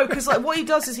it. No, because what he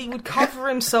does is he would cover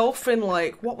himself in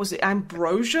what was it,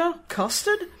 ambrosia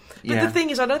custard? But the thing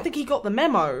is, I don't think he got the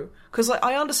memo. Because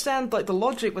I understand the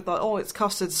logic with it's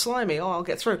custard slimy, I'll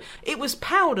get through. It was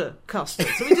powder custard,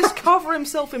 so he just cover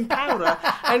himself in powder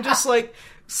and just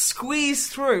squeeze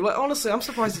through. Honestly, I'm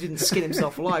surprised he didn't skin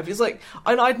himself alive. He's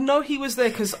I'd know he was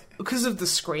there because of the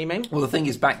screaming. Well, the thing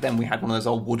is, back then we had one of those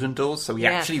old wooden doors, so he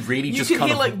actually really you just could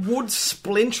kind hear wood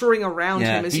splintering around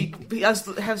him as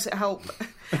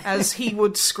he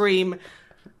would scream,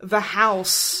 "The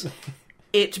house,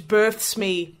 it births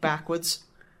me," backwards.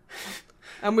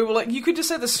 And we were like, you could just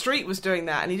say the street was doing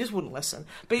that, and he just wouldn't listen.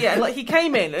 But yeah, he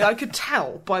came in, and I could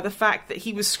tell by the fact that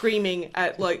he was screaming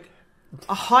at a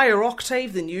higher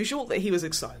octave than usual that he was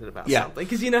excited about something,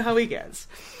 because you know how he gets.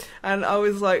 And I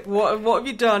was like, what have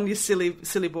you done, you silly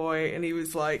boy? And he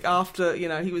was like, after,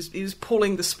 he was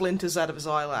pulling the splinters out of his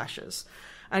eyelashes.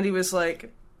 And he was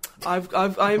like,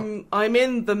 I'm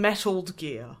in the metalled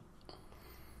gear.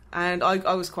 And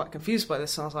I was quite confused by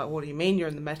this, and I was like, what do you mean you're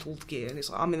in the metalled gear? And he's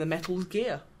like, I'm in the metalled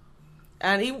gear.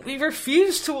 And he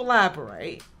refused to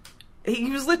elaborate.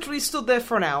 He was literally stood there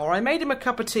for an hour. I made him a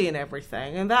cup of tea and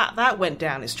everything, and that went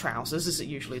down his trousers, as it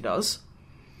usually does.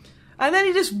 And then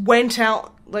he just went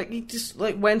out,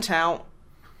 went out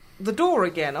the door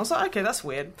again. I was like, okay, that's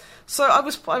weird. So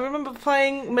I remember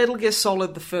playing Metal Gear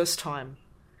Solid the first time.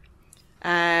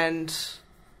 And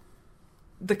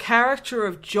the character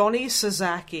of Johnny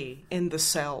Sasaki in the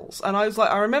cells. And I was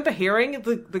like, I remember hearing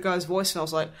the guy's voice, and I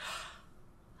was like,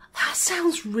 that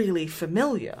sounds really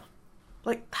familiar.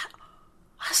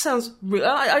 That sounds real.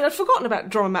 I'd forgotten about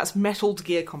Drummer Matt's metalled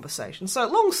gear conversation. So,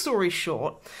 long story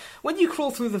short, when you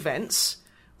crawl through the vents,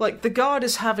 like, the guard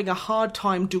is having a hard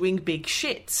time doing big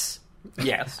shits.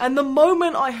 Yes. And the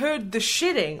moment I heard the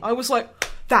shitting, I was like,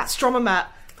 that's Drummer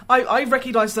Matt. I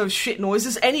recognise those shit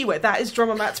noises anywhere. That is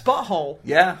Drummer Matt's butthole.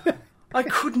 Yeah. I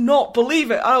could not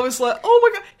believe it. I was like, oh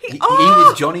my god. He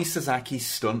was Johnny Sazaki's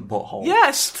stunt butthole.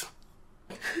 Yes.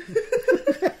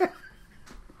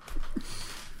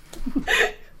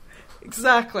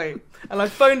 Exactly. And I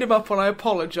phoned him up and I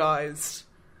apologised.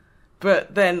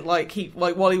 But then, like,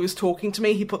 while he was talking to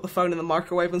me, he put the phone in the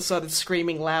microwave and started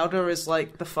screaming louder as,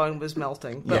 like, the phone was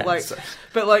melting. But,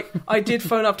 I did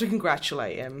phone up to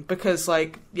congratulate him because,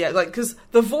 because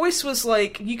the voice was,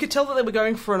 like, you could tell that they were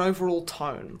going for an overall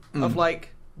tone of,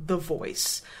 like, the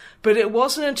voice. But it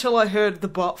wasn't until I heard the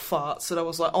butt farts that I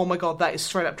was like, oh my god, that is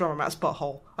straight up Drummer Matt's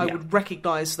butthole. I would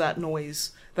recognise that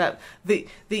noise. That, the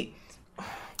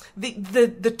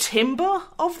timbre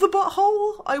of the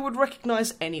butthole I would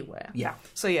recognise anywhere. Yeah.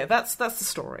 So yeah, that's the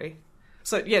story.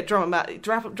 So yeah, Drummer Matt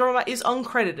is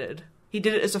uncredited. He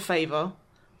did it as a favour,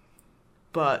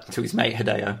 but To his mate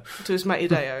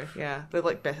Hideo. Yeah, they're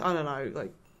like I don't know,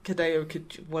 like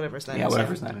Hideo, whatever his name is. Yeah,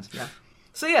 whatever his name is. Yeah.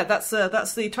 So yeah, that's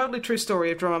the totally true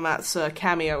story of Drummer Matt's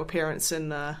cameo appearance in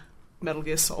Metal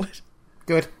Gear Solid.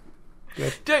 Good.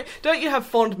 Don't you have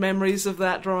fond memories of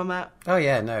that, Drummer Matt? Oh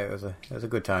yeah, no, it was a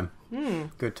good time.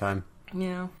 Good time.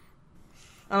 Yeah.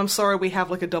 And I'm sorry we have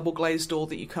like a double glazed door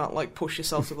that you can't like push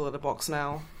yourself to the letterbox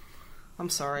now. I'm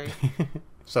sorry.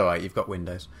 It's alright, you've got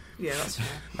windows. Yeah, that's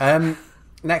fair.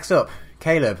 Next up,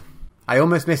 Caleb. I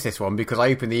almost missed this one because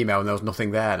I opened the email and there was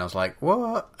nothing there, and I was like,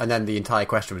 what? And then the entire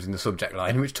question was in the subject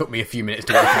line, which took me a few minutes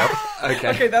to work out.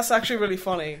 Okay, that's actually really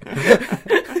funny.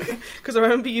 Because I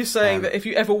remember you saying that if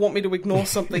you ever want me to ignore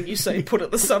something, you say put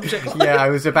it the subject line. Yeah, I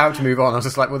was about to move on. I was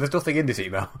just like, well, there's nothing in this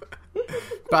email.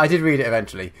 But I did read it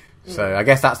eventually. So I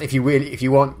guess that's if you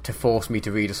want to force me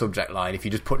to read a subject line, if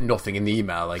you just put nothing in the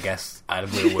email, I guess I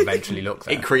will eventually look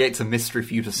there. It creates a mystery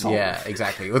for you to solve. Yeah,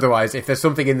 exactly. Otherwise, if there's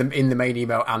something in the main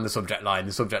email and the subject line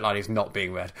is not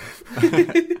being read.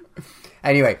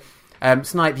 Anyway,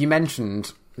 Snipe, you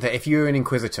mentioned that if you were an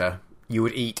Inquisitor, you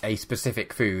would eat a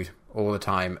specific food all the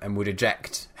time and would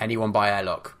eject anyone by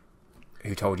airlock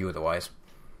who told you otherwise.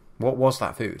 What was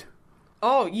that food?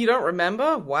 Oh, you don't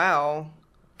remember? Wow.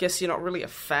 Guess you're not really a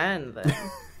fan then.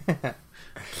 Well,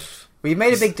 you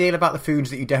made a big deal about the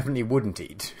foods that you definitely wouldn't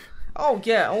eat. Oh,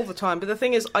 yeah, all the time. But the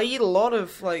thing is, I eat a lot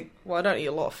of, I don't eat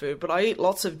a lot of food, but I eat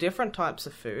lots of different types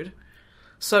of food.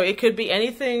 So it could be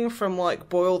anything from,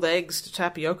 boiled eggs to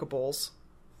tapioca balls.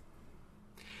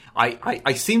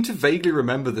 I seem to vaguely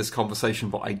remember this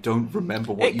conversation, but I don't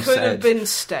remember what you said. It could have been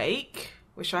steak,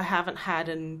 which I haven't had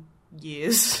in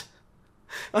years.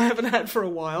 I haven't had for a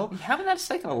while. You haven't had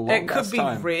steak in a long time. It could be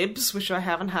ribs, which I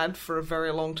haven't had for a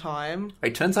very long time.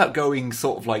 It turns out going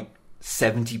sort of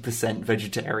 70%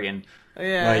 vegetarian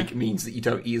means that you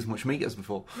don't eat as much meat as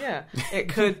before. Yeah. It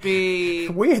could be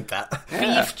Weird, that.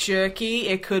 beef jerky.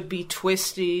 It could be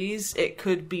twisties. It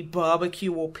could be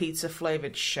barbecue or pizza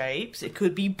flavoured shapes. It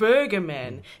could be burger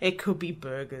men. It could be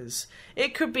burgers.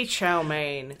 It could be chow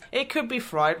mein. It could be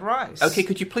fried rice. Okay,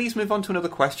 could you please move on to another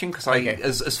question? Because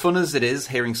as fun as it is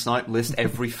hearing Snipe list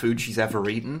every food she's ever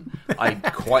eaten, I'd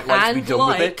quite like to be done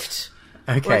with it.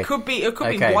 Okay. Or it could be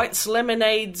White's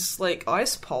lemonades,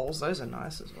 ice poles. Those are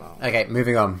nice as well. Okay,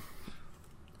 moving on.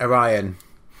 Orion.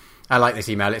 I like this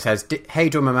email. It says, hey,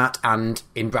 Drummer Matt, and,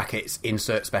 in brackets,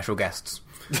 insert special guests.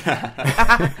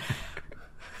 Are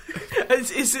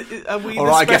we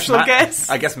the special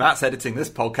guests? I guess Matt's editing this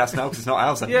podcast now because it's not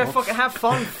ours anymore. Yeah, fucking have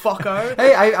fun, fucko.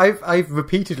 Hey, I've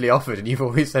repeatedly offered and you've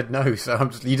always said no, so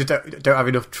you just don't have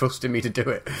enough trust in me to do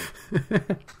it.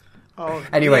 Oh,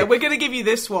 anyway, yeah, we're going to give you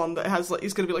this one that has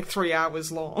it's going to be 3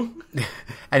 hours long.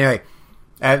 Anyway,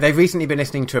 they've recently been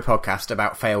listening to a podcast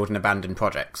about failed and abandoned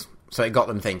projects, so it got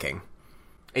them thinking.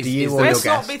 Let's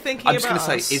not be thinking I'm just about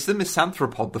going to say, is the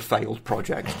Misanthropod the failed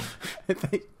project?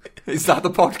 Is that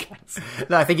the podcast?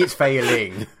 No, I think it's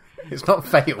failing. It's not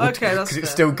failed. Okay, that's because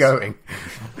it's still going.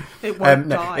 It won't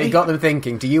die. It got them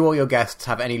thinking. Do you or your guests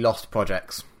have any lost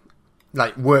projects?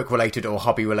 Like work-related or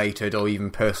hobby-related or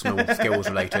even personal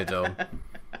skills-related? Or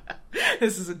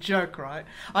This is a joke, right?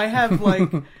 I have,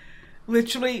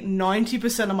 literally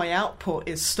 90% of my output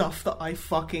is stuff that I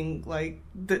fucking,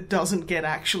 that doesn't get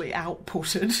actually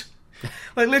outputted.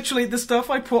 Literally, the stuff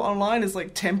I put online is,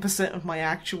 10% of my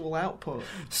actual output.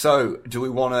 So, do we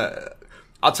want to...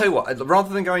 I'll tell you what,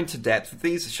 rather than going into depth with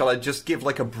these, shall I just give,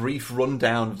 a brief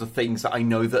rundown of the things that I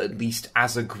know that at least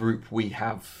as a group we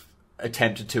have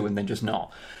attempted to and then just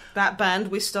not. That band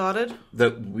we started.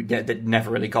 That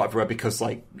never really got everywhere because,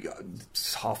 like,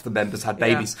 half the members had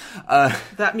babies.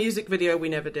 That music video we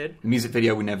never did. Music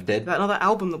video we never did. That other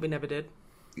album that we never did.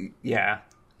 Yeah.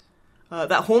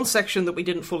 That horn section that we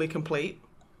didn't fully complete.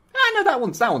 No, that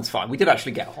one's fine. We did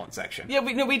actually get a horn section. Yeah,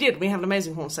 we did. We have an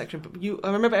amazing horn section. But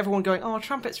I remember everyone going, "Oh,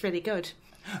 trumpet's really good."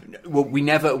 Well, we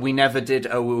never did.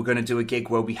 We were going to do a gig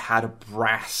where we had a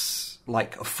brass,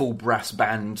 like a full brass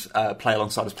band, play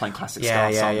alongside us playing classic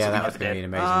style songs. Yeah, that was going to be an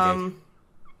amazing gig.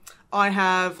 I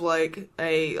have like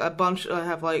a bunch. I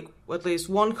have like at least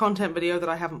one content video that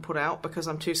I haven't put out because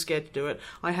I'm too scared to do it.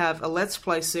 I have a Let's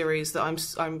Play series that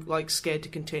I'm like scared to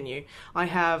continue. I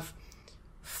have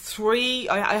three.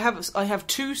 I have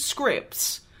 2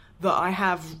 scripts that I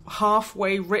have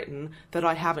halfway written that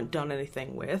I haven't done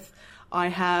anything with. I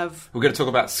have. We're going to talk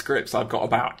about scripts. I've got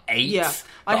about 8. Yeah,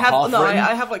 I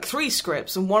have like 3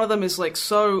 scripts, and one of them is like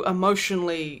so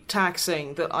emotionally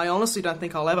taxing that I honestly don't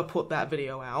think I'll ever put that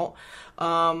video out.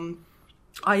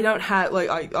 I don't have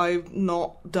I've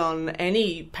not done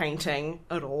any painting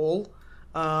at all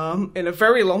in a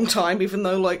very long time, even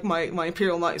though like my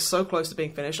Imperial Knight is so close to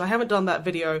being finished. I haven't done that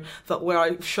video where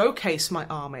I showcase my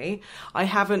army. I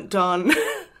haven't done.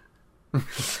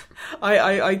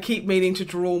 I keep meaning to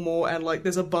draw more, and like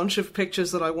there's a bunch of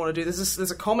pictures that I want to do.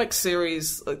 There's a comic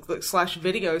series /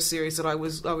 video series that I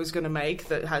was going to make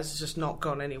that has just not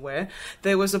gone anywhere.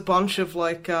 There was a bunch of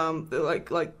like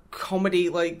comedy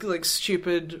like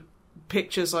stupid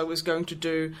pictures I was going to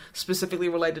do specifically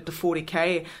related to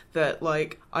 40k that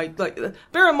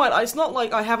bear in mind, it's not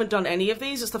like I haven't done any of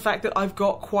these, it's the fact that I've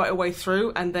got quite a way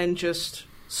through and then just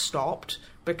stopped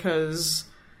because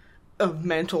of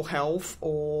mental health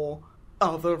or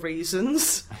other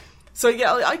reasons. So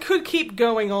yeah, I could keep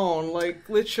going on, like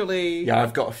literally. Yeah,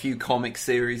 I've got a few comic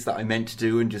series that I meant to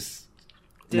do and just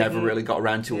never really got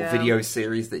around to, or video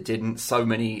series that didn't. So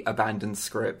many abandoned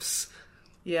scripts.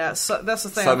 Yeah, so that's the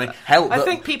thing. So many. Hell, I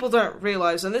think people don't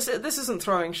realize, and this isn't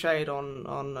throwing shade on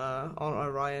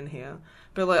Orion here,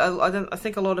 but like I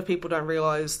think a lot of people don't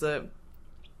realize that,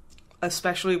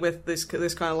 especially with this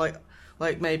kind of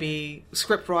like maybe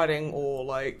script writing or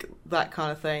like that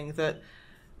kind of thing, that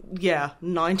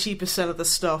 90% of the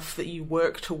stuff that you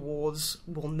work towards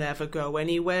will never go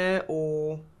anywhere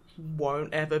or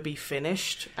won't ever be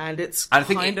finished, and it's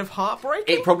kind of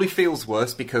heartbreaking. It probably feels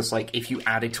worse because like if you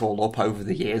add it all up over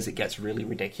the years, it gets really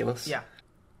ridiculous. Yeah.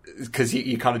 Because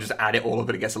you kind of just add it all up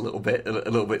and it gets a little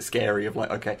bit scary of like,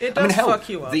 okay. It does fuck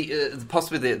you up.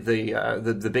 Possibly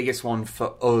the biggest one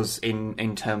for us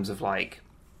in terms of like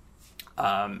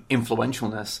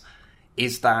influentialness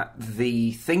is that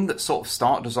the thing that sort of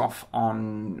started us off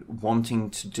on wanting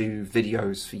to do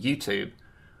videos for YouTube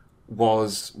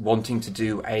was wanting to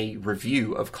do a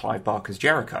review of Clive Barker's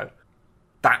Jericho.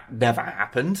 That never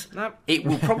happened. Nope. It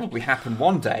will probably happen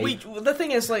one day. The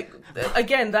thing is, like,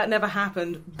 again, that never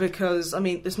happened because, I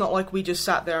mean, it's not like we just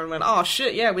sat there and went, oh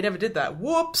shit, yeah, we never did that.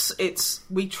 Whoops!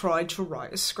 We tried to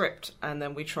write a script, and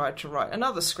then we tried to write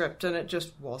another script, and it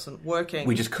just wasn't working.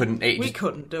 We just couldn't. We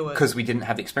couldn't do it. Because we didn't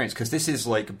have the experience. Because this is,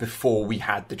 like, before we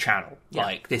had the channel. Yeah.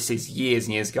 Like, this is years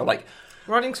and years ago. Like,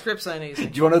 writing scripts ain't easy.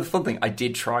 Do you want to know the fun thing? I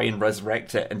did try and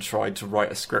resurrect it and tried to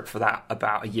write a script for that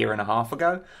about a year and a half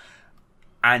ago.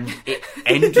 And it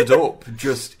ended up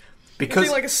just because... It'd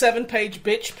be like a 7-page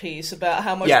bitch piece about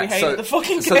how much we hated the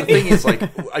fucking game. So the thing is, like,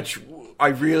 I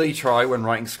really try when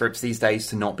writing scripts these days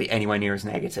to not be anywhere near as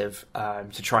negative,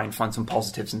 to try and find some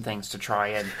positives and things, to try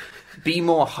and be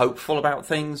more hopeful about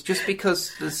things, just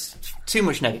because there's too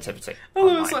much negativity.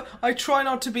 I try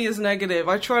not to be as negative.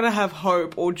 I try to have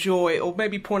hope or joy or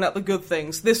maybe point out the good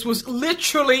things. This was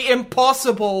literally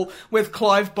impossible with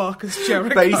Clive Barker's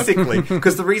Jericho. Basically,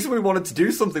 because the reason we wanted to do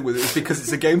something with it is because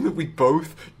it's a game that we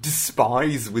both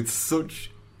despise with such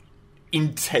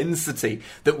intensity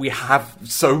that we have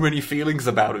so many feelings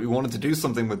about it. We wanted to do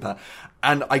something with that.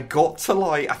 And I got to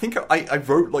like, I think I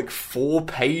wrote like 4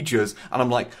 pages and I'm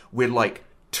like, we're like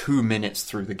 2 minutes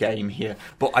through the game here.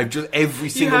 But I've just, every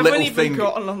single little thing... You haven't even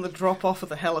gotten on the drop off of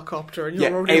the helicopter and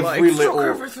you're already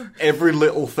every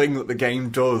little thing that the game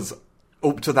does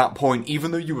up to that point,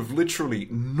 even though you have literally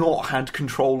not had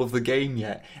control of the game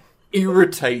yet,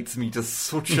 irritates me to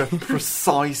such a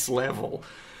precise level.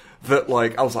 That,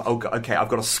 like, I was like, oh, okay, I've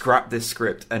got to scrap this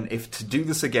script, and if to do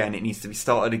this again, it needs to be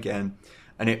started again.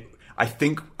 And I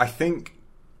think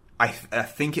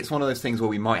it's one of those things where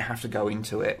we might have to go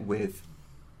into it with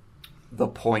the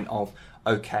point of,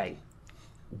 okay,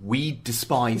 we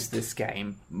despise this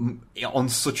game on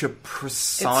such a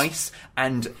precise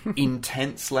and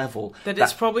intense level that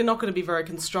it's probably not going to be very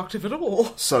constructive at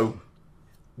all. So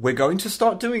we're going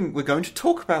to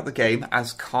talk about the game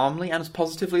as calmly and as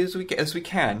positively as we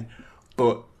can,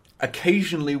 but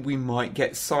occasionally we might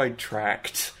get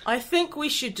sidetracked. I think we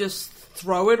should just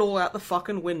throw it all out the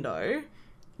fucking window.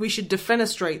 We should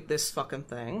defenestrate this fucking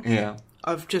thing. Yeah.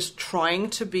 Of just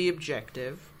trying to be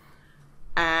objective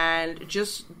and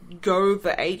just go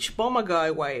the H-Bomber guy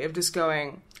way of just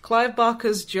going, Clive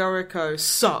Barker's Jericho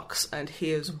sucks, and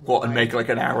here's why. What, and make like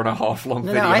an hour and a half long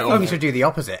video? No, I think you should do the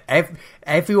opposite.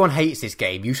 Everyone hates this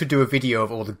game. You should do a video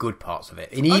of all the good parts of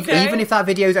it. And even if that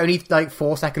video is only like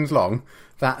 4 seconds long,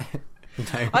 that...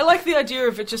 No. I like the idea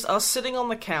of it just us sitting on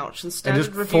the couch in standard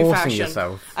just review forcing fashion.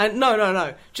 yourself. And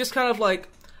no. Just kind of like...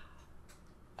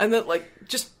 And then like,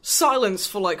 just silence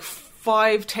for like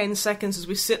 5-10 seconds as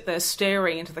we sit there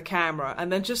staring into the camera.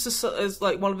 And then just as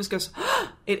like one of us goes,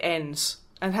 it ends.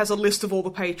 And has a list of all the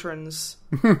patrons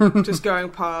just going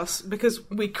past because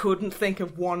we couldn't think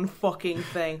of one fucking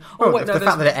thing. Oh, wait, the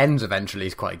fact that it ends eventually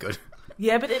is quite good.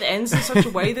 Yeah, but it ends in such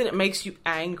a way that it makes you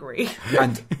angry.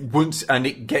 And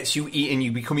it gets you and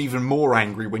you become even more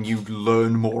angry when you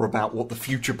learn more about what the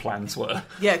future plans were.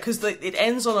 Yeah, because it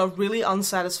ends on a really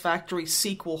unsatisfactory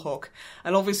sequel hook,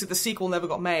 and obviously the sequel never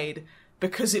got made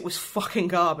because it was fucking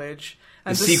garbage.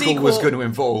 And the sequel was going to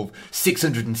involve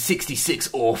 666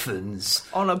 orphans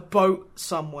on a boat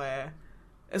somewhere.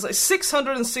 It's like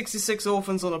 666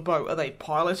 orphans on a boat. Are they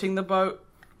piloting the boat?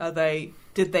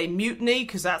 Did they mutiny?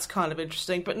 Because that's kind of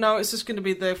interesting. But no, it's just going to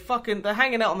be they're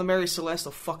hanging out on the Mary Celeste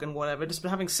or fucking whatever. Just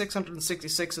having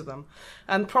 666 of them,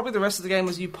 and probably the rest of the game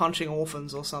was you punching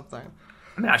orphans or something.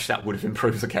 I mean, actually, that would have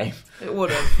improved the game. It would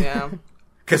have, yeah.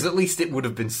 Because at least it would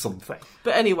have been something.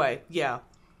 But anyway, yeah.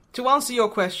 To answer your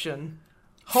question.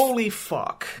 Holy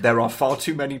fuck. There are far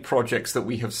too many projects that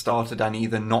we have started and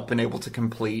either not been able to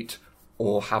complete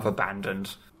or have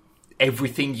abandoned.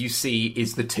 Everything you see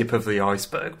is the tip of the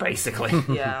iceberg, basically.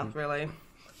 Yeah, really.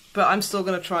 But I'm still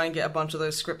going to try and get a bunch of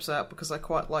those scripts out because I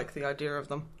quite like the idea of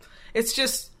them. It's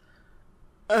just...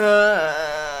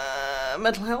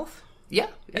 mental health? Yeah.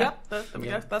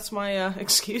 That's my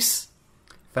excuse.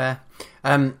 Fair.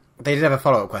 They did have a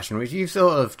follow-up question, which you've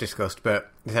sort of discussed,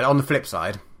 but they said, on the flip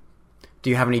side... Do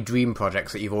you have any dream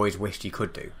projects that you've always wished you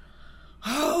could do?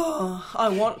 I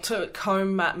want to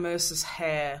comb Matt Mercer's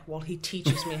hair while he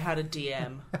teaches me how to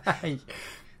DM.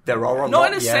 There are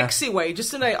not in a sexy way,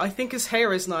 just in a. I think his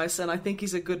hair is nice, and I think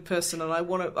he's a good person, and I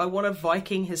want to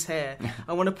Viking his hair.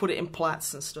 I want to put it in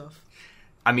plaits and stuff.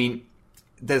 I mean,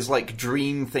 there's like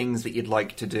dream things that you'd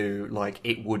like to do. Like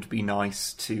it would be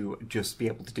nice to just be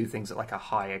able to do things at like a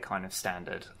higher kind of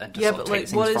standard. And just but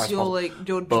like, what is your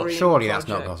dream? But surely project?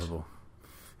 That's not possible.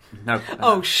 No.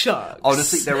 Oh, shucks.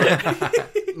 Honestly, there are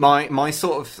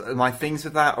my things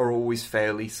with that are always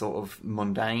fairly sort of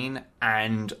mundane,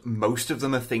 and most of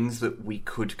them are things that we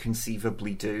could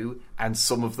conceivably do, and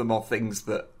some of them are things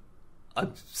that are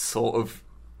sort of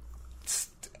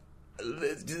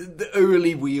the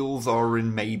early wheels are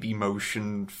in maybe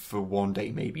motion for one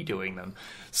day maybe doing them.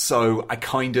 So I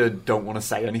kind of don't want to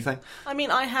say anything. I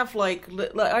mean, I have like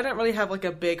I don't really have like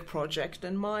a big project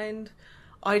in mind.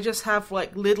 I just have,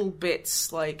 like, little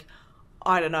bits, like,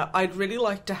 I don't know, I'd really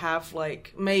like to have,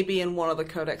 like, maybe in one of the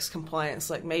Codex Compliance,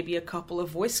 like, maybe a couple of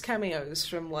voice cameos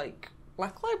from, like,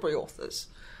 Black Library authors,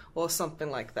 or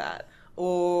something like that.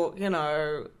 Or, you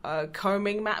know,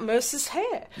 combing Matt Mercer's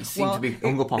hair. You seem to be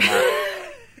hung up on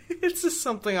that. It's just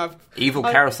something Evil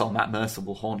Carousel Matt Mercer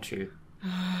will haunt you.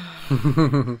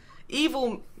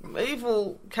 Evil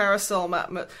Carousel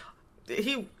Matt Mercer...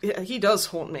 He does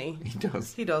haunt me.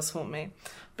 He does haunt me.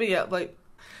 But yeah, like...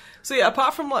 So yeah,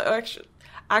 apart from, like,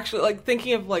 actually, like,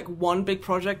 thinking of, like, one big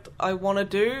project I want to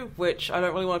do, which I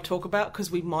don't really want to talk about,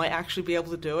 because we might actually be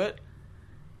able to do it.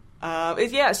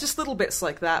 It's just little bits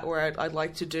like that, where I'd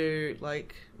like to do,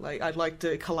 like, I'd like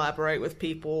to collaborate with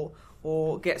people,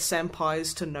 or get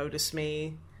senpais to notice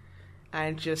me,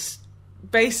 and just...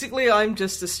 Basically, I'm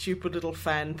just a stupid little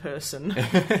fan person.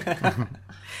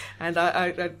 And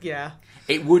I yeah.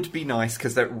 It would be nice,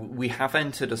 because we have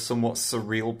entered a somewhat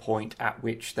surreal point at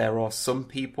which there are some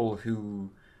people who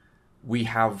we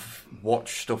have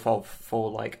watched stuff of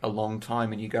for, like, a long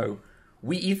time, and you go,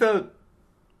 we either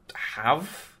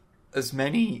have as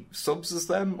many subs as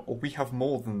them, or we have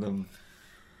more than them.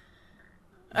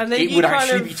 And then it would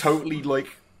actually be totally, like,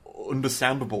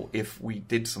 understandable if we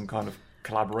did some kind of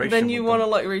collaboration. Then you want to,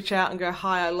 like, reach out and go,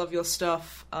 hi, I love your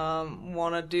stuff,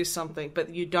 want to do something,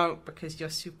 but you don't because you're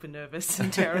super nervous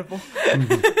and terrible.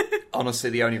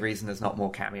 Honestly, the only reason there's not more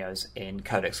cameos in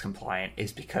Codex Compliant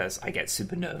is because I get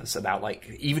super nervous about, like,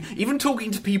 even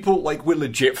talking to people, like, we're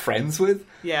legit friends with.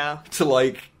 Yeah. To,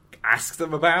 like, ask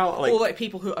them about. Like, Or like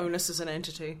people who own us as an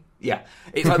entity. yeah,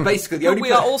 it's like basically the Who only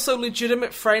we are also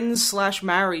legitimate friends /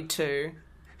 married to.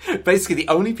 basically the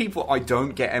only people I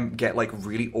don't get like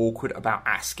really awkward about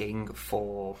asking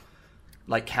for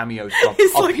like cameos from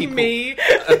It's are like people, me.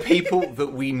 are people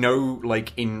that we know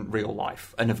like in real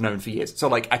life and have known for years. So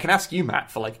like I can ask you,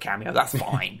 Matt, for like a cameo. That's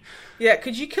fine. Yeah,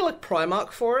 could you kill a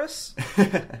Primarch for us?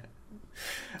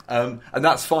 And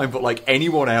that's fine. But like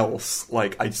anyone else,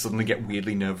 like I suddenly get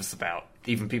weirdly nervous about.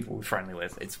 Even people we're friendly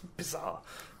with. It's bizarre.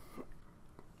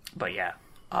 But yeah,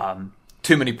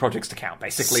 too many projects to count.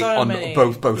 Basically So on many.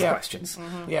 both Yeah. questions.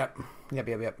 Yep.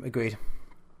 Agreed.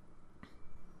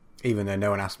 Even though no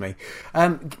one asked me.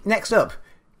 Next up,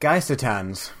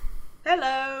 Geistertans.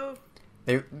 Hello.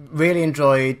 They really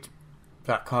enjoyed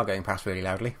that car going past really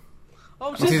loudly.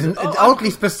 Oh, Which is an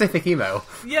oddly specific email.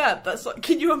 yeah, that's like.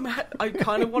 Can you imagine? I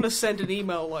kind of want to send an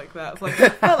email like that. It's like,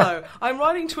 hello, I'm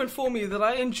writing to inform you that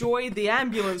I enjoyed the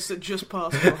ambulance that just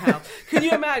passed your house. Can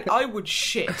you imagine? I would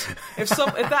shit if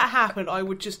that happened. I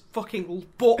would just fucking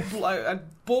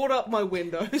board up my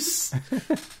windows.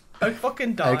 I'd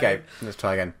fucking die. Okay, let's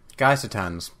try again.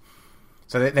 Geistertans.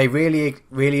 So they really,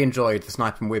 really enjoyed the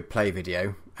Snipe and Whip play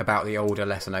video about the older,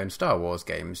 lesser-known Star Wars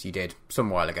games you did some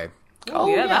while ago. Oh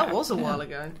yeah, that was a while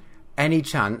ago. Any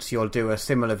chance you'll do a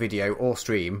similar video or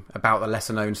stream about the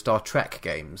lesser-known Star Trek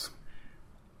games?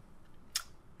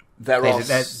 There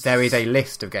is a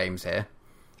list of games here.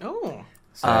 Oh.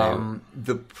 So,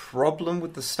 The problem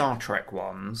with the Star Trek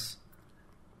ones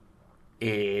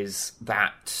is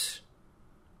that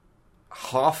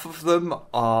half of them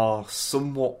are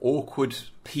somewhat awkward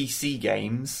PC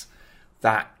games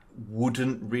that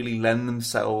wouldn't really lend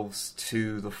themselves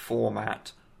to the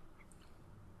format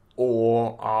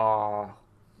or are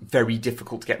very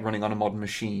difficult to get running on a modern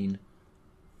machine,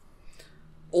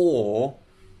 or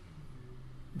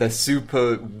they're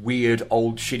super weird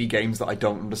old shitty games that I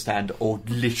don't understand or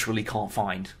literally can't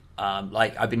find.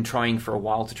 Like I've been trying for a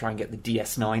while to try and get the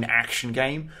DS9 action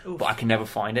game, but I can never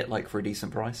find it like for a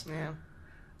decent price. Yeah.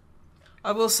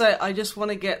 I will say, I just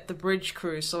want to get the bridge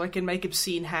crew so I can make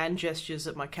obscene hand gestures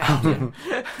at my captain.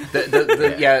 But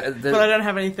I don't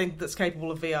have anything that's capable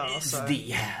of VR, so...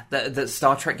 The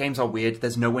Star Trek games are weird.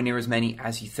 There's nowhere near as many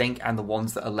as you think, and the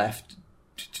ones that are left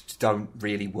don't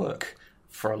really work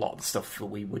for a lot of the stuff that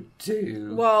we would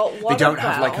do. Well, they don't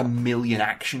have like a million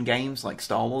action games like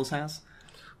Star Wars has.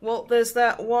 Well, there's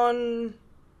that one...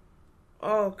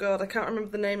 Oh god, I can't remember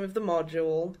the name of the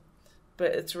module,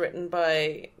 but it's written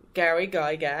by Gary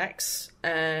Gygax,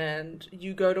 and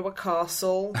you go to a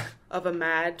castle of a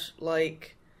mad,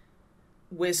 like,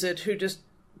 wizard who just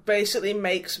basically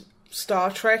makes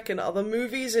Star Trek and other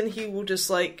movies, and he will just,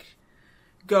 like,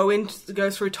 go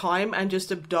through time and just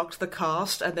abduct the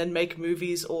cast and then make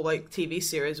movies or, like, TV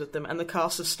series with them, and the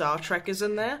cast of Star Trek is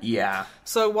in there. Yeah.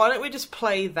 So why don't we just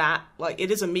play that? Like, it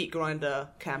is a meat grinder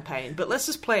campaign, but let's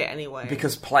just play it anyway.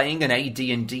 Because playing an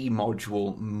AD&D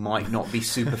module might not be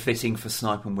super fitting for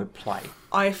Snipe and Whip play.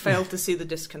 I failed to see the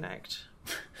disconnect.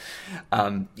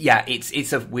 Yeah,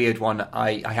 it's a weird one.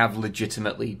 I have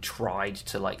legitimately tried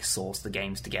to like source the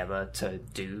games together to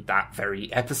do that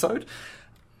very episode,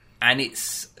 and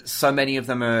it's so many of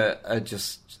them are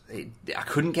just I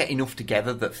couldn't get enough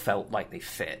together that felt like they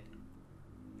fit.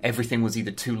 Everything was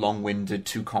either too long-winded,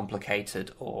 too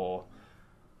complicated, or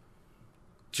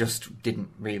just didn't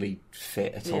really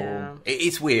fit at all.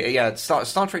 It's weird. Yeah,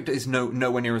 Star Trek is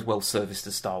nowhere near as well serviced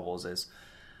as Star Wars is.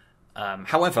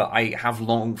 However, I have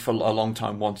for a long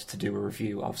time wanted to do a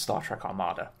review of Star Trek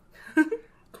Armada. Of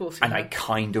course you and have. I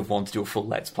kind of want to do a full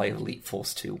Let's Play of Elite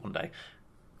Force 2 one day.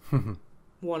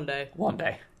 One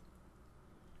day.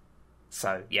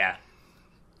 So, yeah.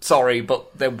 Sorry,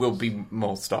 but there will be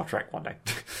more Star Trek one day.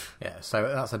 yeah, so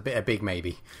that's a big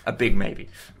maybe. A big maybe.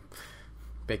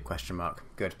 Big question mark.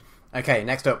 Good. Okay,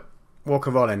 next up,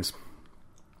 Walker Rollins.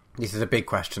 This is a big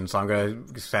question, so I'm going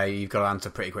to say you've got to answer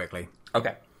pretty quickly.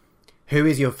 Okay. Who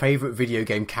is your favourite video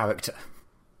game character?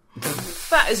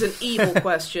 That is an evil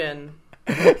question.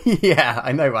 Yeah,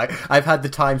 I know, right? I've had the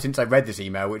time since I read this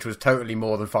email, which was totally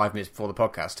more than 5 minutes before the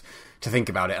podcast, to think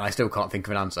about it, and I still can't think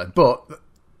of an answer. But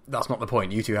that's not the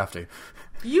point. You two have to.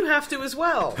 You have to as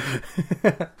well.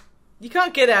 You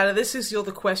can't get out of this as you're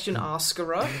the question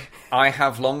asker. I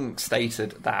have long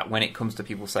stated that when it comes to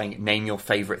people saying, name your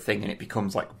favourite thing, and it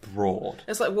becomes, like, broad.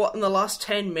 It's like, what, in the last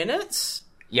 10 minutes?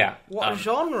 Yeah. What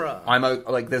genre? I'm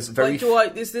like, there's very...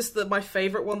 Is this my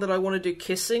favourite one that I want to do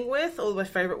kissing with? Or my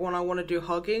favourite one I want to do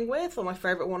hugging with? Or my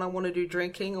favourite one I want to do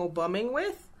drinking or bumming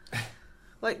with?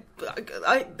 Like,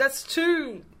 that's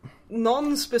too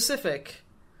non-specific.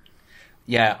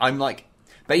 Yeah, I'm like...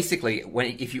 Basically,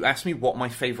 if you ask me what my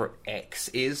favourite X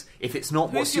is, if it's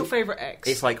not Who's your favourite X?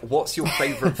 It's like, what's your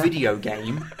favourite video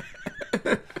game?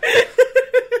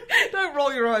 Don't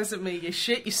roll your eyes at me, you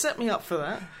shit. You set me up for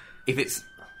that. If it's...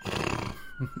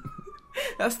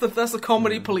 That's the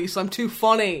comedy police. I'm too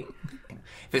funny.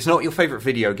 If it's not your favourite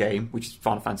video game, which is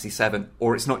Final Fantasy VII,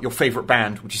 or it's not your favourite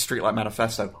band, which is Streetlight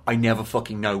Manifesto, I never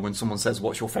fucking know when someone says,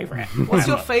 what's your favourite? What's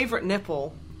your favourite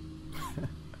nipple?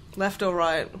 Left or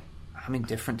right? I'm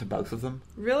indifferent to both of them.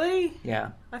 Really?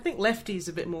 Yeah. I think lefty's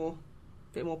a bit more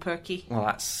perky. Well,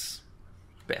 that's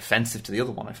a bit offensive to the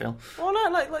other one, I feel. Oh no,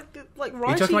 like righty.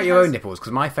 Are you talking about your own nipples?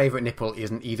 Because my favourite nipple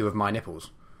isn't either of my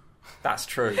nipples. That's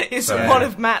true. It's one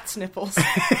of Matt's nipples.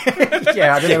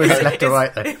 Yeah, I don't know if it's left or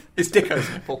right though. It's Dicko's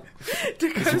nipple.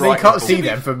 Dicko's So you can't see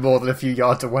them from more than a few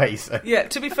yards away. So. Yeah,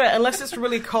 to be fair, unless it's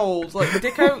really cold, like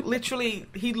Dicko, literally,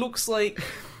 he looks like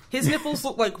his nipples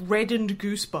look like reddened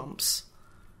goosebumps.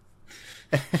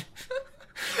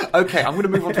 Okay, I'm going to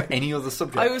move on to any other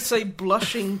subject. I would say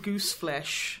blushing goose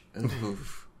flesh.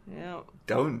 Oof. Yeah.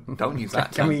 Don't use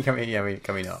that. Can we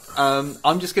not?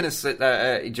 I'm just going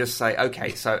to just say,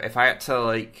 okay, so if I had to,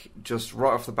 like, just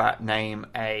right off the bat name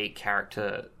a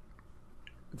character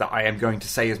that I am going to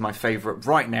say is my favourite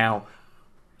right now,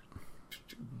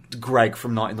 Greg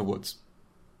from Night in the Woods.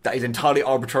 That is entirely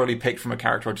arbitrarily picked from a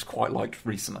character I just quite liked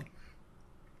recently.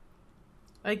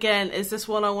 Again, is this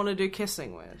one I want to do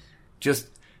kissing with? Just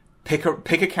pick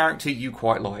a character you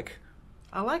quite like.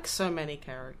 I like so many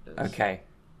characters. Okay.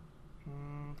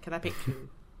 Can I pick 2?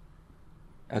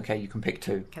 Okay, you can pick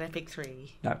 2. Can I pick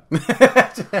 3? No.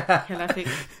 Can I pick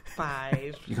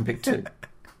 5? You can pick 2.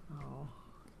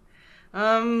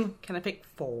 Oh. Can I pick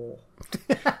 4?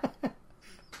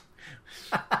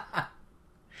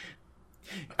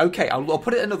 Okay, I'll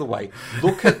put it another way.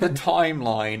 Look at the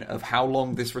timeline of how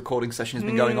long this recording session has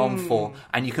been going on for,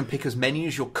 and you can pick as many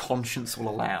as your conscience will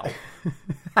allow.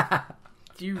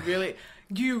 Do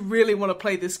you really want to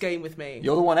play this game with me?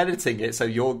 You're the one editing it, so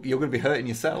you're going to be hurting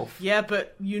yourself. Yeah,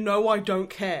 but you know I don't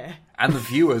care. And the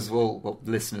viewers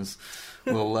listeners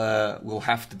will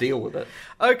have to deal with it.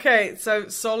 Okay, so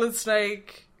Solid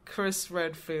Snake, Chris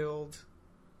Redfield.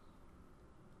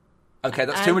 Okay,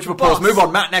 that's And too much of a pause. Boss. Move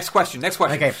on, Matt. Next question.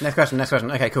 Okay, next question.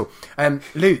 Okay, cool.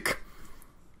 Luke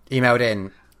emailed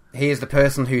in. He is the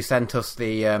person who sent us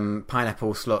the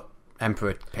pineapple slut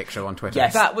emperor picture on Twitter.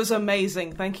 Yes. That was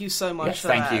amazing. Thank you so much for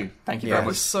that. Thank you Yeah. very That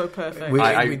was much. so perfect.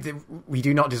 We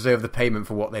do not deserve the payment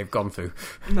for what they've gone through.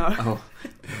 No. Oh.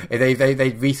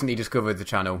 They recently discovered the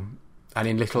channel, and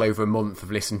in little over a month have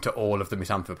listened to all of the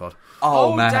Misanthropod.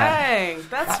 Oh, man. Dang.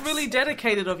 That's really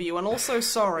dedicated of you, and also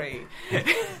sorry.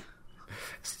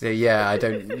 So, yeah, I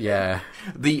don't... Yeah.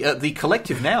 The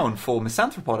collective noun for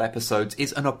Misanthropod episodes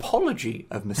is an apology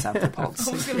of Misanthropods.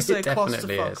 I was going to say It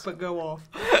definitely clusterfuck, is. but go off.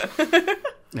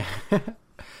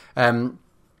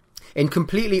 In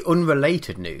completely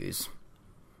unrelated news,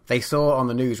 they saw on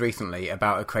the news recently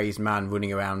about a crazed man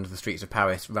running around the streets of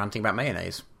Paris ranting about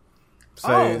mayonnaise.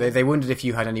 So they wondered if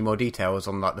you had any more details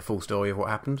on like the full story of what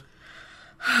happened.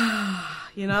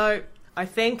 You know, I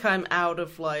think I'm out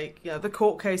of the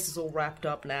court case is all wrapped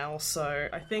up now, so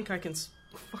I think I can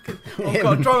fucking... Oh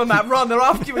god, Drama Matt, run, they're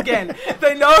after you again.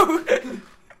 They know!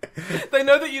 They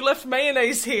know that you left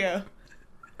mayonnaise here.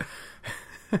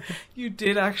 You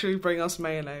did actually bring us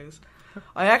mayonnaise.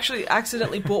 I actually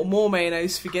accidentally bought more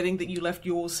mayonnaise forgetting that you left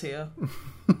yours here.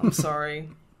 I'm sorry.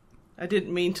 I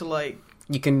didn't mean to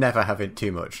You can never have it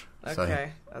too much.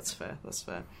 Okay, that's fair.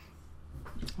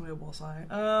 Where was I?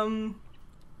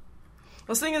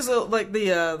 The thing is,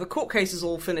 the court case is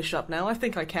all finished up now. I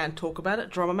think I can talk about it.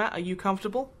 Drama Matt, are you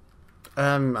comfortable?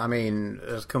 I mean,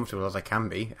 as comfortable as I can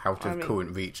be out of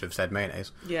current reach of said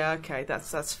mayonnaise. Yeah, okay,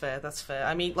 that's fair.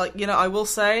 I mean, I will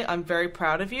say I'm very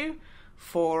proud of you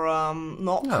for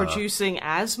not producing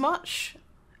as much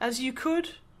as you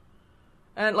could,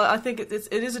 and I think it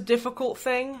is a difficult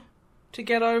thing to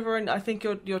get over, and I think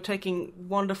you're taking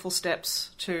wonderful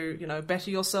steps to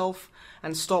better yourself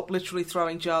and stop literally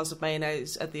throwing jars of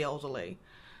mayonnaise at the elderly.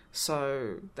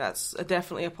 So that's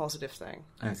definitely a positive thing,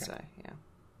 I'd say. Yeah.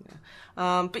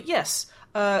 But yes,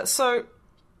 so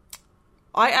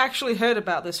I actually heard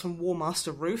about this from War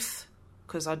Master Ruth,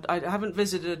 because I haven't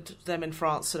visited them in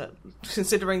France, and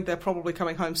considering they're probably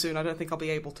coming home soon, I don't think I'll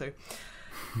be able to.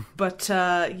 But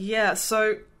yeah,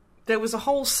 so there was a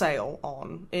whole sale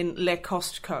on in Le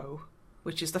Costco,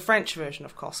 which is the French version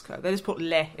of Costco. They just put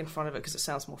Le in front of it because it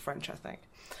sounds more French, I think.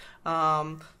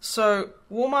 So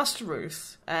War Master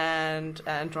Ruth and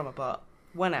Drummer Butt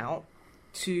went out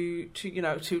to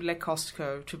Le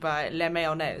Costco to buy Le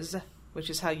Mayonnaise, which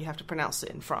is how you have to pronounce it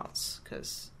in France,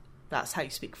 because That's how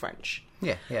you speak French.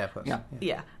 Yeah, of course.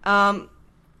 Yeah.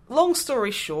 Long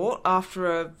story short,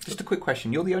 Just a quick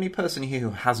question. You're the only person here who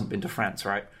hasn't been to France,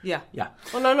 right? Yeah. Yeah.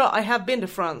 Well, no, I have been to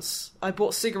France. I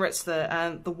bought cigarettes there,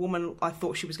 and the woman, I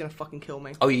thought she was going to fucking kill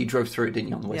me. Oh, you drove through it, didn't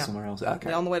you, on the way somewhere else?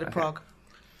 Okay. Yeah, on the way to Prague.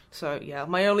 So, yeah,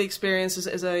 my only experience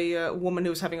is a woman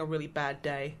who was having a really bad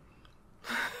day.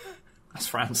 That's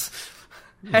France.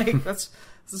 Hey, this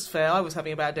is fair. I was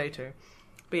having a bad day too.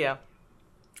 But yeah.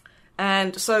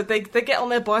 And so they get on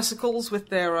their bicycles with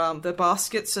their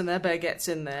baskets and their baguettes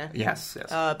in there. Yes.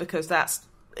 Because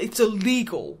it's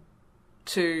illegal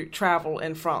to travel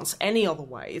in France any other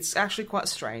way. It's actually quite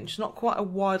strange. Not quite a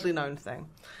widely known thing.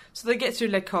 So they get to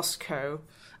Le Costco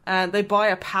and they buy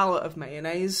a pallet of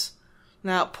mayonnaise.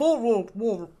 Now, poor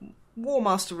War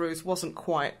Master Ruth wasn't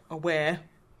quite aware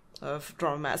of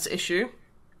Drummer Matt's issue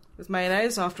with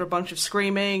mayonnaise after a bunch of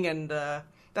screaming and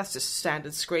that's just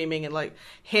standard screaming and like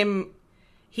him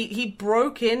he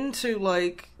broke into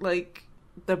like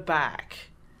the back,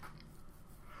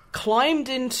 climbed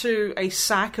into a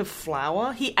sack of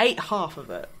flour. He ate half of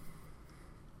it.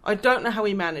 I don't know how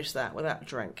he managed that without a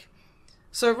drink.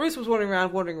 So Ruth was wandering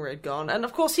around wondering where he'd gone, and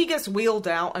of course he gets wheeled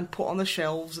out and put on the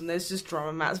shelves and there's just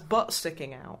Drummer Matt's butt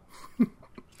sticking out.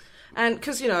 And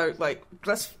because, like,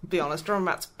 let's be honest, Drummer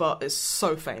Matt's butt is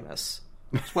so famous.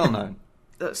 It's well known.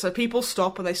 So people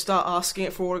stop and they start asking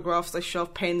it for autographs. They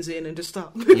shove pens in and just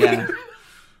start Yeah.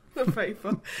 the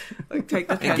paper. Like, take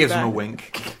the pen It gives back. him a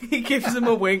wink. He gives him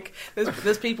a wink.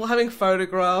 There's people having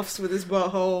photographs with his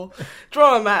butthole.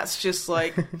 Drummer Matt's just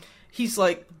like, he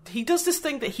does this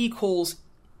thing that he calls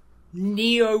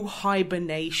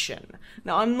neo-hibernation.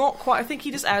 Now, I think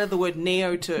he just added the word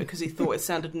neo to it because he thought it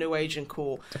sounded new age and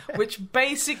cool, which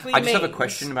basically I just have a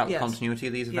question about the continuity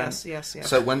of these events. Yes.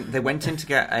 So when they went in to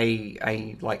get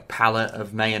a pallet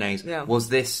of mayonnaise, was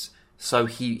this... So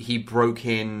he broke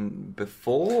in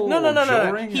before?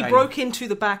 No. He broke into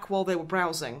the back while they were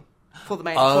browsing for the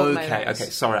mayonnaise. Okay.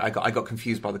 Sorry, I got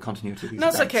confused by the continuity of these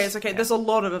events. events. It's okay. Yeah. There's a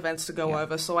lot of events to go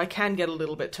over, so I can get a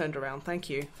little bit turned around. Thank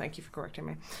you for correcting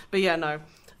me. But yeah, no.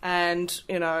 And,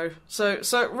 so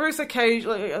Ruth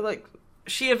occasionally,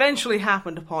 she eventually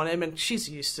happened upon him, and she's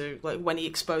used to, when he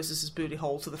exposes his booty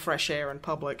hole to the fresh air in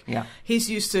public. Yeah. He's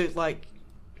used to,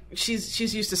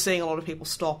 she's used to seeing a lot of people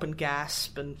stop and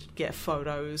gasp and get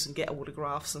photos and get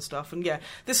autographs and stuff. And yeah,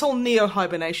 this whole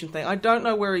neo-hibernation thing, I don't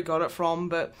know where he got it from,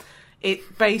 but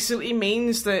it basically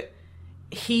means that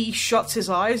he shuts his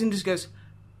eyes and just goes,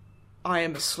 I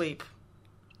am asleep.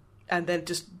 And then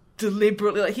just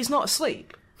deliberately, he's not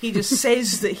asleep. He just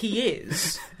says that he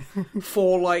is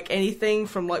for, anything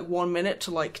from, 1 minute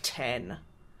to, 10.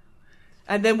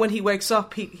 And then when he wakes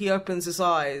up, he opens his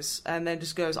eyes and then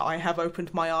just goes, I have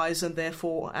opened my eyes and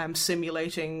therefore am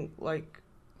simulating,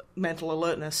 mental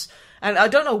alertness. And I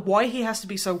don't know why he has to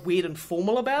be so weird and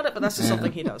formal about it, but that's just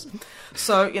something he does.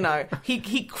 So,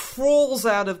 he crawls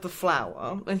out of the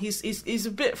flour and he's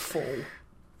a bit full.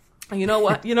 And you know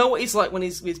what he's like when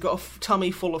he's got a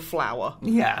tummy full of flour.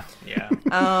 Yeah.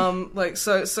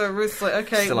 So Ruth's like,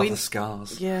 okay, still have the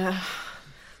scars. Yeah.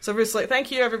 So Ruth's like,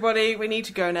 thank you everybody, we need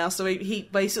to go now. So he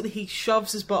basically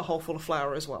shoves his butthole full of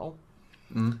flour as well.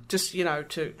 Just,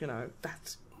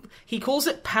 that's... He calls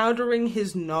it powdering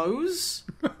his nose,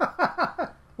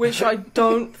 which I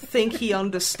don't think he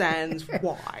understands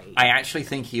why. I actually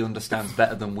think he understands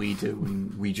better than we do,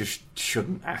 and we just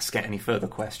shouldn't ask any further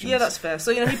questions. Yeah, that's fair.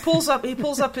 So he pulls up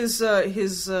his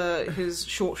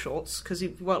short shorts because he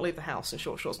won't leave the house in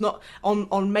short shorts. Not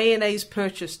on mayonnaise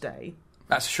purchase day.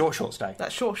 That's short shorts day.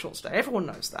 That's short shorts day. Everyone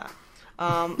knows that.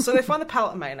 So they find the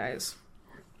pallet of mayonnaise,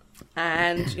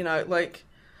 and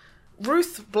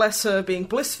Ruth, bless her, being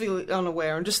blissfully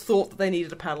unaware and just thought that they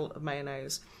needed a pallet of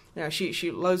mayonnaise. She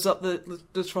loads up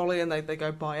the trolley and they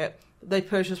go buy it. They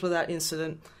purchase without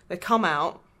incident. They come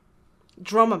out.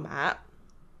 Drummer Matt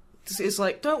is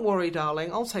like, don't worry,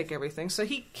 darling, I'll take everything. So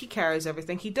he carries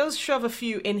everything. He does shove a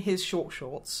few in his short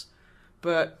shorts,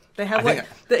 but they have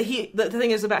the thing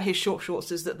is about his short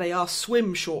shorts is that they are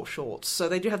swim short shorts. So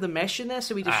they do have the mesh in there.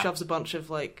 So he just shoves a bunch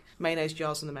of mayonnaise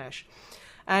jars in the mesh,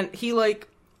 and he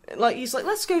he's like,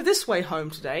 let's go this way home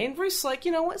today. And Ruth's like,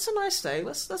 what? It's a nice day.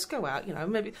 Let's go out.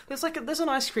 Maybe there's an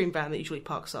ice cream van that usually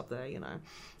parks up there.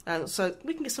 And so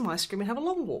we can get some ice cream and have a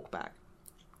long walk back.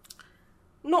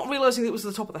 Not realizing it was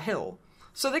the top of the hill.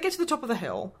 So they get to the top of the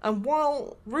hill, and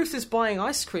while Ruth is buying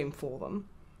ice cream for them,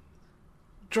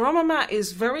 Drummer Matt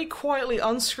is very quietly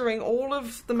unscrewing all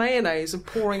of the mayonnaise and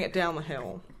pouring it down the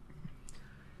hill.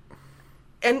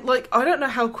 And, like, I don't know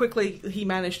how quickly he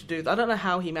managed to do that. I don't know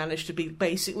how he managed to be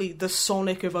basically the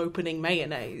Sonic of opening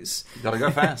mayonnaise. You gotta go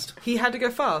fast. He had to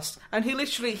go fast. And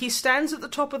he stands at the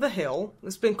top of the hill.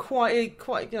 There's been quite,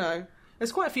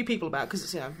 there's quite a few people about, because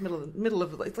it's, middle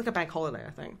of, it's like a bank holiday,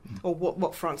 I think. Or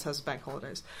what France has bank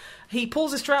holidays. He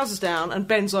pulls his trousers down and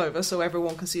bends over so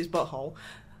everyone can see his butthole,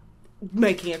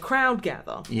 making a crowd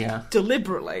gather. Yeah.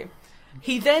 Deliberately.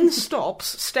 He then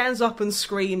stops, stands up and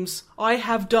screams, "I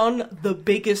have done the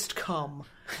biggest cum."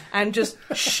 And just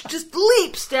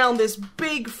leaps down this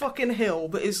big fucking hill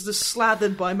that is just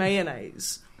slathered by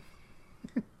mayonnaise.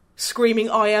 Screaming,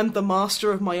 "I am the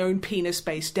master of my own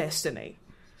penis-based destiny."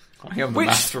 I am the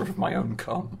master of my own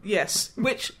cum. Yes,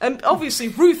 and obviously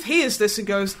Ruth hears this and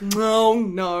goes,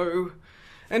 no.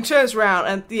 And turns around,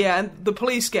 and the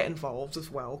police get involved as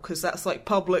well, because that's like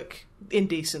public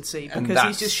indecency, because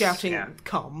he's just shouting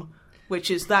 "cum,"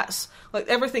 that's like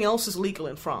everything else is legal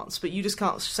in France, but you just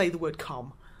can't say the word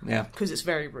 "cum," because it's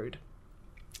very rude.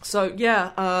 So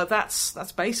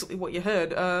that's basically what you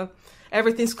heard.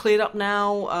 Everything's cleared up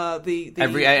now.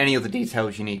 Any other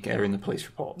details you need are in the police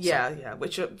report. Yeah,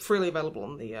 which are freely available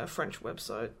on the French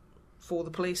website for the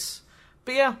police.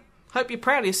 But yeah. Hope you're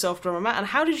proud of yourself, Drummer Matt. And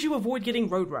how did you avoid getting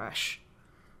road rash?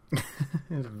 It's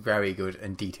a very good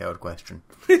and detailed question.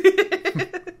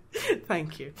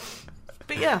 Thank you.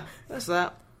 But yeah, that's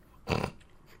that.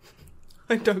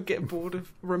 I don't get bored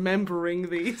of remembering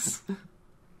these.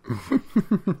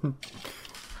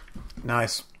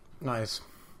 Nice.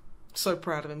 So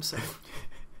proud of himself.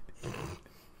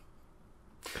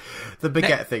 The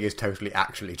baguette thing is totally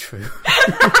actually true.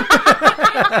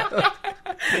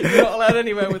 You're not allowed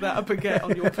anywhere without a baguette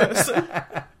on your person.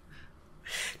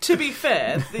 To be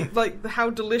fair,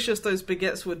 how delicious those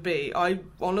baguettes would be, I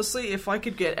honestly, if I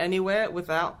could get anywhere with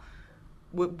having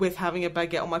a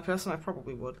baguette on my person, I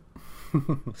probably would.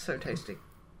 So tasty.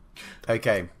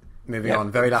 Okay, moving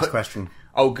on. Very last question.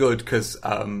 Oh, good, because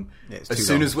as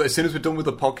soon as we're done with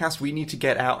the podcast, we need to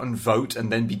get out and vote,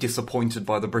 and then be disappointed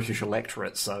by the British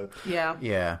electorate. So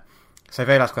yeah. So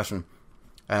very last question.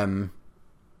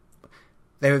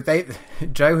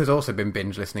 Joe has also been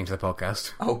binge listening to the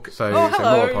podcast. So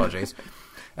more apologies.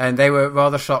 And they were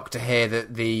rather shocked to hear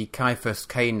that the Caiaphas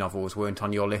Cain novels weren't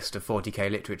on your list of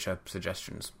 40k literature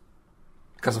suggestions.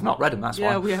 Because I've not read them, that's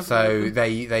why. We haven't so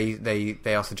they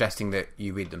are suggesting that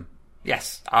you read them.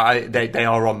 Yes, they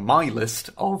are on my list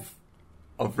of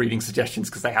reading suggestions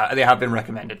because they have been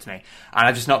recommended to me, and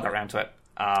I just not got around to it.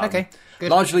 Okay, good.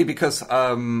 Largely because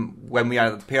when we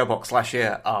had the PO box last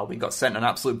year, we got sent an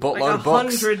absolute buttload of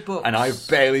books, 100 books, and I've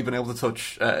barely been able to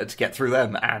touch to get through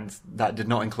them, and that did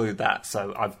not include that.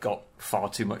 So I've got far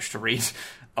too much to read.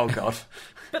 Oh God!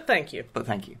 But thank you.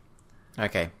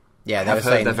 Okay, yeah, they were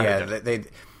saying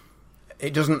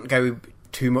it doesn't go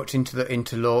too much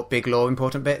into law, big law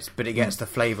important bits, but it gets the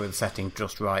flavour of the setting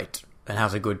just right and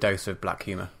has a good dose of black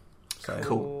humour. So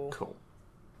cool.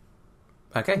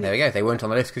 Okay, there we go. They weren't on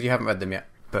the list because you haven't read them yet.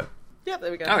 But yeah,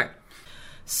 there we go. Okay.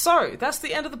 So that's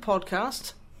the end of the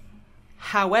podcast.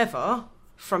 However,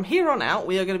 from here on out,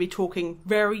 we are going to be talking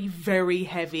very, very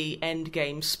heavy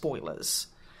endgame spoilers.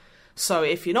 So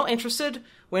if you're not interested,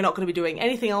 we're not going to be doing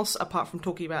anything else apart from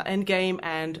talking about endgame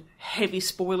and heavy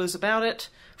spoilers about it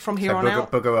from here on out.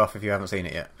 Bugger off if you haven't seen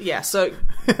it yet. Yeah, so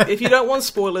if you don't want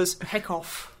spoilers, heck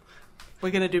off.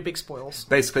 We're going to do big spoils.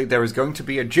 Basically, there is going to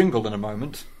be a jingle in a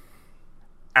moment.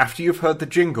 After you've heard the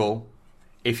jingle,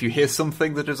 if you hear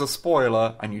something that is a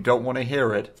spoiler and you don't want to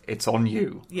hear it, it's on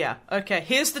you. Yeah, okay.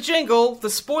 Here's the jingle, the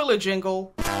spoiler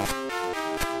jingle.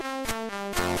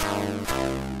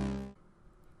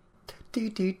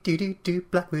 Do,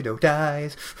 Black Widow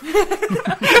dies. Okay,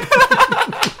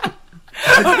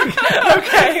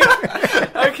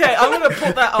 I'm going to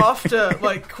put that after,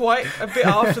 quite a bit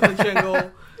after the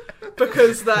jingle.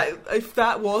 Because if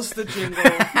that was the jingle,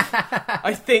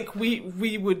 I think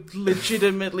we would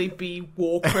legitimately be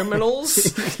war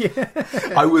criminals. Yeah.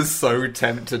 I was so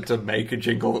tempted to make a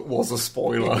jingle that was a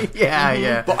spoiler.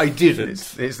 Yeah. But I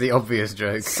didn't. It's the obvious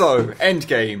joke. So,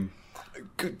 Endgame.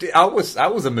 That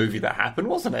was a movie that happened,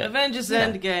 wasn't it? Avengers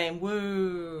Endgame,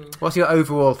 woo. What's your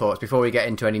overall thoughts before we get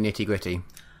into any nitty-gritty?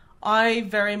 I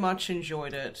very much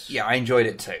enjoyed it. Yeah, I enjoyed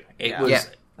it too. I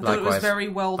thought it was very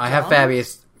well done. I have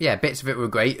various... Yeah, bits of it were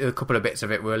great. A couple of bits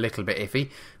of it were a little bit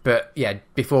iffy. But yeah,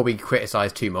 before we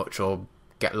criticise too much or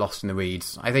get lost in the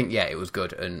weeds, I think, it was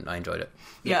good and I enjoyed it.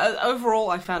 Yeah, overall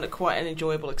I found it quite an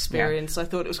enjoyable experience. Yeah. I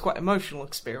thought it was quite an emotional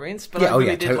experience, but I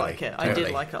really did like it. I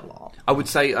did like it a lot. I would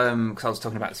say, because I was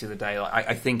talking about this the other day,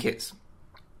 I think it's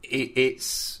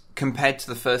compared to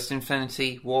the first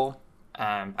Infinity War,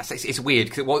 It's weird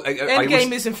because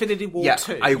Endgame is Infinity War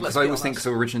 2. Because I always think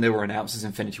so. Originally, they were announced as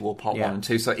Infinity War Part 1 and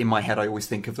 2. So in my head, I always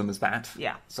think of them as that.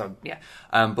 Yeah. So yeah.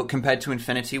 But compared to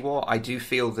Infinity War, I do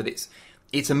feel that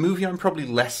it's a movie I'm probably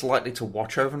less likely to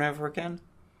watch over and over again.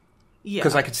 Yeah.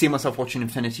 Because I could see myself watching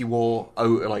Infinity War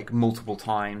like multiple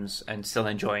times and still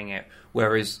enjoying it.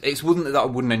 Whereas it wasn't that I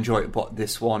wouldn't enjoy it, but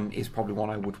this one is probably one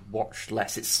I would watch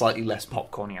less. It's slightly less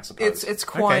popcorny, I suppose. It's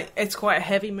quite a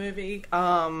heavy movie.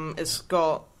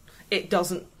 It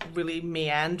doesn't really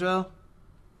meander,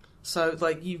 so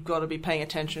like you've got to be paying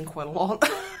attention quite a lot.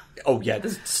 Oh yeah,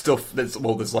 there's stuff. There's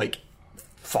like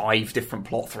 5 different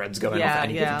plot threads going on at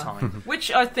any given time.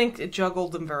 Which I think it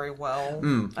juggled them very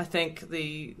well. I think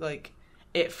it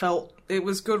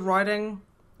was good writing.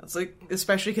 It's like,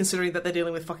 especially considering that they're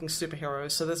dealing with fucking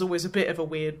superheroes, so there's always a bit of a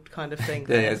weird kind of thing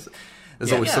there.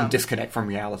 There's always some disconnect from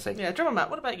reality. Yeah, Drummer Matt,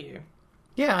 what about you?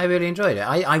 Yeah, I really enjoyed it.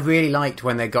 I really liked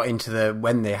when they got into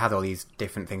when they had all these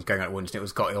different things going on at once, and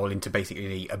it got it all into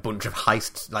basically a bunch of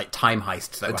heists, like time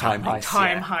heists.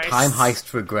 Time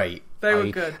heists were great. They were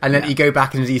good. And then you go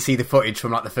back and you see the footage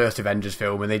from like the first Avengers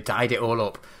film, and they dyed it all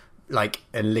up, like,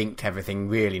 and linked everything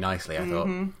really nicely. I thought,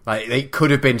 like, they could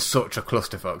have been such a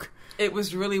clusterfuck. It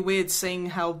was really weird seeing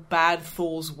how bad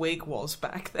Thor's wig was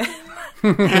back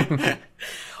then.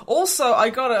 Also,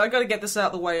 I gotta get this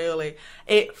out the way early.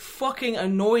 It fucking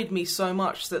annoyed me so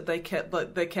much that they kept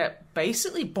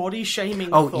basically body shaming.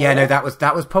 Oh Thor. yeah, no, that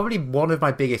was probably one of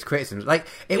my biggest criticisms. Like,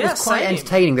 it was quite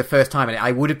entertaining the first time, and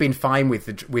I would have been fine with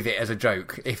it as a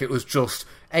joke if it was just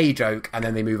a joke and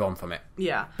then they move on from it.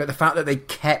 Yeah. But the fact that they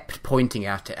kept pointing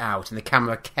at it out and the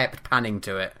camera kept panning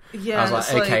to it, yeah, I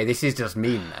was like, okay, this is just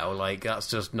mean now. Like, that's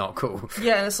just not cool.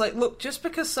 Yeah, and it's like, look, just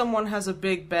because someone has a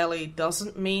big belly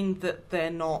doesn't mean that they're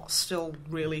not still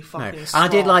really fucking strong.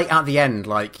 And I did like at the end,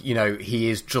 like, you know, he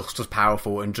is just as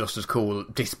powerful and just as cool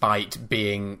despite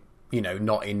being, you know,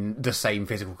 not in the same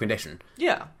physical condition.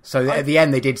 Yeah. So at the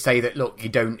end they did say that, look,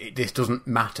 this doesn't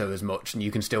matter as much and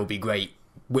you can still be great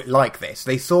like this.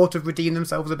 They sort of redeemed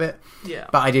themselves a bit. Yeah.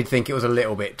 But I did think it was a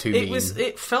little bit too mean.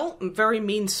 It felt very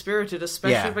mean-spirited,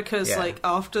 especially because, like,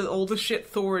 after all the shit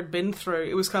Thor had been through,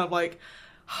 it was kind of like,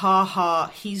 ha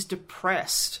ha, he's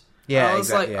depressed. Yeah, I was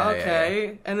exactly. like, okay.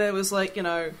 Yeah. And then it was like, you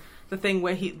know, the thing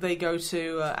where they go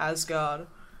to Asgard,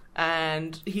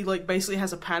 and he, like, basically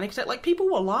has a panic attack. Like, people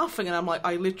were laughing, and I'm like,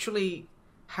 I literally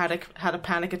had a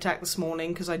panic attack this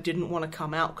morning because I didn't want to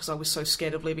come out because I was so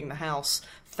scared of leaving the house.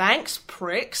 Thanks,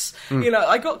 pricks. You know,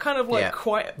 I got kind of like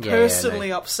quite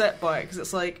personally upset by it because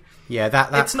it's like, that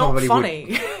it's not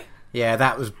funny.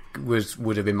 That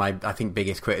would have been my, I think,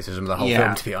 biggest criticism of the whole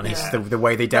film, to be honest. The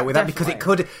way they dealt with that, because it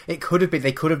could have been,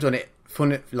 they could have done it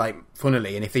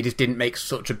funnily, and if they just didn't make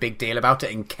such a big deal about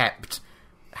it and kept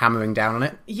hammering down on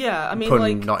it. Yeah, I mean, pun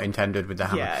like, not intended with the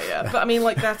hammer. Yeah. But I mean,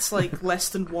 like, that's like less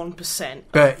than 1%.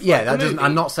 But yeah, that doesn't.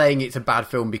 I'm not saying it's a bad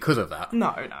film because of that. No.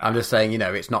 I'm just saying, you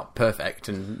know, it's not perfect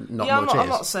and not much. I'm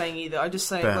not saying either. I'm just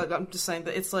saying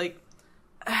that it's like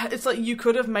you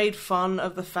could have made fun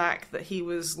of the fact that he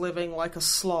was living like a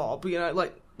slob. You know,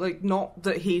 like not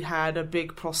that he had a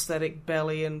big prosthetic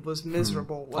belly and was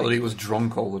miserable. Like, he was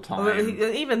drunk all the time.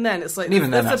 Even then, it's like,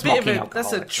 even then, that's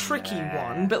a tricky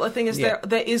one. But the thing is, there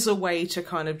is a way to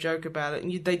kind of joke about it,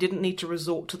 and they didn't need to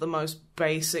resort to the most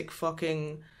basic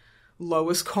fucking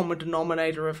lowest common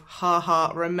denominator of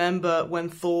haha. Remember when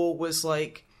Thor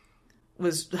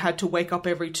had to wake up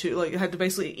had to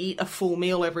basically eat a full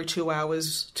meal every 2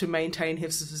 hours to maintain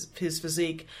his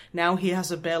physique. Now he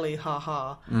has a belly,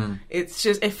 haha. It's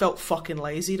just, it felt fucking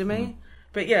lazy to me.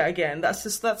 But yeah, again,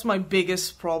 that's my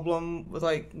biggest problem with,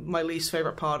 like, my least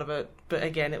favourite part of it. But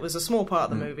again, it was a small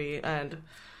part of the movie, and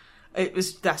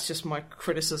that's just my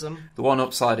criticism. The one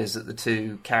upside is that the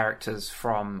two characters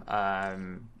from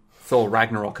Thor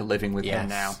Ragnarok are living with him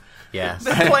now. Yes.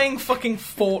 They're playing fucking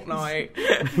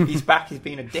Fortnite. He's back, he's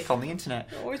being a dick on the internet.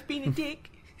 Always being a dick.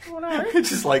 Oh no.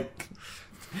 Just like...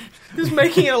 Just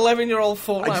making an 11-year-old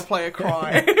Fortnite player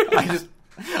cry.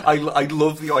 I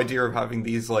love the idea of having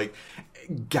these, like,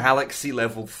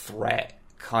 galaxy-level threat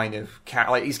kind of...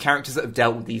 like, these characters that have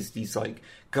dealt with these like,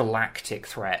 galactic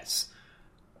threats.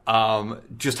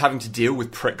 Just having to deal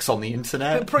with pricks on the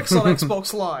internet. Pricks on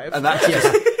Xbox Live. And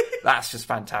that's just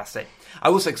fantastic. I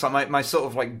will say, because my sort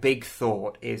of, like, big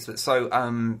thought is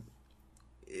that,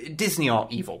 Disney are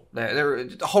evil. They're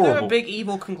horrible. They're a big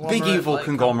evil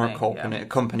conglomerate.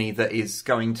 Company that is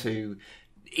going to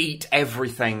eat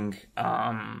everything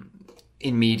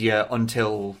in media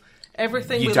until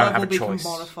everything you don't have will a be choice.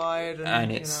 commodified,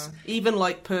 and it's, you know, even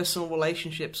like personal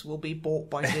relationships will be bought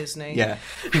by Disney. Yeah.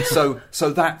 So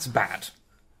that's bad.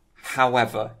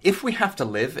 However, if we have to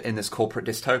live in this corporate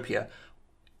dystopia,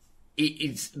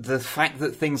 it's the fact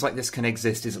that things like this can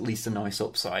exist is at least a nice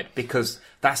upside, because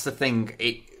that's the thing.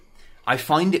 I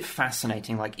find it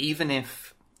fascinating. Like, even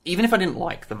if I didn't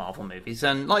like the Marvel movies,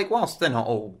 and like, whilst they're not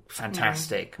all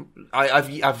fantastic,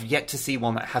 I've yet to see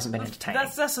one that hasn't been entertaining.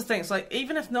 That's the thing. It's like,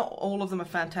 even if not all of them are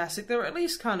fantastic, they're at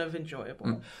least kind of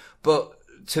enjoyable. But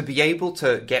to be able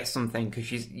to get something,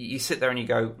 because you sit there and you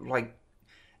go, like,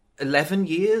 11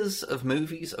 years of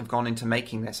movies have gone into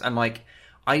making this, and like,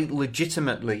 I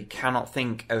legitimately cannot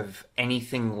think of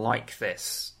anything like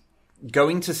this.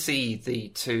 Going to see the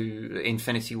two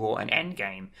Infinity War and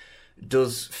Endgame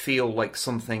does feel like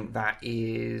something that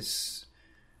is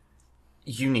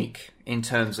unique in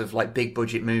terms of like big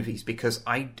budget movies, because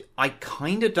I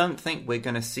kind of don't think we're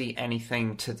going to see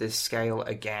anything to this scale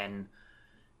again.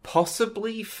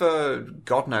 Possibly for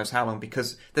God knows how long,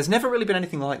 because there's never really been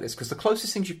anything like this. Because the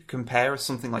closest things you could compare is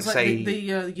something like, it's like say,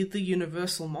 the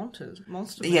Universal monster.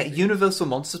 Yeah, Universal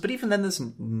monsters. But even then, there's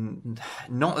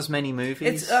not as many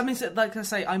movies. Like I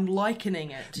say, I'm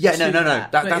likening it. Yeah, to no.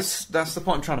 that, That's the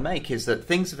point I'm trying to make, is that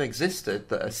things have existed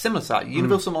that are similar to that.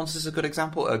 Universal monsters is a good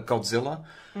example. Godzilla,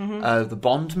 the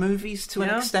Bond movies to an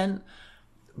extent.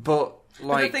 But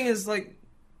like, the thing is, like,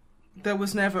 there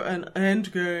was never an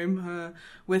end game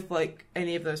with like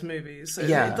any of those movies. So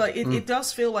it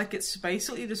does feel like it's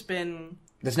basically just been.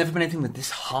 There's never been anything with this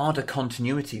harder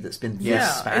continuity that's been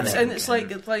this spanning.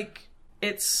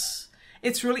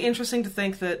 It's really interesting to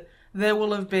think that there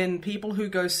will have been people who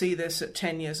go see this at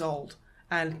 10 years old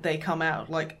and they come out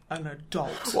like an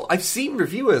adult. Well, I've seen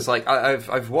reviewers, like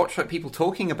I've watched like people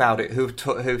talking about it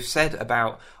who've said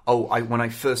about, when I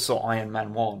first saw Iron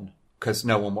Man 1. Because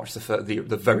no one watched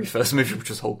the very first movie, which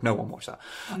was Hulk. No one watched that.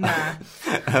 Nah.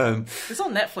 It's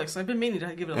on Netflix. I've been meaning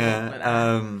to give it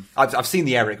a look. I've seen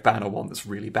the Eric Bana one that's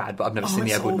really bad, but I've never seen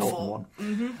the Edward Norton one.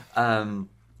 Mm-hmm.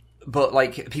 But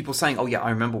like, people saying,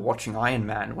 I remember watching Iron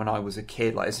Man when I was a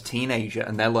kid, like as a teenager,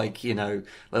 and they're like, they're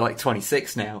like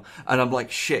 26 now, and I'm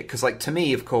like, shit, because like, to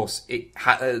me, of course,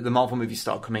 the Marvel movies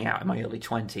started coming out in my early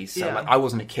 20s, so like, I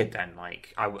wasn't a kid then,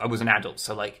 like, I was an adult,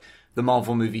 so like, the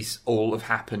Marvel movies all have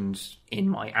happened in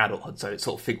my adulthood, so it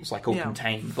sort of feels like all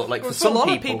contained. But like, for some a lot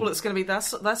of people, it's going to be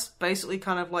that's basically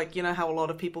kind of like, how a lot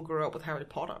of people grew up with Harry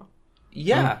Potter.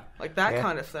 Yeah, like that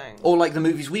kind of thing. Or like the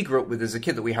movies we grew up with as a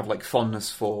kid that we have like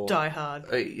fondness for. Die Hard,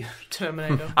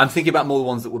 Terminator. I'm thinking about more the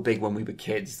ones that were big when we were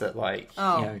kids. That like,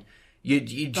 you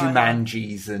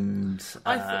Jumanjis and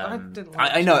I didn't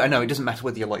like I know it doesn't matter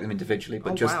whether you like them individually,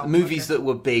 but movies that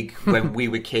were big when we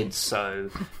were kids,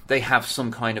 so they have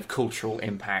some kind of cultural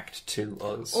impact to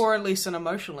us, or at least an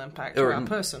emotional impact to our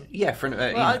person. Yeah,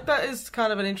 that is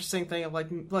kind of an interesting thing of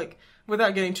like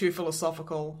without getting too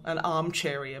philosophical and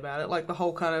armchairy about it. Like the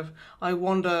whole kind of, I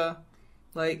wonder.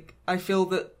 Like, I feel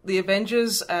that the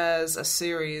Avengers as a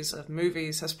series of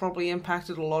movies has probably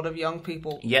impacted a lot of young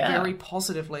people very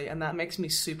positively, and that makes me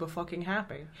super fucking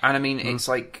happy. And I mean, it's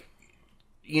like,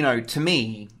 to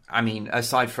me, I mean,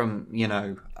 aside from,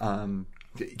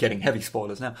 getting heavy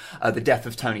spoilers now, the death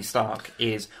of Tony Stark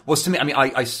was to me, I mean,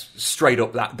 I straight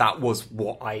up, that was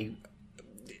what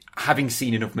having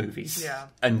seen enough movies,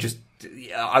 and just,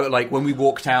 like, when we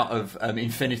walked out of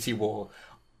Infinity War,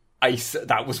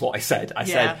 that was what I said. I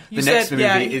said the next movie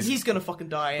is he's gonna fucking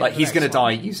die. Like, he's gonna die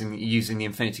using the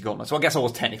Infinity Gauntlet. So I guess I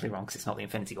was technically wrong because it's not the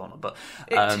Infinity Gauntlet, but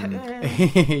but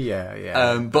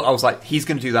I was like, he's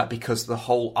gonna do that because the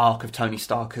whole arc of Tony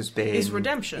Stark has been his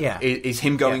redemption. Is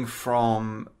him going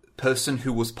from person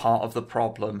who was part of the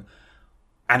problem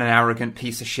and an arrogant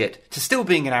piece of shit to still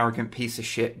being an arrogant piece of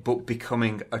shit, but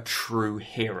becoming a true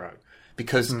hero.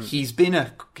 Because he's been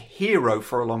a hero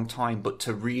for a long time, but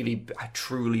to really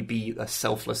truly be a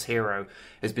selfless hero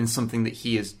has been something that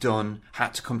he has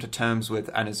had to come to terms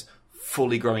with, and is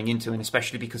fully growing into, and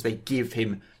especially because they give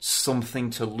him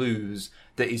something to lose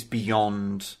that is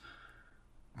beyond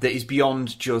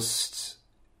just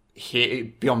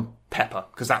beyond Pepper,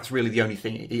 because that's really the only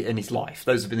thing in his life.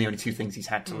 Those have been the only two things he's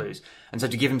had to lose, and so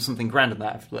to give him something grander than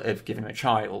that of giving him a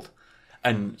child.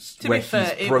 And where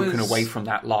he's broken away from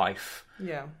that life,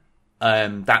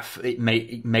 that it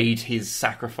made his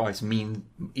sacrifice mean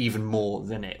even more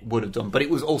than it would have done. But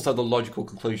it was also the logical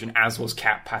conclusion, as was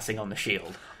Cap passing on the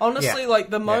shield. Honestly,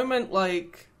 like the moment,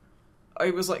 like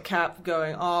it was like Cap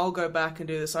going, I'll go back and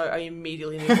do this. I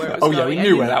immediately knew where it was going. We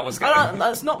knew where that was going.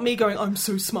 That's not me going, I'm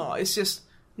so smart. It's just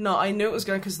no, I knew it was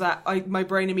going because my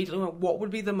brain immediately went, what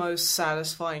would be the most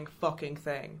satisfying fucking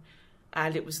thing?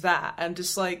 And it was that, and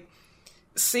just like.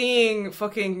 Seeing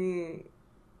fucking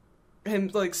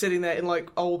him like sitting there in like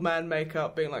old man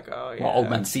makeup, being like, oh yeah, old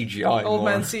man CGI.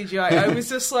 Man CGI. I was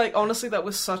just like, honestly, that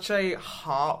was such a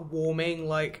heartwarming,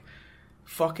 like,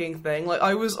 fucking thing. Like,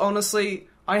 I was honestly...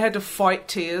 I had to fight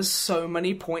tears so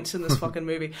many points in this fucking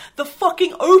movie. The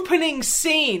fucking opening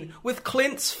scene with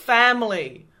Clint's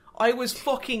family. I was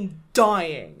fucking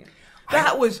dying.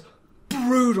 That was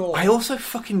brutal. I also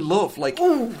fucking love, like...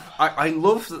 I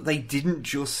love that they didn't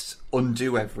just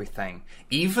undo everything.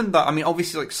 Even though, I mean,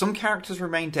 obviously, like, some characters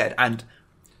remain dead, and...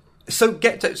 So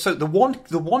the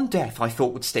one death I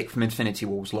thought would stick from Infinity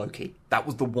War was Loki. That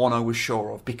was the one I was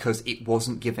sure of, because it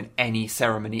wasn't given any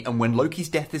ceremony, and when Loki's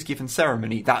death is given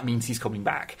ceremony, that means he's coming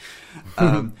back.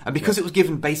 And because it was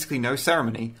given basically no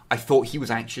ceremony, I thought he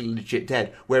was actually legit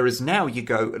dead. Whereas now you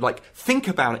go, like, think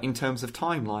about it in terms of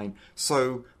timeline.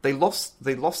 So they lost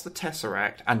the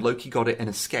Tesseract, and Loki got it and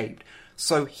escaped.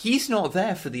 So he's not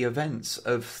there for the events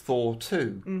of Thor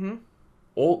 2. Mm-hmm.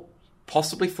 Or...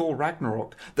 possibly Thor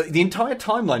Ragnarok. The entire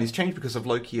timeline is changed because of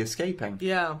Loki escaping.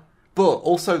 Yeah. But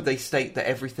also they state that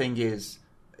everything is...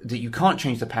 that you can't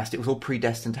change the past, it was all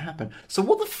predestined to happen. So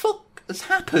what the fuck has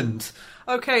happened?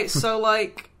 Okay, so,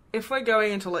 like, if we're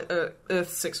going into, like,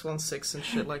 Earth 616 and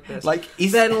shit like this... Like,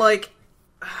 is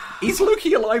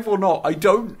Loki alive or not? I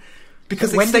don't...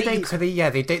 Because when did they... So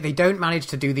they don't manage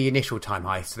to do the initial time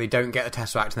heist, so they don't get the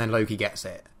Tesseract and then Loki gets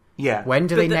it. Yeah. When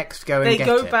do they next go and get it?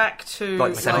 They go back to,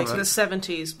 like the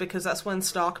 70s, because that's when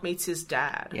Stark meets his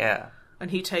dad. Yeah. And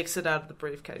he takes it out of the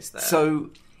briefcase there. So,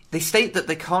 they state that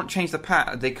they can't change the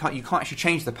past. You can't actually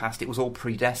change the past. It was all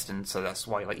predestined, so that's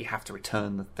why, like, you have to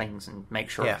return the things and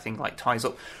make sure everything, like, ties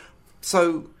up.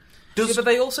 So... Yeah, but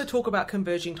they also talk about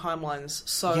converging timelines,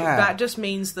 so that just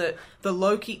means that the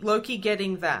Loki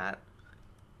getting that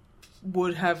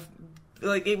would have...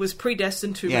 Like, it was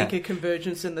predestined to make a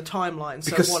convergence in the timeline,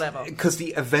 so whatever. Because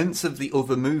the events of the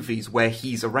other movies where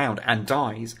he's around and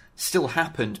dies still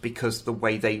happened because the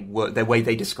way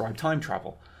they describe time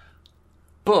travel.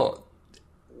 But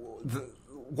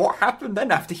what happened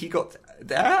then after he got...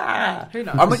 Who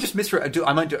knows? Am I just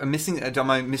am I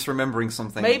misremembering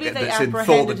something? Maybe they that's in apprehended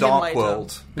Thor: The him Dark later.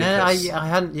 World. No, I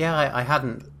hadn't. Yeah, I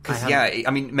hadn't. Because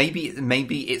I mean,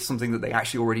 maybe it's something that they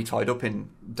actually already tied up in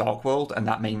Dark World, and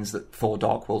that means that Thor: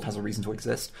 Dark World has a reason to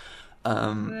exist.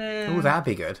 Oh, that'd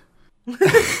be good.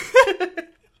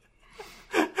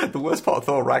 The worst part of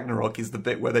Thor Ragnarok is the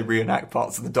bit where they reenact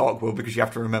parts of the Dark World because you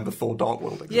have to remember Thor: Dark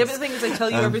World exists. Yeah, but the thing is, they tell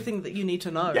you everything that you need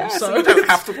to know. Yeah, so you don't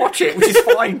have to watch it, which is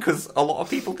fine because a lot of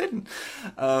people didn't.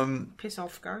 Piss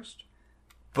off, Ghost.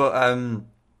 But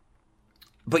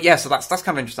yeah, so that's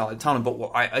kind of interesting at the time. But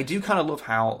what I do kind of love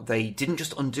how they didn't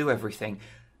just undo everything.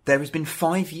 There has been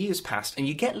 5 years past, and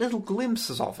you get little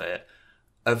glimpses of it,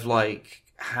 of like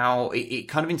how it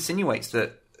kind of insinuates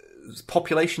that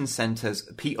population centres,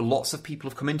 lots of people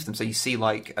have come into them. So you see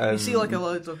like a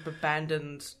lot of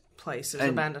abandoned places,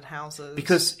 abandoned houses.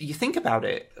 Because you think about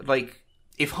it, like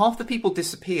if half the people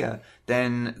disappear,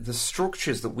 then the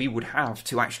structures that we would have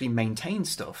to actually maintain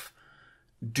stuff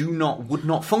would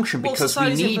not function because we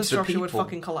need the infrastructure people. would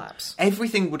fucking collapse.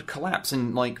 Everything would collapse,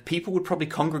 and like people would probably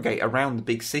congregate around the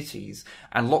big cities,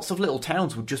 and lots of little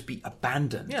towns would just be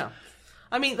abandoned. Yeah.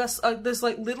 I mean, there's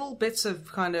like little bits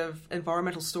of kind of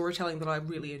environmental storytelling that I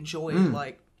really enjoy.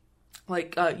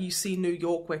 Like you see New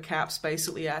York, where Cap's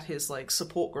basically at his like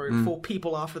support group for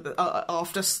people after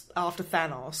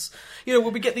Thanos. You know,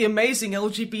 where we get the amazing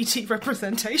LGBT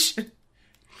representation.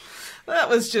 That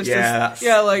was just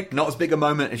like not as big a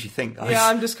moment as you think, guys. Yeah,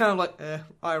 I'm just kind of like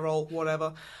eye roll,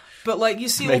 whatever. But like you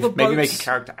see all the boats... maybe make a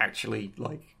character actually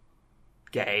like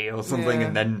gay or something,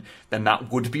 and then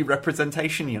that would be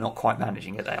representation. You're not quite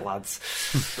managing it there, lads.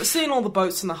 But seeing all the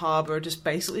boats in the harbour just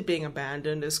basically being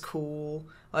abandoned is cool.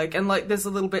 Like, and like there's a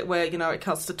little bit where, you know, it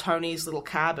cuts to Tony's little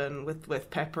cabin with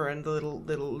Pepper and the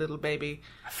little baby.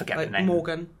 I forget like, the name.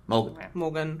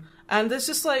 Morgan. And there's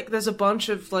just like there's a bunch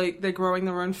of like they're growing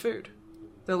their own food.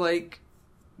 They're like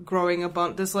growing a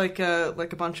bunch. There's like a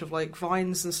bunch of like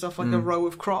vines and stuff, like a row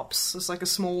of crops. It's like a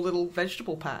small little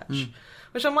vegetable patch.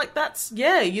 Which I'm like,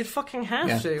 you'd fucking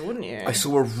have to, wouldn't you? I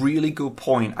saw a really good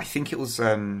point. I think it was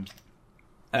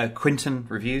Quinton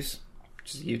Reviews,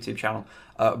 which is a YouTube channel,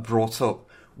 brought up,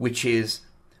 which is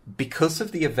because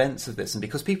of the events of this and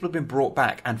because people have been brought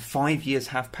back and 5 years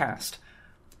have passed,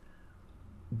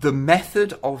 the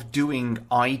method of doing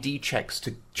ID checks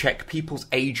to check people's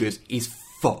ages is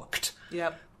fucked.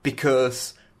 Yep.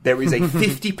 Because there is a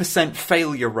 50%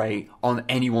 failure rate on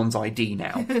anyone's ID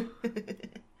now.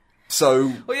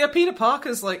 So, well, yeah, Peter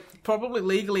Parker's like probably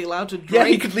legally allowed to drink. Yeah,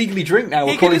 he could legally drink now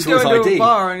according to his ID.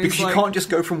 Because you can't just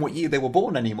go from what year they were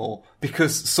born anymore.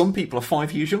 Because some people are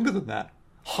 5 years younger than that.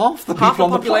 Half the people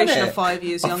on the planet are 5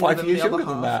 years younger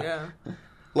than the other half. Yeah.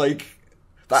 Like,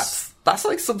 that's That's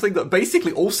like something that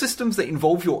basically all systems that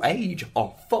involve your age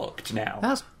are fucked now.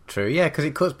 That's true, yeah, because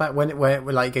it cuts back when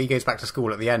like he goes back to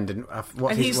school at the end, and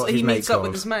what's And his he mate meets up with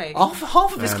called? his mate.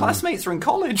 Half of his classmates are in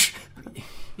college.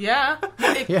 Yeah.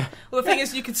 Yeah. Well, the thing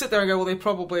is, you could sit there and go, well, they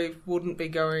probably wouldn't be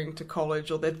going to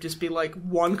college, or they'd just be like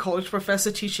one college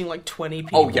professor teaching like 20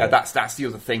 people. Oh yeah, that's the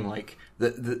other thing. Like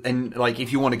and like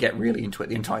if you want to get really into it,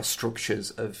 the entire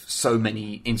structures of so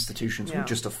many institutions would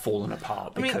just have fallen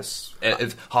apart because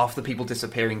of half the people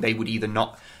disappearing. They would either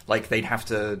not like they'd have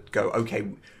to go okay,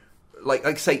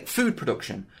 like say food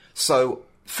production. So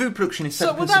food production is set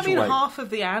So up would in that such a mean way. half of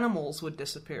the animals would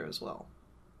disappear as well?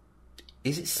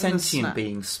 Is it sentient snap.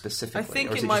 beings specifically? I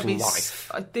think or is it might just be.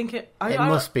 life? I think it. It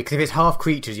must be, because if it's half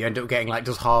creatures, you end up getting like,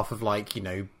 does half of like,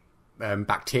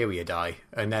 bacteria die,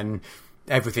 and then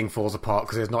everything falls apart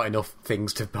because there's not enough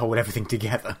things to hold everything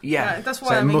together. Yeah, that's So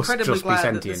why it I'm must incredibly just be glad that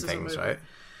sentient this is a things, movie. right?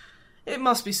 It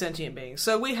must be sentient beings.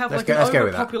 So we have Let's like go- an let's go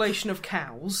with that. overpopulation of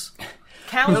cows.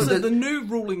 Cows No, are the new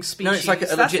ruling species. No, it's like a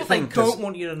That's legit what thing. they 'cause don't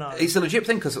want you to know. It's a legit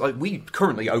thing because like, we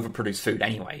currently overproduce food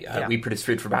anyway. Yeah. We produce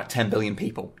food for about 10 billion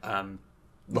people.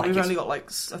 Like We've it's- only got like,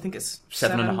 I think it's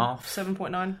 7.5.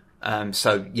 7.9.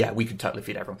 So yeah, we could totally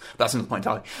feed everyone. That's another point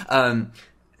entirely.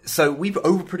 So we've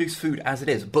overproduced food as it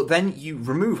is, but then you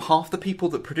remove half the people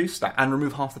that produce that and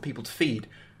remove half the people to feed.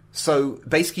 So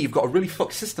basically, you've got a really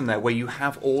fucked system there where you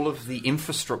have all of the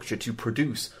infrastructure to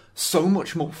produce so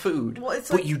much more food, Well, it's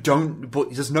but like- you don't.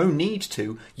 But there's no need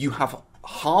to. You have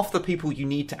half the people you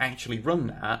need to actually run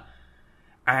that.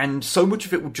 And so much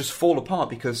of it would just fall apart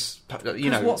because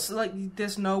What's like?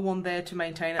 There's no one there to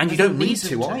maintain it, and you There's don't no need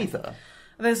reason to either.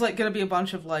 There's like going to be a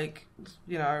bunch of like,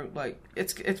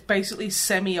 it's basically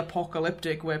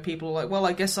semi-apocalyptic where people are like, well,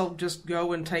 I guess I'll just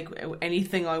go and take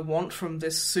anything I want from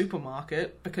this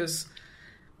supermarket because.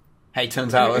 Hey,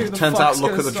 turns Who out, the look fuck's at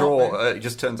gonna the stop draw. me? It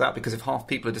just turns out because if half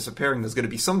people are disappearing, there's going to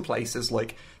be some places,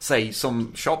 like, say,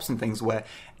 some shops and things where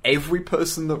every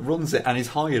person that runs it and is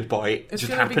hired by it It's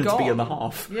just gonna be happened to be in the gone.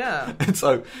 half. Yeah. And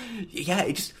so, yeah,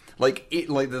 it just, like the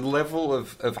level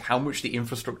of how much the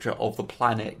infrastructure of the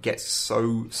planet gets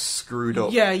so screwed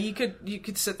up. Yeah, you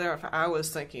could sit there for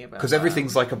hours thinking about. Because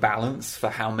everything's like a balance for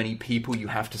how many people you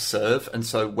have to serve, and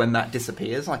so when that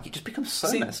disappears, like, it just becomes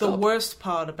so messed the up. worst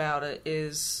part about it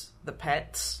is the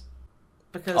pets.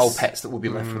 Because Pets that will be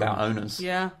left without owners.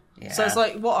 Yeah. Yeah. So it's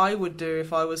like what I would do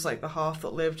if I was like the half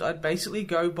that lived. I'd basically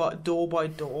go by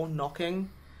door,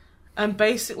 knocking, and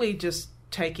basically just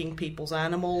taking people's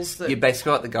animals. That You're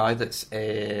basically like the guy that's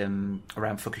around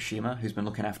Fukushima who's been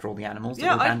looking after all the animals. That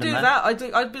yeah, were I'd abandoned do there.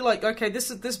 that. I'd be like, okay,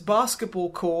 this basketball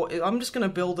court. I'm just gonna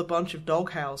build a bunch of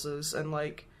dog houses and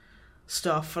like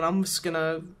stuff, and I'm just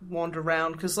gonna wander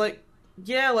around because like.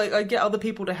 Yeah, like, I get other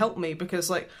people to help me because,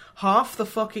 like, half the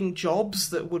fucking jobs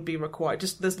that would be required,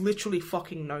 just, there's literally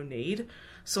fucking no need.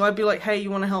 So I'd be like, hey, you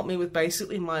want to help me with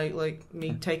basically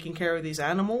me taking care of these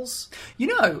animals?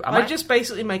 I I'd just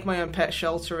basically make my own pet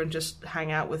shelter and just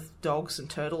hang out with dogs and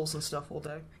turtles and stuff all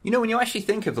day. when you actually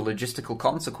think of the logistical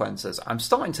consequences, I'm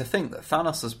starting to think that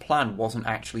Thanos' plan wasn't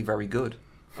actually very good.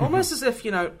 Almost as if,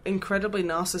 incredibly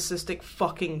narcissistic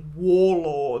fucking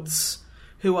warlords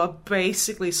who are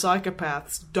basically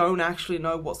psychopaths don't actually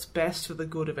know what's best for the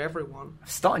good of everyone. I'm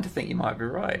starting to think you might be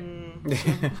right.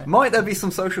 Might there be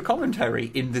some social commentary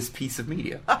in this piece of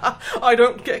media? I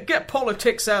don't get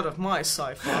politics out of my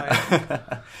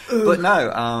sci-fi. But no,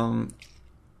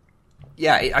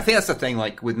 I think that's the thing,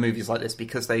 like, with movies like this,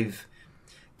 because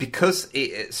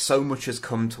it so much has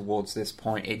come towards this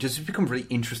point, it just becomes really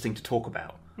interesting to talk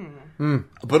about.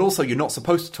 But also, you're not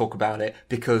supposed to talk about it,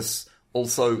 because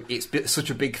also it's such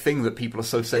a big thing that people are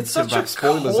so sensitive about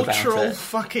spoilers about it. It's such a cultural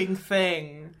fucking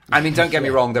thing. I mean, don't get me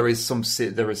wrong, there is some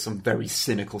very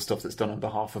cynical stuff that's done on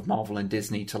behalf of Marvel and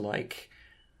Disney to, like,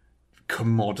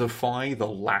 commodify the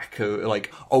lack of,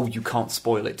 like, you can't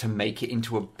spoil it, to make it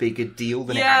into a bigger deal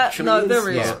than it actually is. There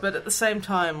is, Yeah. but at the same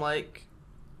time, like,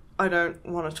 I don't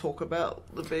want to talk about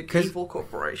the big evil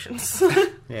corporations.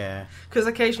 Yeah. Because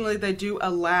occasionally they do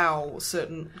allow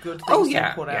certain good things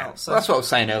to put out. So. Well, that's what I was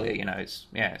saying earlier, it's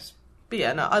But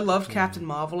yeah, no, I loved Captain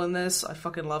Marvel in this. I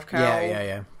fucking love Carol.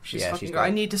 Yeah. She's Yeah, fucking she's great. I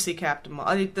great. need to see Captain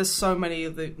Marvel. There's so many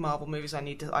of the Marvel movies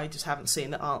I just haven't seen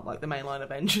that aren't like the mainline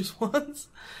Avengers ones.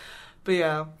 But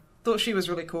yeah, thought she was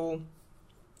really cool.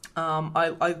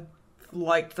 I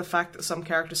liked the fact that some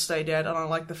characters stay dead, and I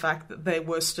liked the fact that there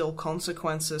were still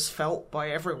consequences felt by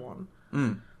everyone.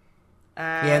 And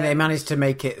they managed to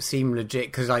make it seem legit,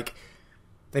 because, like,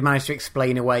 they managed to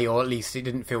explain away, or at least it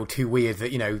didn't feel too weird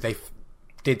that, they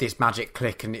did this magic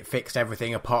click and it fixed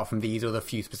everything apart from these other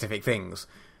few specific things.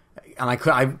 And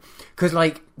because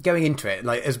like going into it,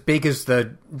 like as big as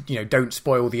the don't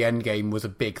spoil the end game was a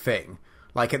big thing.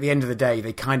 Like at the end of the day,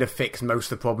 they kind of fixed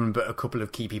most of the problem, but a couple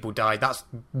of key people died. That's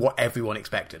what everyone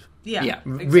expected. Yeah.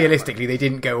 Exactly. Realistically, they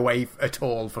didn't go away at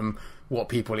all from what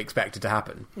people expected to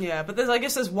happen. Yeah, but I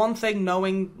guess there's one thing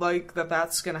knowing like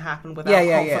that's going to happen without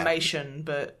confirmation.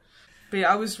 Yeah. But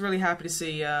yeah, I was really happy to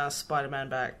see Spider-Man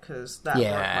back because that broke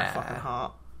my fucking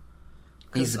heart.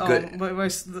 He's good.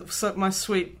 My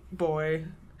sweet boy.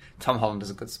 Tom Holland is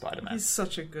a good Spider-Man. He's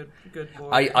such a good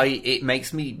boy. It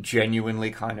makes me genuinely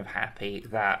kind of happy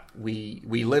that we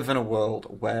live in a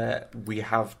world where we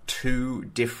have two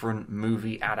different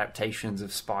movie adaptations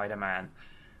of Spider-Man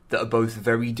that are both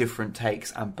very different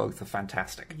takes and both are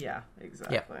fantastic. Yeah,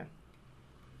 exactly. Yeah.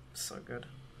 So good.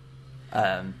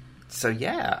 So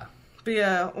yeah. But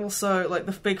yeah, also like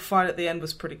the big fight at the end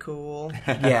was pretty cool.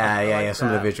 Yeah.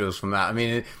 Some of the visuals from that. I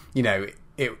mean,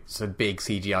 it's a big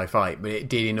CGI fight, but it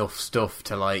did enough stuff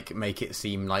to like make it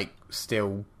seem like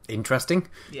still interesting.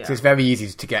 Yeah. So it's very easy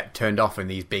to get turned off in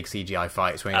these big CGI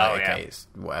fights when you're okay, it's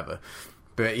whatever.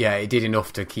 But yeah, it did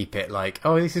enough to keep it like,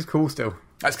 oh, this is cool still.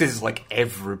 That's because it's like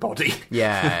everybody.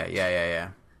 Yeah.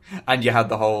 And you had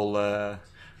the whole, the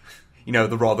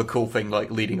rather cool thing like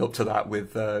leading up to that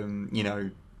with,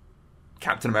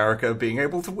 Captain America being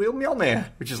able to wield Mjolnir,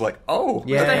 which is like, oh,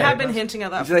 yeah. But they have been hinting at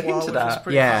that for a while, which was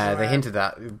pretty funny, they hinted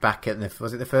that back at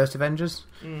was it the first Avengers?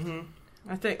 Mm-hmm.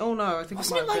 I think it might have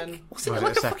been. Wasn't it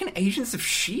like a fucking Agents of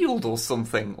S.H.I.E.L.D. or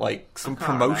something, like some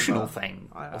promotional thing,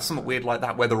 or something weird like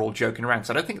that, where they're all joking around?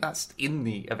 So I don't think that's in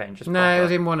the Avengers. No, it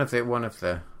was in one of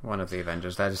the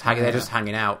Avengers. They're just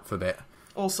hanging out for a bit.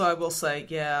 Also, I will say,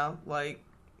 like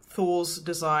Thor's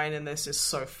design in this is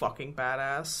so fucking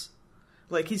badass.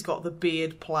 Like, he's got the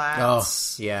beard plaits.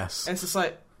 Oh, yes. And it's just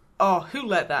like, oh, who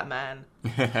let that man?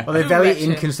 Well, they're very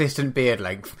inconsistent beard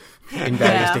length in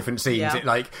various different scenes. Yeah. It,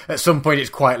 like, at some point it's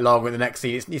quite long, and the next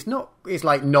scene it's not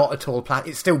at all plait.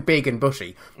 It's still big and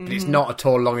bushy, but it's not at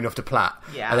all long enough to plait.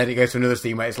 Yeah. And then it goes to another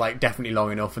scene where it's like definitely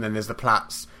long enough, and then there's the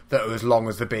plaits that are as long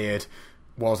as the beard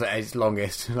was at its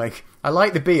longest. Like, I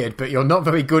like the beard, but you're not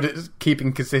very good at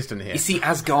keeping consistent here. You see,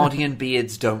 Asgardian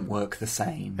beards don't work the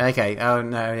same. Okay, oh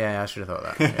no, yeah, I should have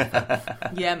thought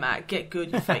that. Yeah, Matt, get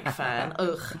good, you fake fan.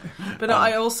 Ugh. But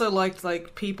I also liked,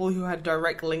 like, people who had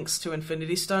direct links to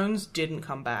Infinity Stones didn't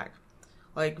come back.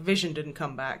 Like, Vision didn't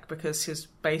come back because his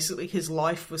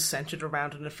life was centered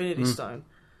around an Infinity Stone.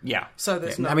 Yeah. So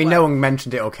there's no. I mean, no one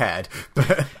mentioned it or cared.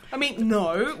 But I mean,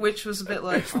 no, which was a bit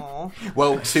like, aw.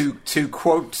 Well, to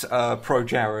quote Pro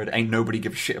Jared, ain't nobody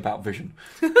give a shit about Vision.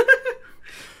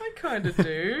 I kind of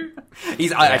do.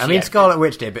 I mean, Scarlet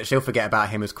Witch did, but she'll forget about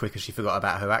him as quick as she forgot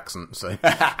about her accent. So.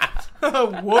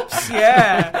 Oh, whoops!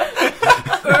 Yeah.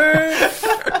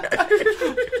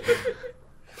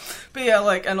 But yeah,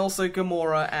 like, and also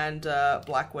Gamora and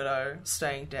Black Widow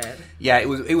staying dead. Yeah,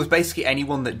 it was basically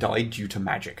anyone that died due to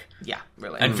magic. Yeah,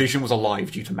 really. And Vision was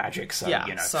alive due to magic, so,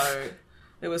 so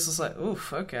it was just like,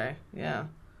 oof, okay, yeah.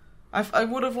 I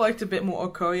would have liked a bit more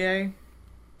Okoye,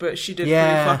 but she did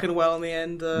pretty fucking well in the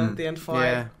end, the end fight.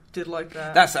 Yeah. Did like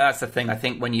that. That's the thing, I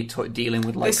think, when you're dealing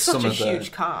with, like, some of the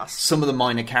huge cast. Some of the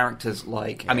minor characters,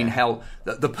 like, I mean, hell,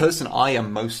 the person I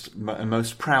am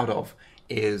most proud of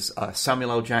is Samuel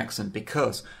L. Jackson,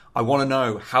 because I want to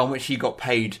know how much he got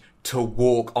paid to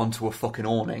walk onto a fucking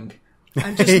awning.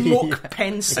 And just look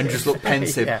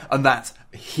pensive. Yeah. And that's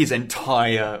his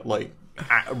entire, like,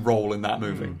 role in that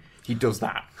movie. He does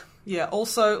that. Yeah,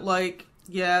 also, like,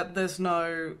 there's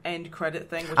no end credit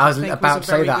thing. Which I was about to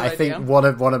say that. I think one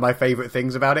of my favourite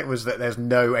things about it was that there's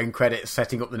no end credits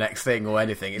setting up the next thing or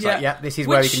anything. It's like, this is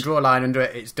where you can draw a line under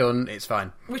it. It's done. It's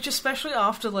fine. Which, especially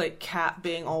after like Cap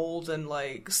being old and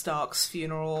like Stark's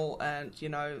funeral, and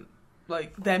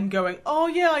like them going, oh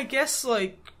yeah, I guess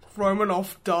like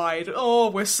Romanoff died. Oh,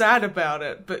 we're sad about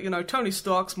it. But, Tony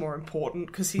Stark's more important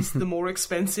because he's the more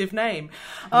expensive name.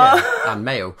 And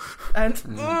male. And,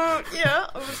 I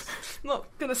was not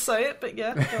going to say it, but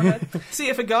yeah, go ahead. See,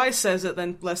 if a guy says it,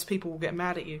 then less people will get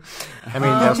mad at you. I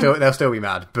mean, they'll still be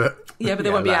mad, but... Yeah, but they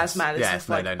won't be as mad as if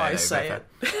I say it.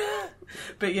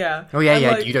 But yeah. Oh yeah,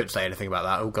 like, you don't say anything about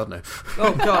that. Oh god, no.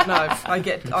 Oh god, no.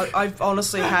 I've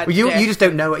honestly had... Well, you just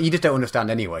don't know. You just don't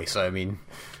understand anyway, so I mean...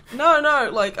 No,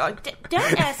 like...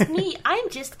 don't ask me, I'm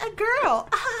just a girl.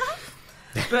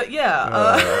 But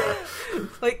yeah,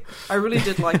 like, I really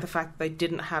did like the fact that they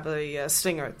didn't have a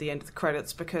stinger at the end of the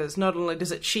credits, because not only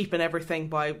does it cheapen everything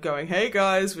by going, hey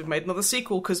guys, we've made another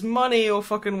sequel because money or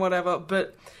fucking whatever,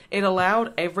 but it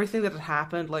allowed everything that had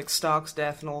happened, like Stark's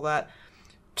death and all that,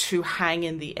 to hang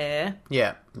in the air.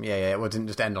 Yeah. It didn't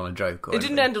just end on a joke. Or It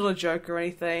didn't end on a joke or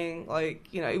anything. Like,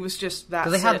 you know, it was just that.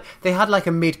 They had like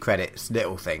a mid-credits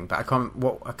little thing, but I can't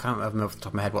remember off the top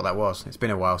of my head what that was. It's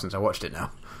been a while since I watched it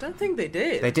now. I don't think they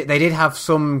did. They did have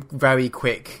some very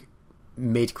quick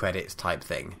mid-credits type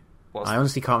thing. I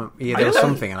honestly can't. Yeah, there was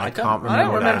something, and I can't remember. I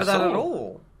don't remember that at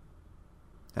all.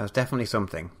 There was definitely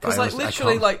something. Because like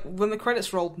literally, like when the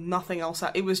credits rolled, nothing else.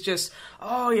 It was just,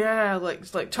 oh yeah,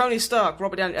 like Tony Stark,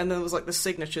 Robert Downey, and then there was like the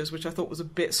signatures, which I thought was a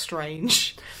bit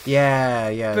strange.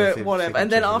 Yeah. But whatever. And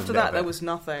then after that, there was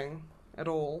nothing at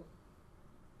all.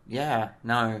 Yeah,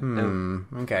 no.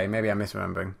 Okay, maybe I'm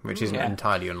misremembering, which isn't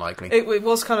entirely unlikely. It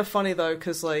was kind of funny though,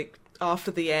 because like after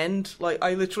the end, like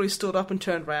I literally stood up and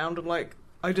turned around and like.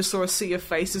 I just saw a sea of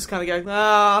faces kind of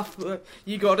going,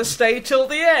 you got to stay till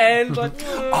the end. Like,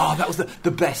 oh, that was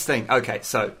the best thing. Okay,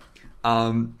 so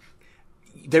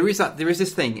there is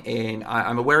this thing in.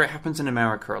 I'm aware it happens in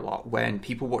America a lot when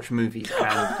people watch movies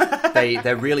and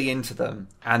they're really into them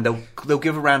and they'll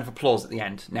give a round of applause at the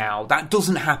end. Now that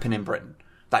doesn't happen in Britain.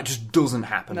 That just doesn't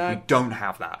happen. No. We don't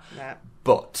have that. Nah.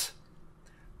 But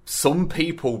some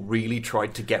people really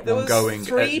tried to get one going.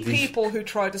 There was 3 people who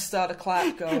tried to start a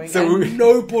clap going, and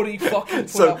nobody fucking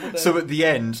put up with it. So at the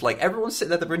end, like, everyone's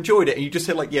sitting there, they've enjoyed it, and you just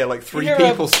hear, like 3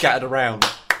 people scattered around.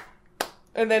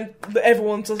 And then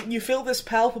you feel this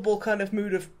palpable kind of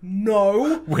mood of,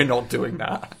 no. We're not doing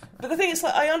that. But the thing is,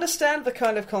 like, I understand the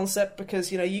kind of concept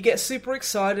because, you know, you get super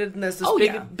excited and there's this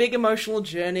big emotional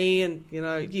journey and, you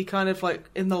know, you kind of, like,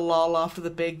 in the lull after the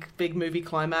big movie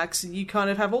climax, and you kind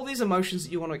of have all these emotions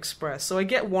that you want to express. So I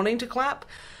get wanting to clap,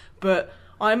 but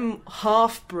I'm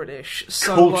half British,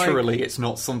 so, culturally, like, it's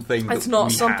not something that it's not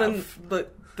we something have. that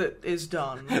is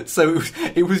done. So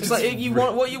it was It's just...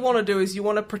 like what you want to do is you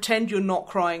want to pretend you're not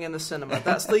crying in the cinema.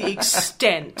 That's the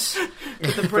extent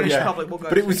that the British public will go.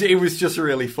 But it was just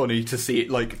really funny to see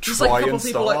it like Just try like a couple and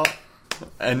people, start, like...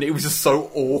 and it was just so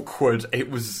awkward.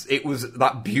 It was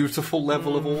that beautiful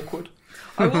level of awkward.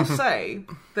 I will say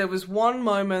there was one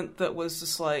moment that was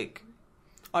just like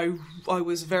I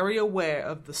was very aware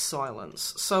of the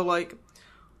silence. So like.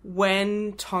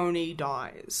 When Tony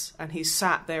dies, and he's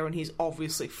sat there and he's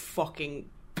obviously fucking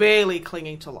barely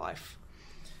clinging to life,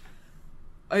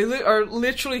 I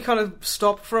literally kind of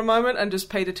stopped for a moment and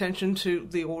just paid attention to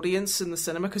the audience in the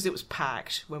cinema, because it was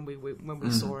packed when we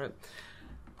saw it.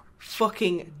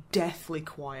 Fucking deathly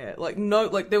quiet. Like, no,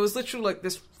 like, there was literally, like,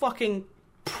 this fucking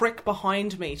prick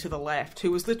behind me to the left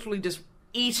who was literally just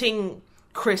eating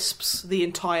crisps the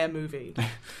entire movie.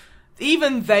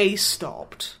 Even they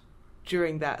stopped.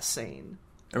 During that scene.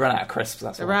 They ran out of crisps,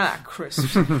 that's why. They ran out of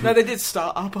crisps. No, they did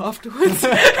start up afterwards.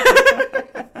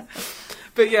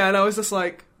 But yeah, and I was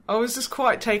just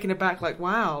quite taken aback, like,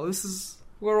 wow,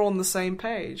 we're on the same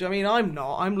page. I mean, I'm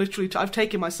not. I'm literally, I've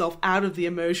taken myself out of the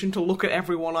immersion to look at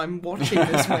everyone I'm watching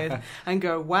this with and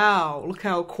go, wow, look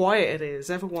how quiet it is.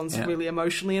 Everyone's really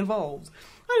emotionally involved.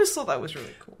 I just thought that was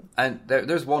really cool. And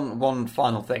there's one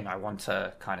final thing I want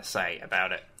to kind of say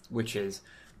about it, which is,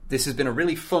 this has been a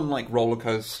really fun, like, roller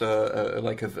coaster,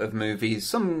 like, of movies.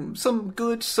 Some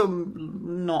good,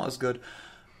 some not as good.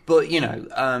 But, you know,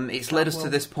 it's led us to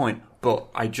this point. But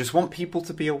I just want people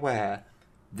to be aware,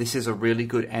 this is a really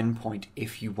good endpoint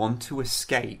if you want to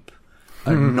escape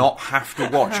and not have to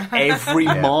watch every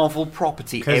Marvel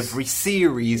property, every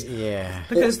series. Yeah.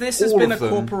 Because this has been a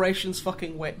corporation's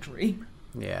fucking wet dream.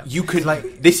 Yeah. You could,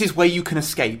 like, this is where you can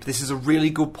escape. This is a really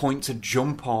good point to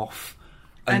jump off.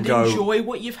 And go, enjoy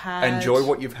what you've had. Enjoy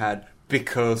what you've had,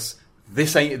 because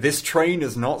this train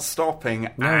is not stopping.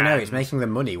 No, it's making them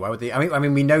money. Why would they? I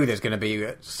mean, we know there's going to be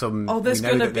some. Oh, there's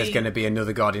going to be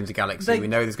another Guardians of the Galaxy. We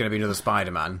know there's going to be another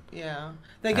Spider-Man. Yeah,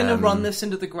 they're going to run this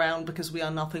into the ground because we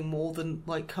are nothing more than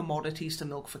like commodities to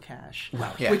milk for cash. Well,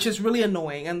 which is really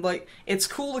annoying. And like, it's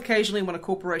cool occasionally when a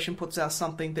corporation puts out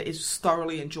something that is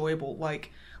thoroughly enjoyable, like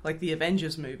the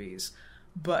Avengers movies.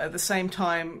 But at the same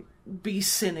time, be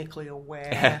cynically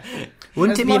aware.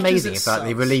 Wouldn't it be amazing if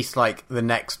they released like the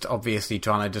next, obviously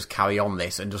trying to just carry on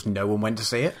this and just no one went to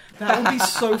see it? That would be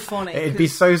so funny. It'd be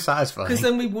so satisfying. Because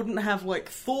then we wouldn't have like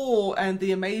Thor and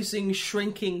the amazing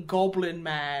shrinking Goblin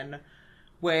Man,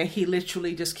 where he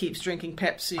literally just keeps drinking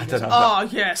Pepsi.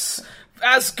 Yes,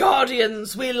 as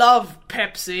Guardians, we love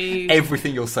Pepsi.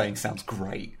 Everything you're saying sounds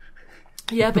great.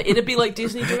 Yeah, but it'd be like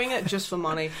Disney doing it just for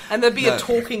money. And there'd be a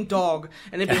talking dog,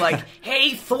 and it'd be like,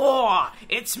 "Hey, Thor,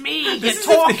 it's me, you're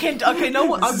talking." Okay,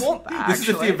 no, I want that, This is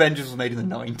if actually. the Avengers was made in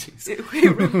the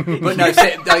 90s. But no,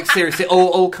 like, seriously,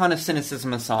 all kind of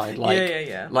cynicism aside, like,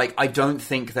 Yeah. like, I don't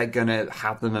think they're gonna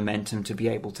have the momentum to be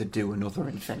able to do another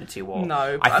Infinity War.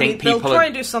 No, I think they'll people try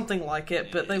and do something like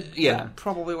it, but they Yeah.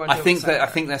 probably won't. I do think it that I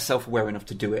think they're self-aware enough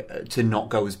to do it, to not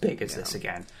go as big as this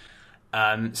again.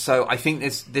 So I think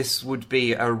this would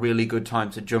be a really good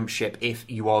time to jump ship if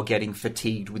you are getting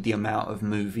fatigued with the amount of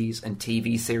movies and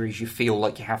TV series you feel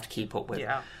like you have to keep up with.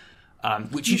 Yeah.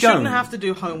 Which You you don't. shouldn't have to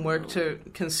do homework to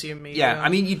consume media. Yeah, I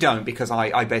mean, you don't, because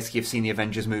I basically have seen the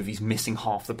Avengers movies missing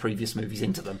half the previous movies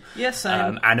into them. Yes,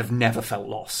 same. And have never felt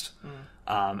lost.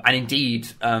 And indeed,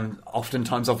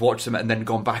 oftentimes I've watched them and then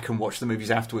gone back and watched the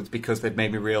movies afterwards because they've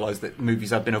made me realise that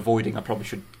movies I've been avoiding I probably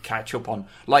should catch up on.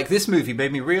 Like, this movie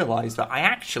made me realise that I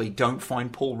actually don't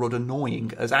find Paul Rudd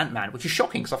annoying as Ant-Man, which is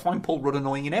shocking because I find Paul Rudd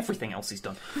annoying in everything else he's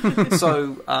done.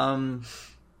 So,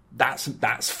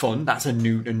 that's fun. That's a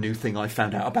new thing I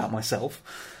found out about myself.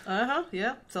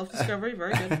 Yeah, self-discovery,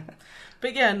 very good.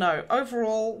 But yeah, no,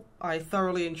 overall, I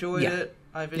thoroughly enjoyed it.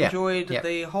 I've enjoyed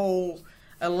the whole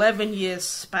 11-year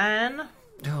span.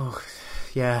 Oh,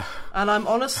 yeah. And I'm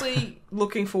honestly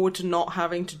looking forward to not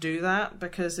having to do that,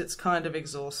 because it's kind of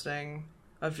exhausting.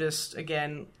 Of just,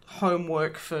 again,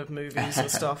 homework for movies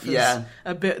and stuff is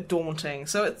a bit daunting.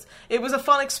 So it was a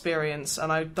fun experience,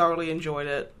 and I thoroughly enjoyed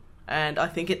it. And I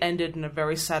think it ended in a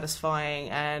very satisfying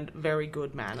and very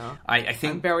good manner. I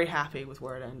think I'm very happy with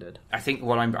where it ended. I think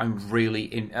what I'm really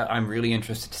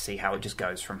interested to see how it just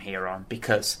goes from here on,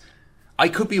 because I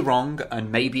could be wrong,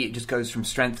 and maybe it just goes from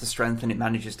strength to strength and it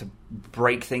manages to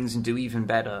break things and do even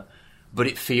better. But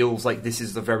it feels like this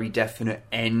is the very definite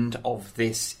end of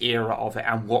this era of it,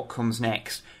 and what comes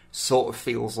next sort of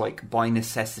feels like, by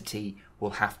necessity,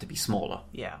 will have to be smaller.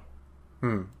 Yeah.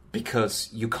 Because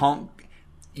you can't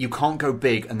go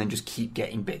big and then just keep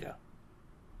getting bigger.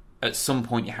 At some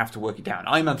point, you have to work it down.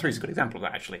 Iron Man 3 is a good example of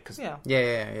that, actually. Cause, Yeah.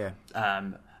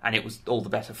 and it was all the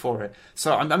better for it.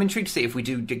 So I'm intrigued to see if we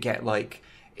do get, like,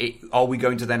 are we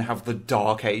going to then have the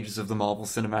dark ages of the Marvel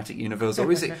Cinematic Universe,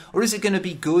 or is it going to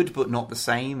be good but not the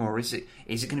same, or is it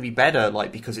going to be better,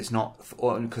 like, because not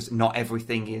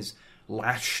everything is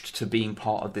lashed to being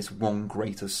part of this one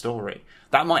greater story?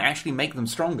 That might actually make them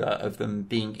stronger, of them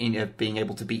being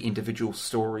able to be individual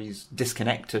stories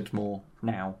disconnected more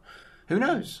now. Who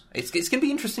knows? It's going to be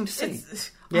interesting to see.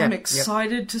 I'm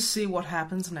excited to see what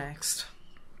happens next.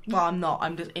 Well, I'm not.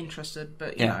 I'm just interested,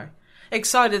 but, you know.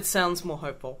 Excited sounds more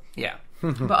hopeful. Yeah.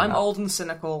 But I'm old and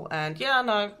cynical, and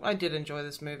I did enjoy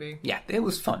this movie. Yeah, it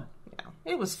was fun. Yeah,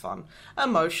 it was fun.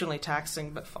 Emotionally taxing,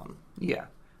 but fun. Yeah.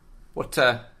 What,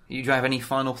 you have any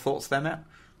final thoughts there, Matt?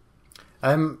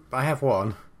 I have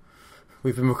one.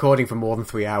 We've been recording for more than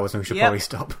 3 hours, and we should probably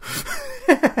stop.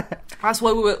 That's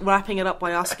why we were wrapping it up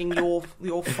by asking your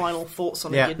final thoughts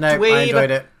on it. I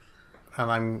enjoyed it,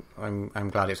 and I'm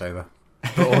glad it's over.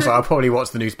 But also, I'll probably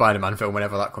watch the new Spider-Man film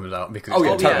whenever that comes out, because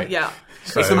yeah.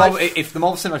 So, if the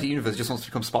Marvel Cinematic Universe just wants to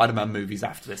become Spider-Man movies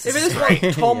after this,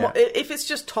 if it's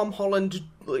just Tom Holland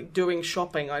like doing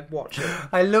shopping, I'd watch it.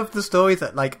 I love the story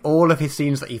that, like, all of his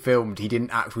scenes that he filmed, he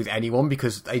didn't act with anyone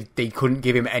because they couldn't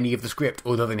give him any of the script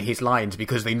other than his lines,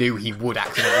 because they knew he would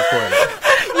accidentally spoil it.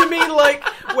 You mean like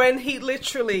when he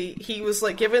was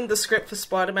like given the script for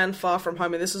Spider-Man Far From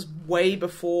Home, and this is way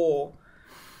before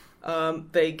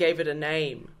they gave it a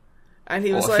name. And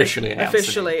he was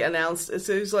officially announced it.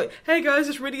 So he's like, "Hey guys,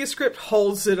 just reading a script."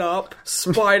 Holds it up.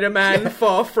 Spider-Man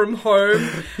Far From Home.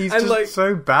 He's and just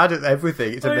so bad at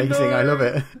everything. It's amazing. I love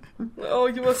it. Oh,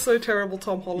 you are so terrible,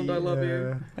 Tom Holland. I love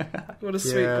you. What a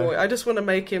sweet boy. I just want to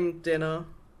make him dinner.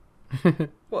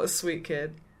 What a sweet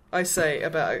kid. I say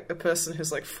about a person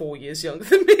who's like 4 years younger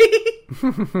than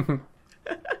me.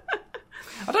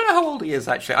 I don't know how old he is,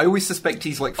 actually. I always suspect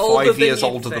he's like 5 years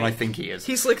older than I think he is.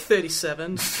 He's like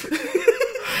 37. He's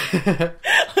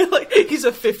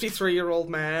a 53-year-old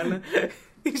man.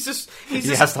 He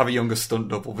has to have a younger stunt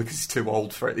double because he's too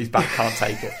old for it. His back can't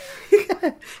take it.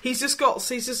 he just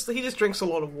drinks a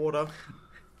lot of water.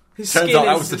 Turns out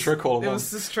that was the trick all along.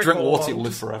 Drink water, you'll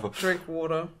live forever. Drink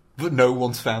water. But no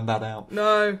one's found that out.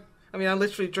 No. I mean, I'm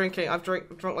literally drinking. I've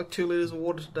drunk like 2 litres of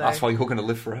water today. That's why you're going to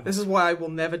live forever. This is why I will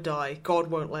never die. God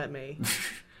won't let me.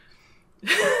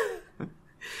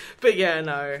 But yeah,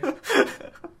 no.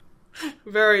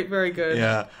 Very, very good.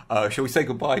 Yeah. Shall we say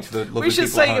goodbye to the lovely people? We should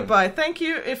say goodbye. Thank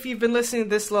you if you've been listening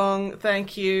this long.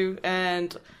 Thank you.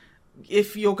 And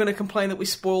if you're going to complain that we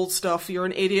spoiled stuff, you're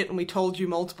an idiot and we told you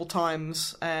multiple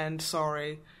times. And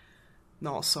sorry.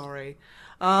 Not sorry.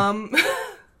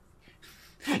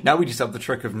 Now we just have the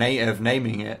trick of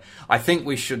naming it. I think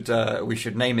we should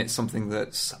name it something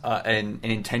that's an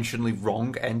intentionally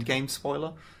wrong endgame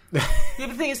spoiler. The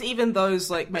other thing is, even those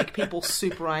like make people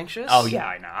super anxious. Oh yeah,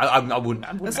 I know. I wouldn't.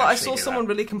 It's like I saw someone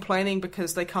really complaining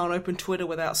because they can't open Twitter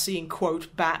without seeing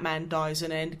quote Batman dies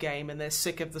in Endgame, and they're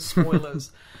sick of the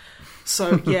spoilers.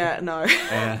 So yeah, no.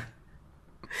 Yeah.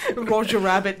 Roger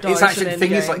Rabbit dies. It's actually in the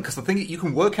thing Endgame. is like because the thing you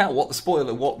can work out what the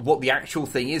spoiler, what the actual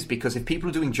thing is, because if people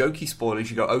are doing jokey spoilers,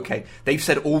 you go, okay, they've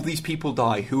said all these people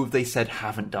die. Who have they said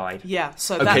haven't died? Yeah,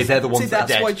 so okay, they're the ones that are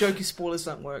that's dead. why jokey spoilers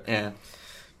don't work. Yeah.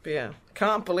 But yeah,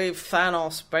 can't believe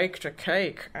Thanos baked a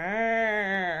cake.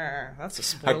 That's a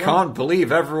spoiler. I can't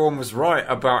believe everyone was right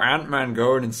about Ant-Man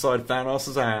going inside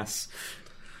Thanos' ass.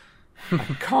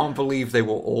 I can't believe they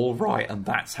were all right, and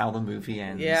that's how the movie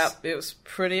ends. Yeah, it was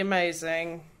pretty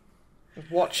amazing.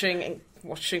 Watching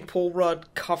Paul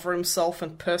Rudd cover himself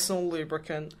in personal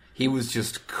lubricant. He was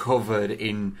just covered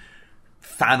in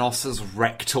Thanos'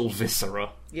 rectal viscera.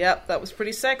 Yep, that was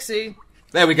pretty sexy.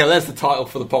 There we go, there's the title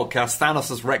for the podcast,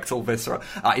 Thanos' rectal viscera.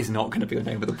 That is not going to be the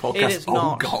name of the podcast. It is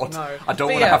not, God. no. I don't But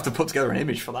want to yeah. have to put together an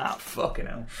image for that. Fucking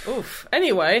hell. Oof.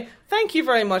 Anyway, thank you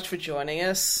very much for joining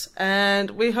us,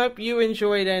 and we hope you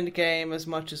enjoyed Endgame as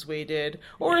much as we did.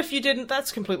 Or if you didn't,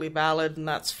 that's completely valid, and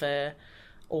that's fair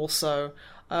also.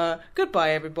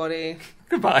 Goodbye, everybody.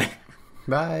 Goodbye.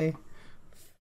 Bye.